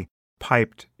reality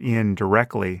piped in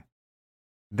directly,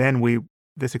 then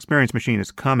this experience machine is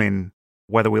coming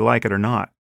whether we like it or not.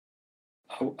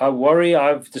 I worry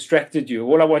I've distracted you.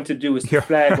 All I want to do is to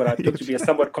flag what I took to be a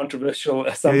somewhat controversial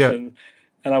assumption.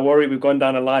 And I worry we've gone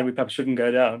down a line we perhaps shouldn't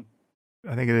go down.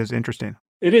 I think it is interesting.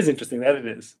 It is interesting, that it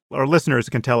is. Our listeners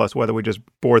can tell us whether we just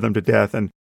bore them to death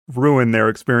and ruin their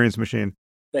experience machine.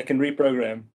 They can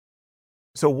reprogram.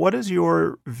 So what does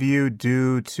your view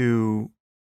do to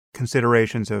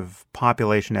considerations of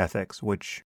population ethics,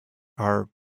 which are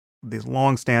these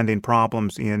long-standing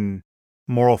problems in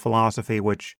moral philosophy,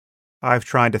 which I've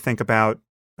tried to think about?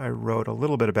 I wrote a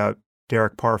little bit about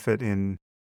Derek Parfit in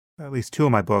at least two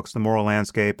of my books, The Moral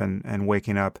Landscape and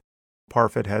Waking Up.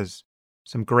 Parfit has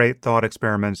some great thought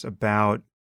experiments about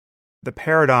the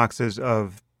paradoxes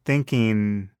of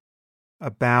thinking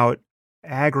about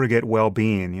aggregate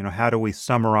well-being. How do we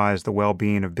summarize the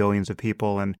well-being of billions of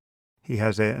people? And he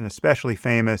has an especially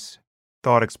famous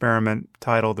thought experiment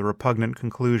titled The Repugnant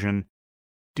Conclusion.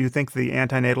 Do you think the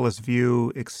antinatalist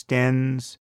view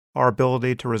extends our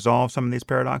ability to resolve some of these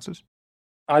paradoxes?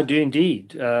 I do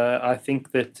indeed. I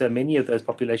think that many of those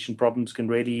population problems can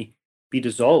really be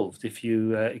dissolved if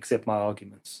you accept my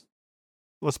arguments.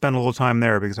 Let's spend a little time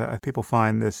there because people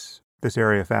find this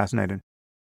area fascinating.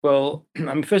 Well,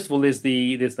 first of all, there's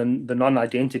the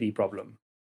non-identity problem,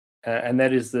 and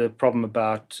that is the problem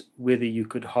about whether you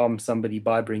could harm somebody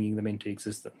by bringing them into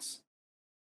existence.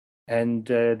 And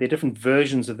there are different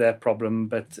versions of that problem,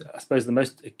 but I suppose the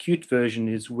most acute version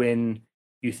is when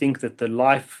you think that the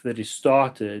life that is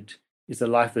started is a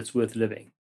life that's worth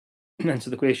living. And so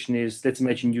the question is, let's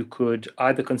imagine you could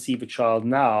either conceive a child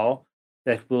now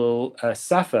that will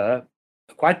suffer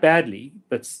quite badly,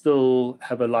 but still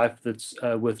have a life that's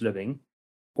worth living,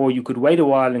 or you could wait a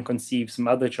while and conceive some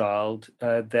other child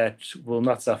that will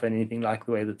not suffer anything like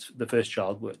the way that the first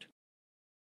child would.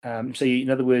 In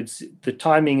other words, the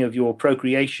timing of your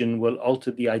procreation will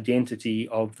alter the identity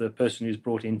of the person who's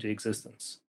brought into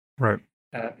existence. Right.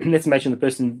 Let's imagine the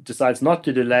person decides not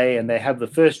to delay and they have the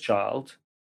first child.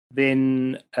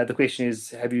 Then the question is,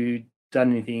 have you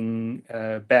done anything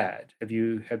bad? Have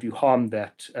you harmed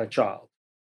that child?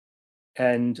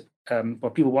 And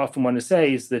what people often want to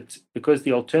say is that because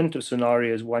the alternative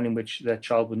scenario is one in which that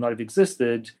child would not have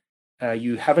existed,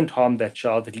 you haven't harmed that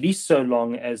child, at least so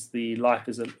long as the life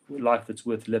is a life that's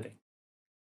worth living.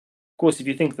 Of course, if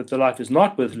you think that the life is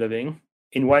not worth living,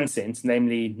 in one sense,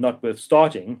 namely not worth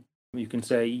starting, you can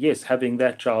say, yes, having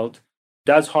that child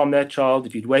does harm that child.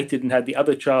 If you'd waited and had the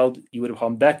other child, you would have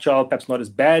harmed that child, perhaps not as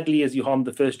badly as you harmed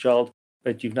the first child,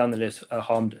 but you've nonetheless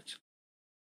harmed it.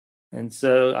 And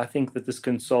so I think that this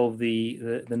can solve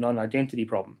the non-identity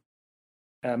problem.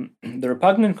 The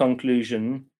repugnant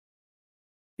conclusion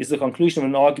is the conclusion of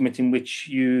an argument in which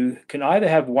you can either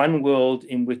have one world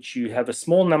in which you have a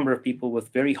small number of people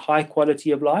with very high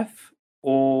quality of life,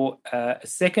 or a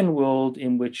second world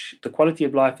in which the quality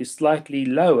of life is slightly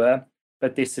lower,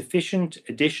 but there's sufficient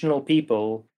additional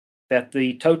people that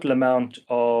the total amount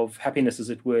of happiness, as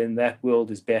it were, in that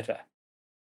world is better.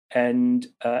 And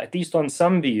at least on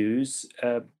some views,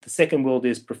 the second world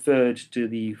is preferred to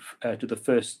the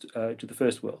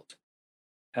first world.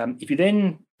 If you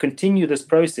then continue this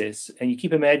process and you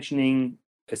keep imagining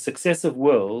successive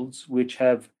worlds which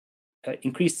have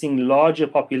increasing larger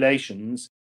populations,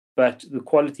 but the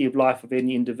quality of life of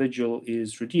any individual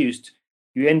is reduced,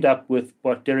 you end up with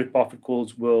what Derek Parfit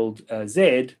calls world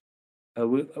Z,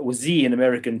 or Z in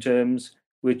American terms,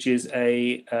 which is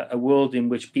a world in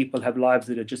which people have lives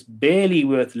that are just barely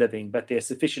worth living, but there's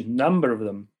sufficient number of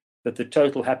them that the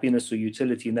total happiness or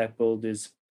utility in that world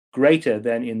is greater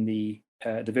than in the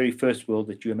very first world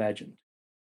that you imagined.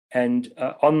 And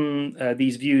on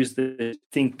these views that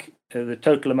think the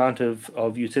total amount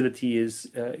of utility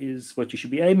is what you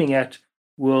should be aiming at,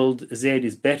 world Z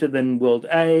is better than world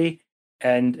A,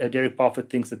 and Derek Parfit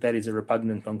thinks that is a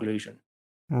repugnant conclusion.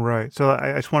 Right. So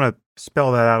I just want to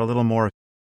spell that out a little more.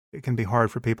 It can be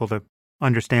hard for people to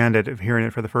understand it if hearing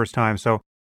it for the first time. So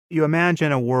you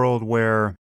imagine a world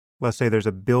where, let's say there's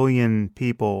 1 billion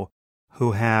people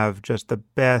who have just the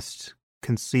best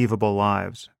conceivable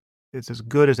lives. It's as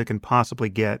good as it can possibly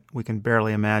get. We can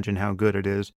barely imagine how good it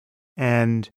is.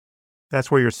 And that's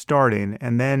where you're starting.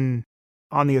 And then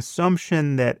on the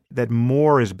assumption that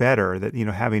more is better, that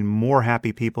having more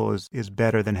happy people is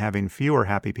better than having fewer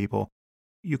happy people,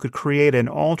 you could create an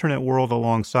alternate world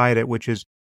alongside it, which is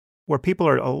where people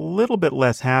are a little bit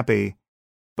less happy,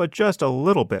 but just a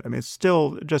little bit. I mean, it's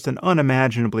still just an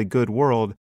unimaginably good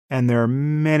world, and there are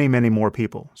many, many more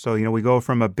people. So, we go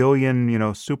from 1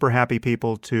 billion, super happy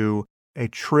people to 1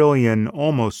 trillion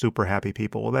almost super happy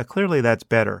people. Well, that's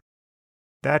better.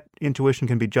 That intuition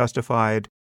can be justified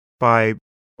by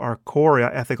our core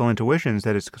ethical intuitions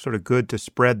that it's sort of good to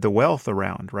spread the wealth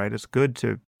around, right? It's good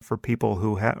for people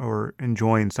who are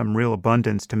enjoying some real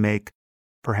abundance to make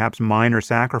perhaps minor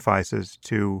sacrifices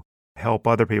to help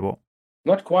other people.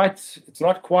 Not quite. It's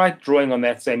not quite drawing on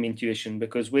that same intuition,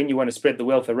 because when you want to spread the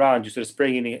wealth around, you're sort of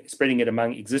spreading it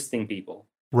among existing people.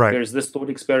 Right. Whereas this thought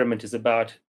experiment is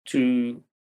about two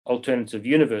alternative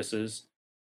universes,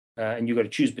 and you've got to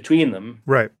choose between them.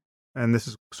 Right. And this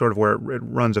is sort of where it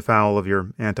runs afoul of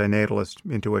your antinatalist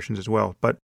intuitions as well.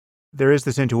 But there is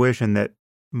this intuition that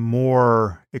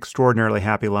more extraordinarily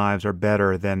happy lives are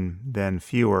better than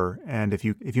fewer. And if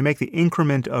you make the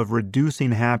increment of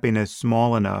reducing happiness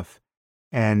small enough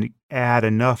and add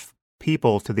enough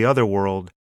people to the other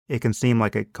world, it can seem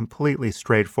like a completely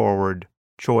straightforward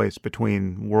choice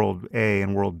between world A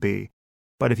and world B.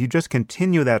 But if you just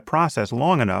continue that process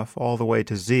long enough, all the way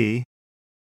to Z,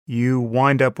 you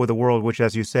wind up with a world which,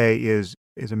 as you say, is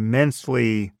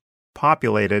immensely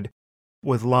populated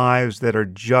with lives that are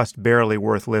just barely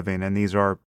worth living. And these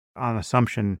are, on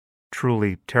assumption,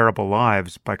 truly terrible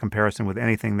lives by comparison with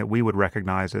anything that we would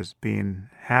recognize as being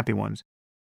happy ones.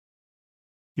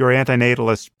 Your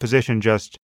antinatalist position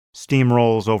just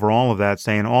steamrolls over all of that,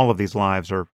 saying all of these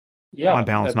lives are, on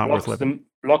balance, not worth living.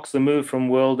 Blocks the move from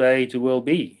world A to world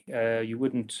B. You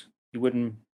wouldn't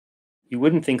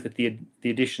think that the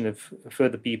addition of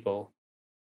further people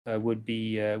would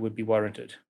be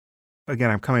warranted.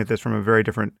 Again, I'm coming at this from a very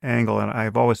different angle, and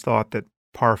I've always thought that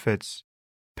Parfit's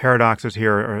paradoxes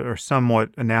here are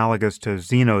somewhat analogous to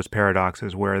Zeno's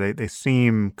paradoxes, where they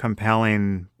seem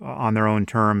compelling on their own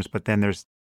terms, but then there's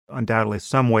undoubtedly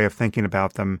some way of thinking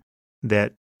about them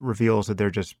that reveals that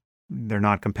they're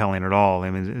not compelling at all.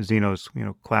 I mean, Zeno's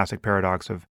classic paradox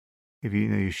of if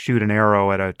you shoot an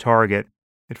arrow at a target,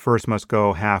 it first must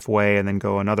go halfway and then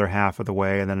go another half of the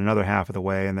way and then another half of the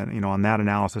way, and then on that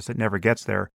analysis it never gets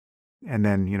there. And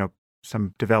then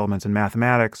some developments in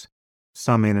mathematics,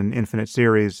 summing an infinite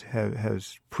series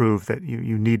has proved that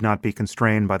you need not be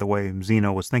constrained by the way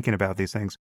Zeno was thinking about these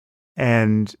things.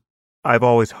 And I've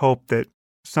always hoped that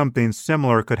something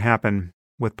similar could happen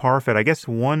with Parfit. I guess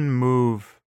one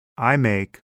move I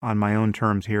make on my own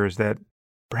terms here is that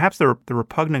perhaps the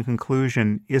repugnant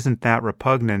conclusion isn't that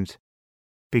repugnant,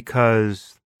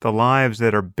 because the lives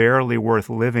that are barely worth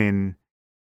living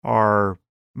are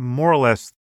more or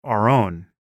less our own.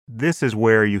 This is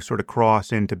where you sort of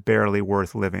cross into barely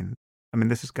worth living. I mean,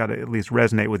 this has got to at least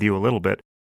resonate with you a little bit,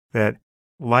 that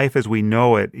life as we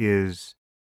know it is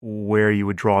where you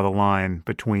would draw the line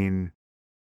between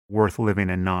worth living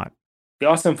and not. There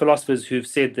are some philosophers who've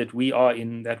said that we are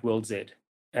in that world Z,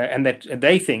 and that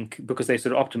they think, because they're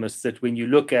sort of optimists, that when you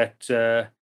look at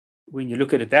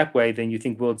it that way, then you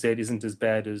think world Z isn't as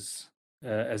bad as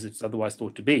it's otherwise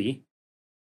thought to be.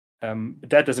 But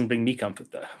that doesn't bring me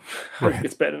comfort, though. I think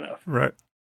it's bad enough.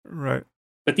 Right.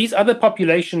 But these other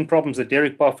population problems that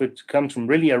Derek Parfit comes from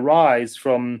really arise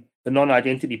from the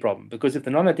non-identity problem, because if the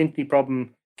non-identity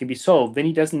problem can be solved, then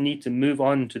he doesn't need to move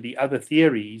on to the other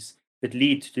theories that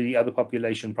lead to the other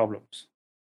population problems.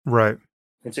 Right.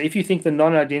 And so if you think the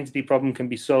non-identity problem can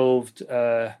be solved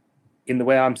in the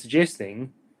way I'm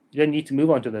suggesting, you don't need to move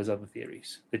on to those other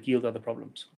theories that yield other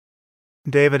problems.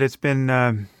 David, it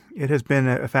has been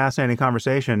a fascinating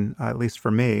conversation, at least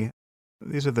for me.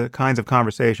 These are the kinds of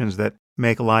conversations that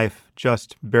make life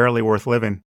just barely worth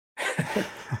living.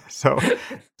 So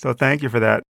thank you for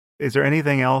that. Is there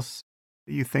anything else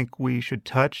you think we should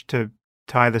touch to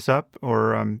tie this up,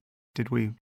 or did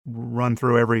we run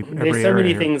through every There's so many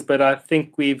here? things, but I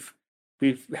think we've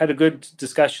had a good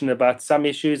discussion about some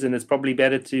issues, and it's probably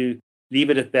better to leave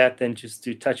it at that than just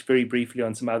to touch very briefly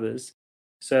on some others.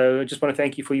 So I just want to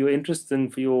thank you for your interest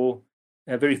and for your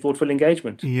very thoughtful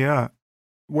engagement. Yeah.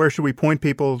 Where should we point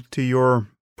people to your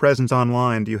presence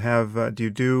online? Do you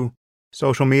do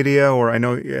social media, or I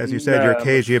know, as you said, you're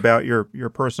cagey about your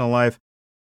personal life?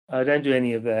 I don't do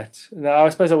any of that. Now, I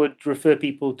suppose I would refer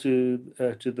people to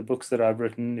the books that I've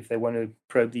written if they want to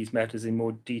probe these matters in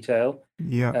more detail.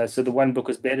 Yeah. So the one book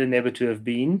is Better Never to Have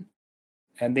Been.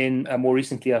 And then more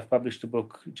recently, I've published a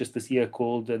book just this year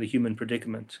called The Human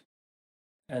Predicament.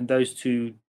 And those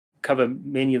two cover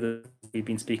many of the things we've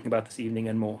been speaking about this evening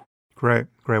and more. Great.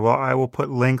 Well, I will put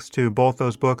links to both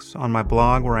those books on my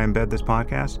blog where I embed this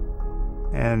podcast.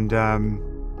 And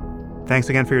thanks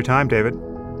again for your time, David.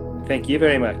 Thank you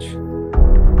very much.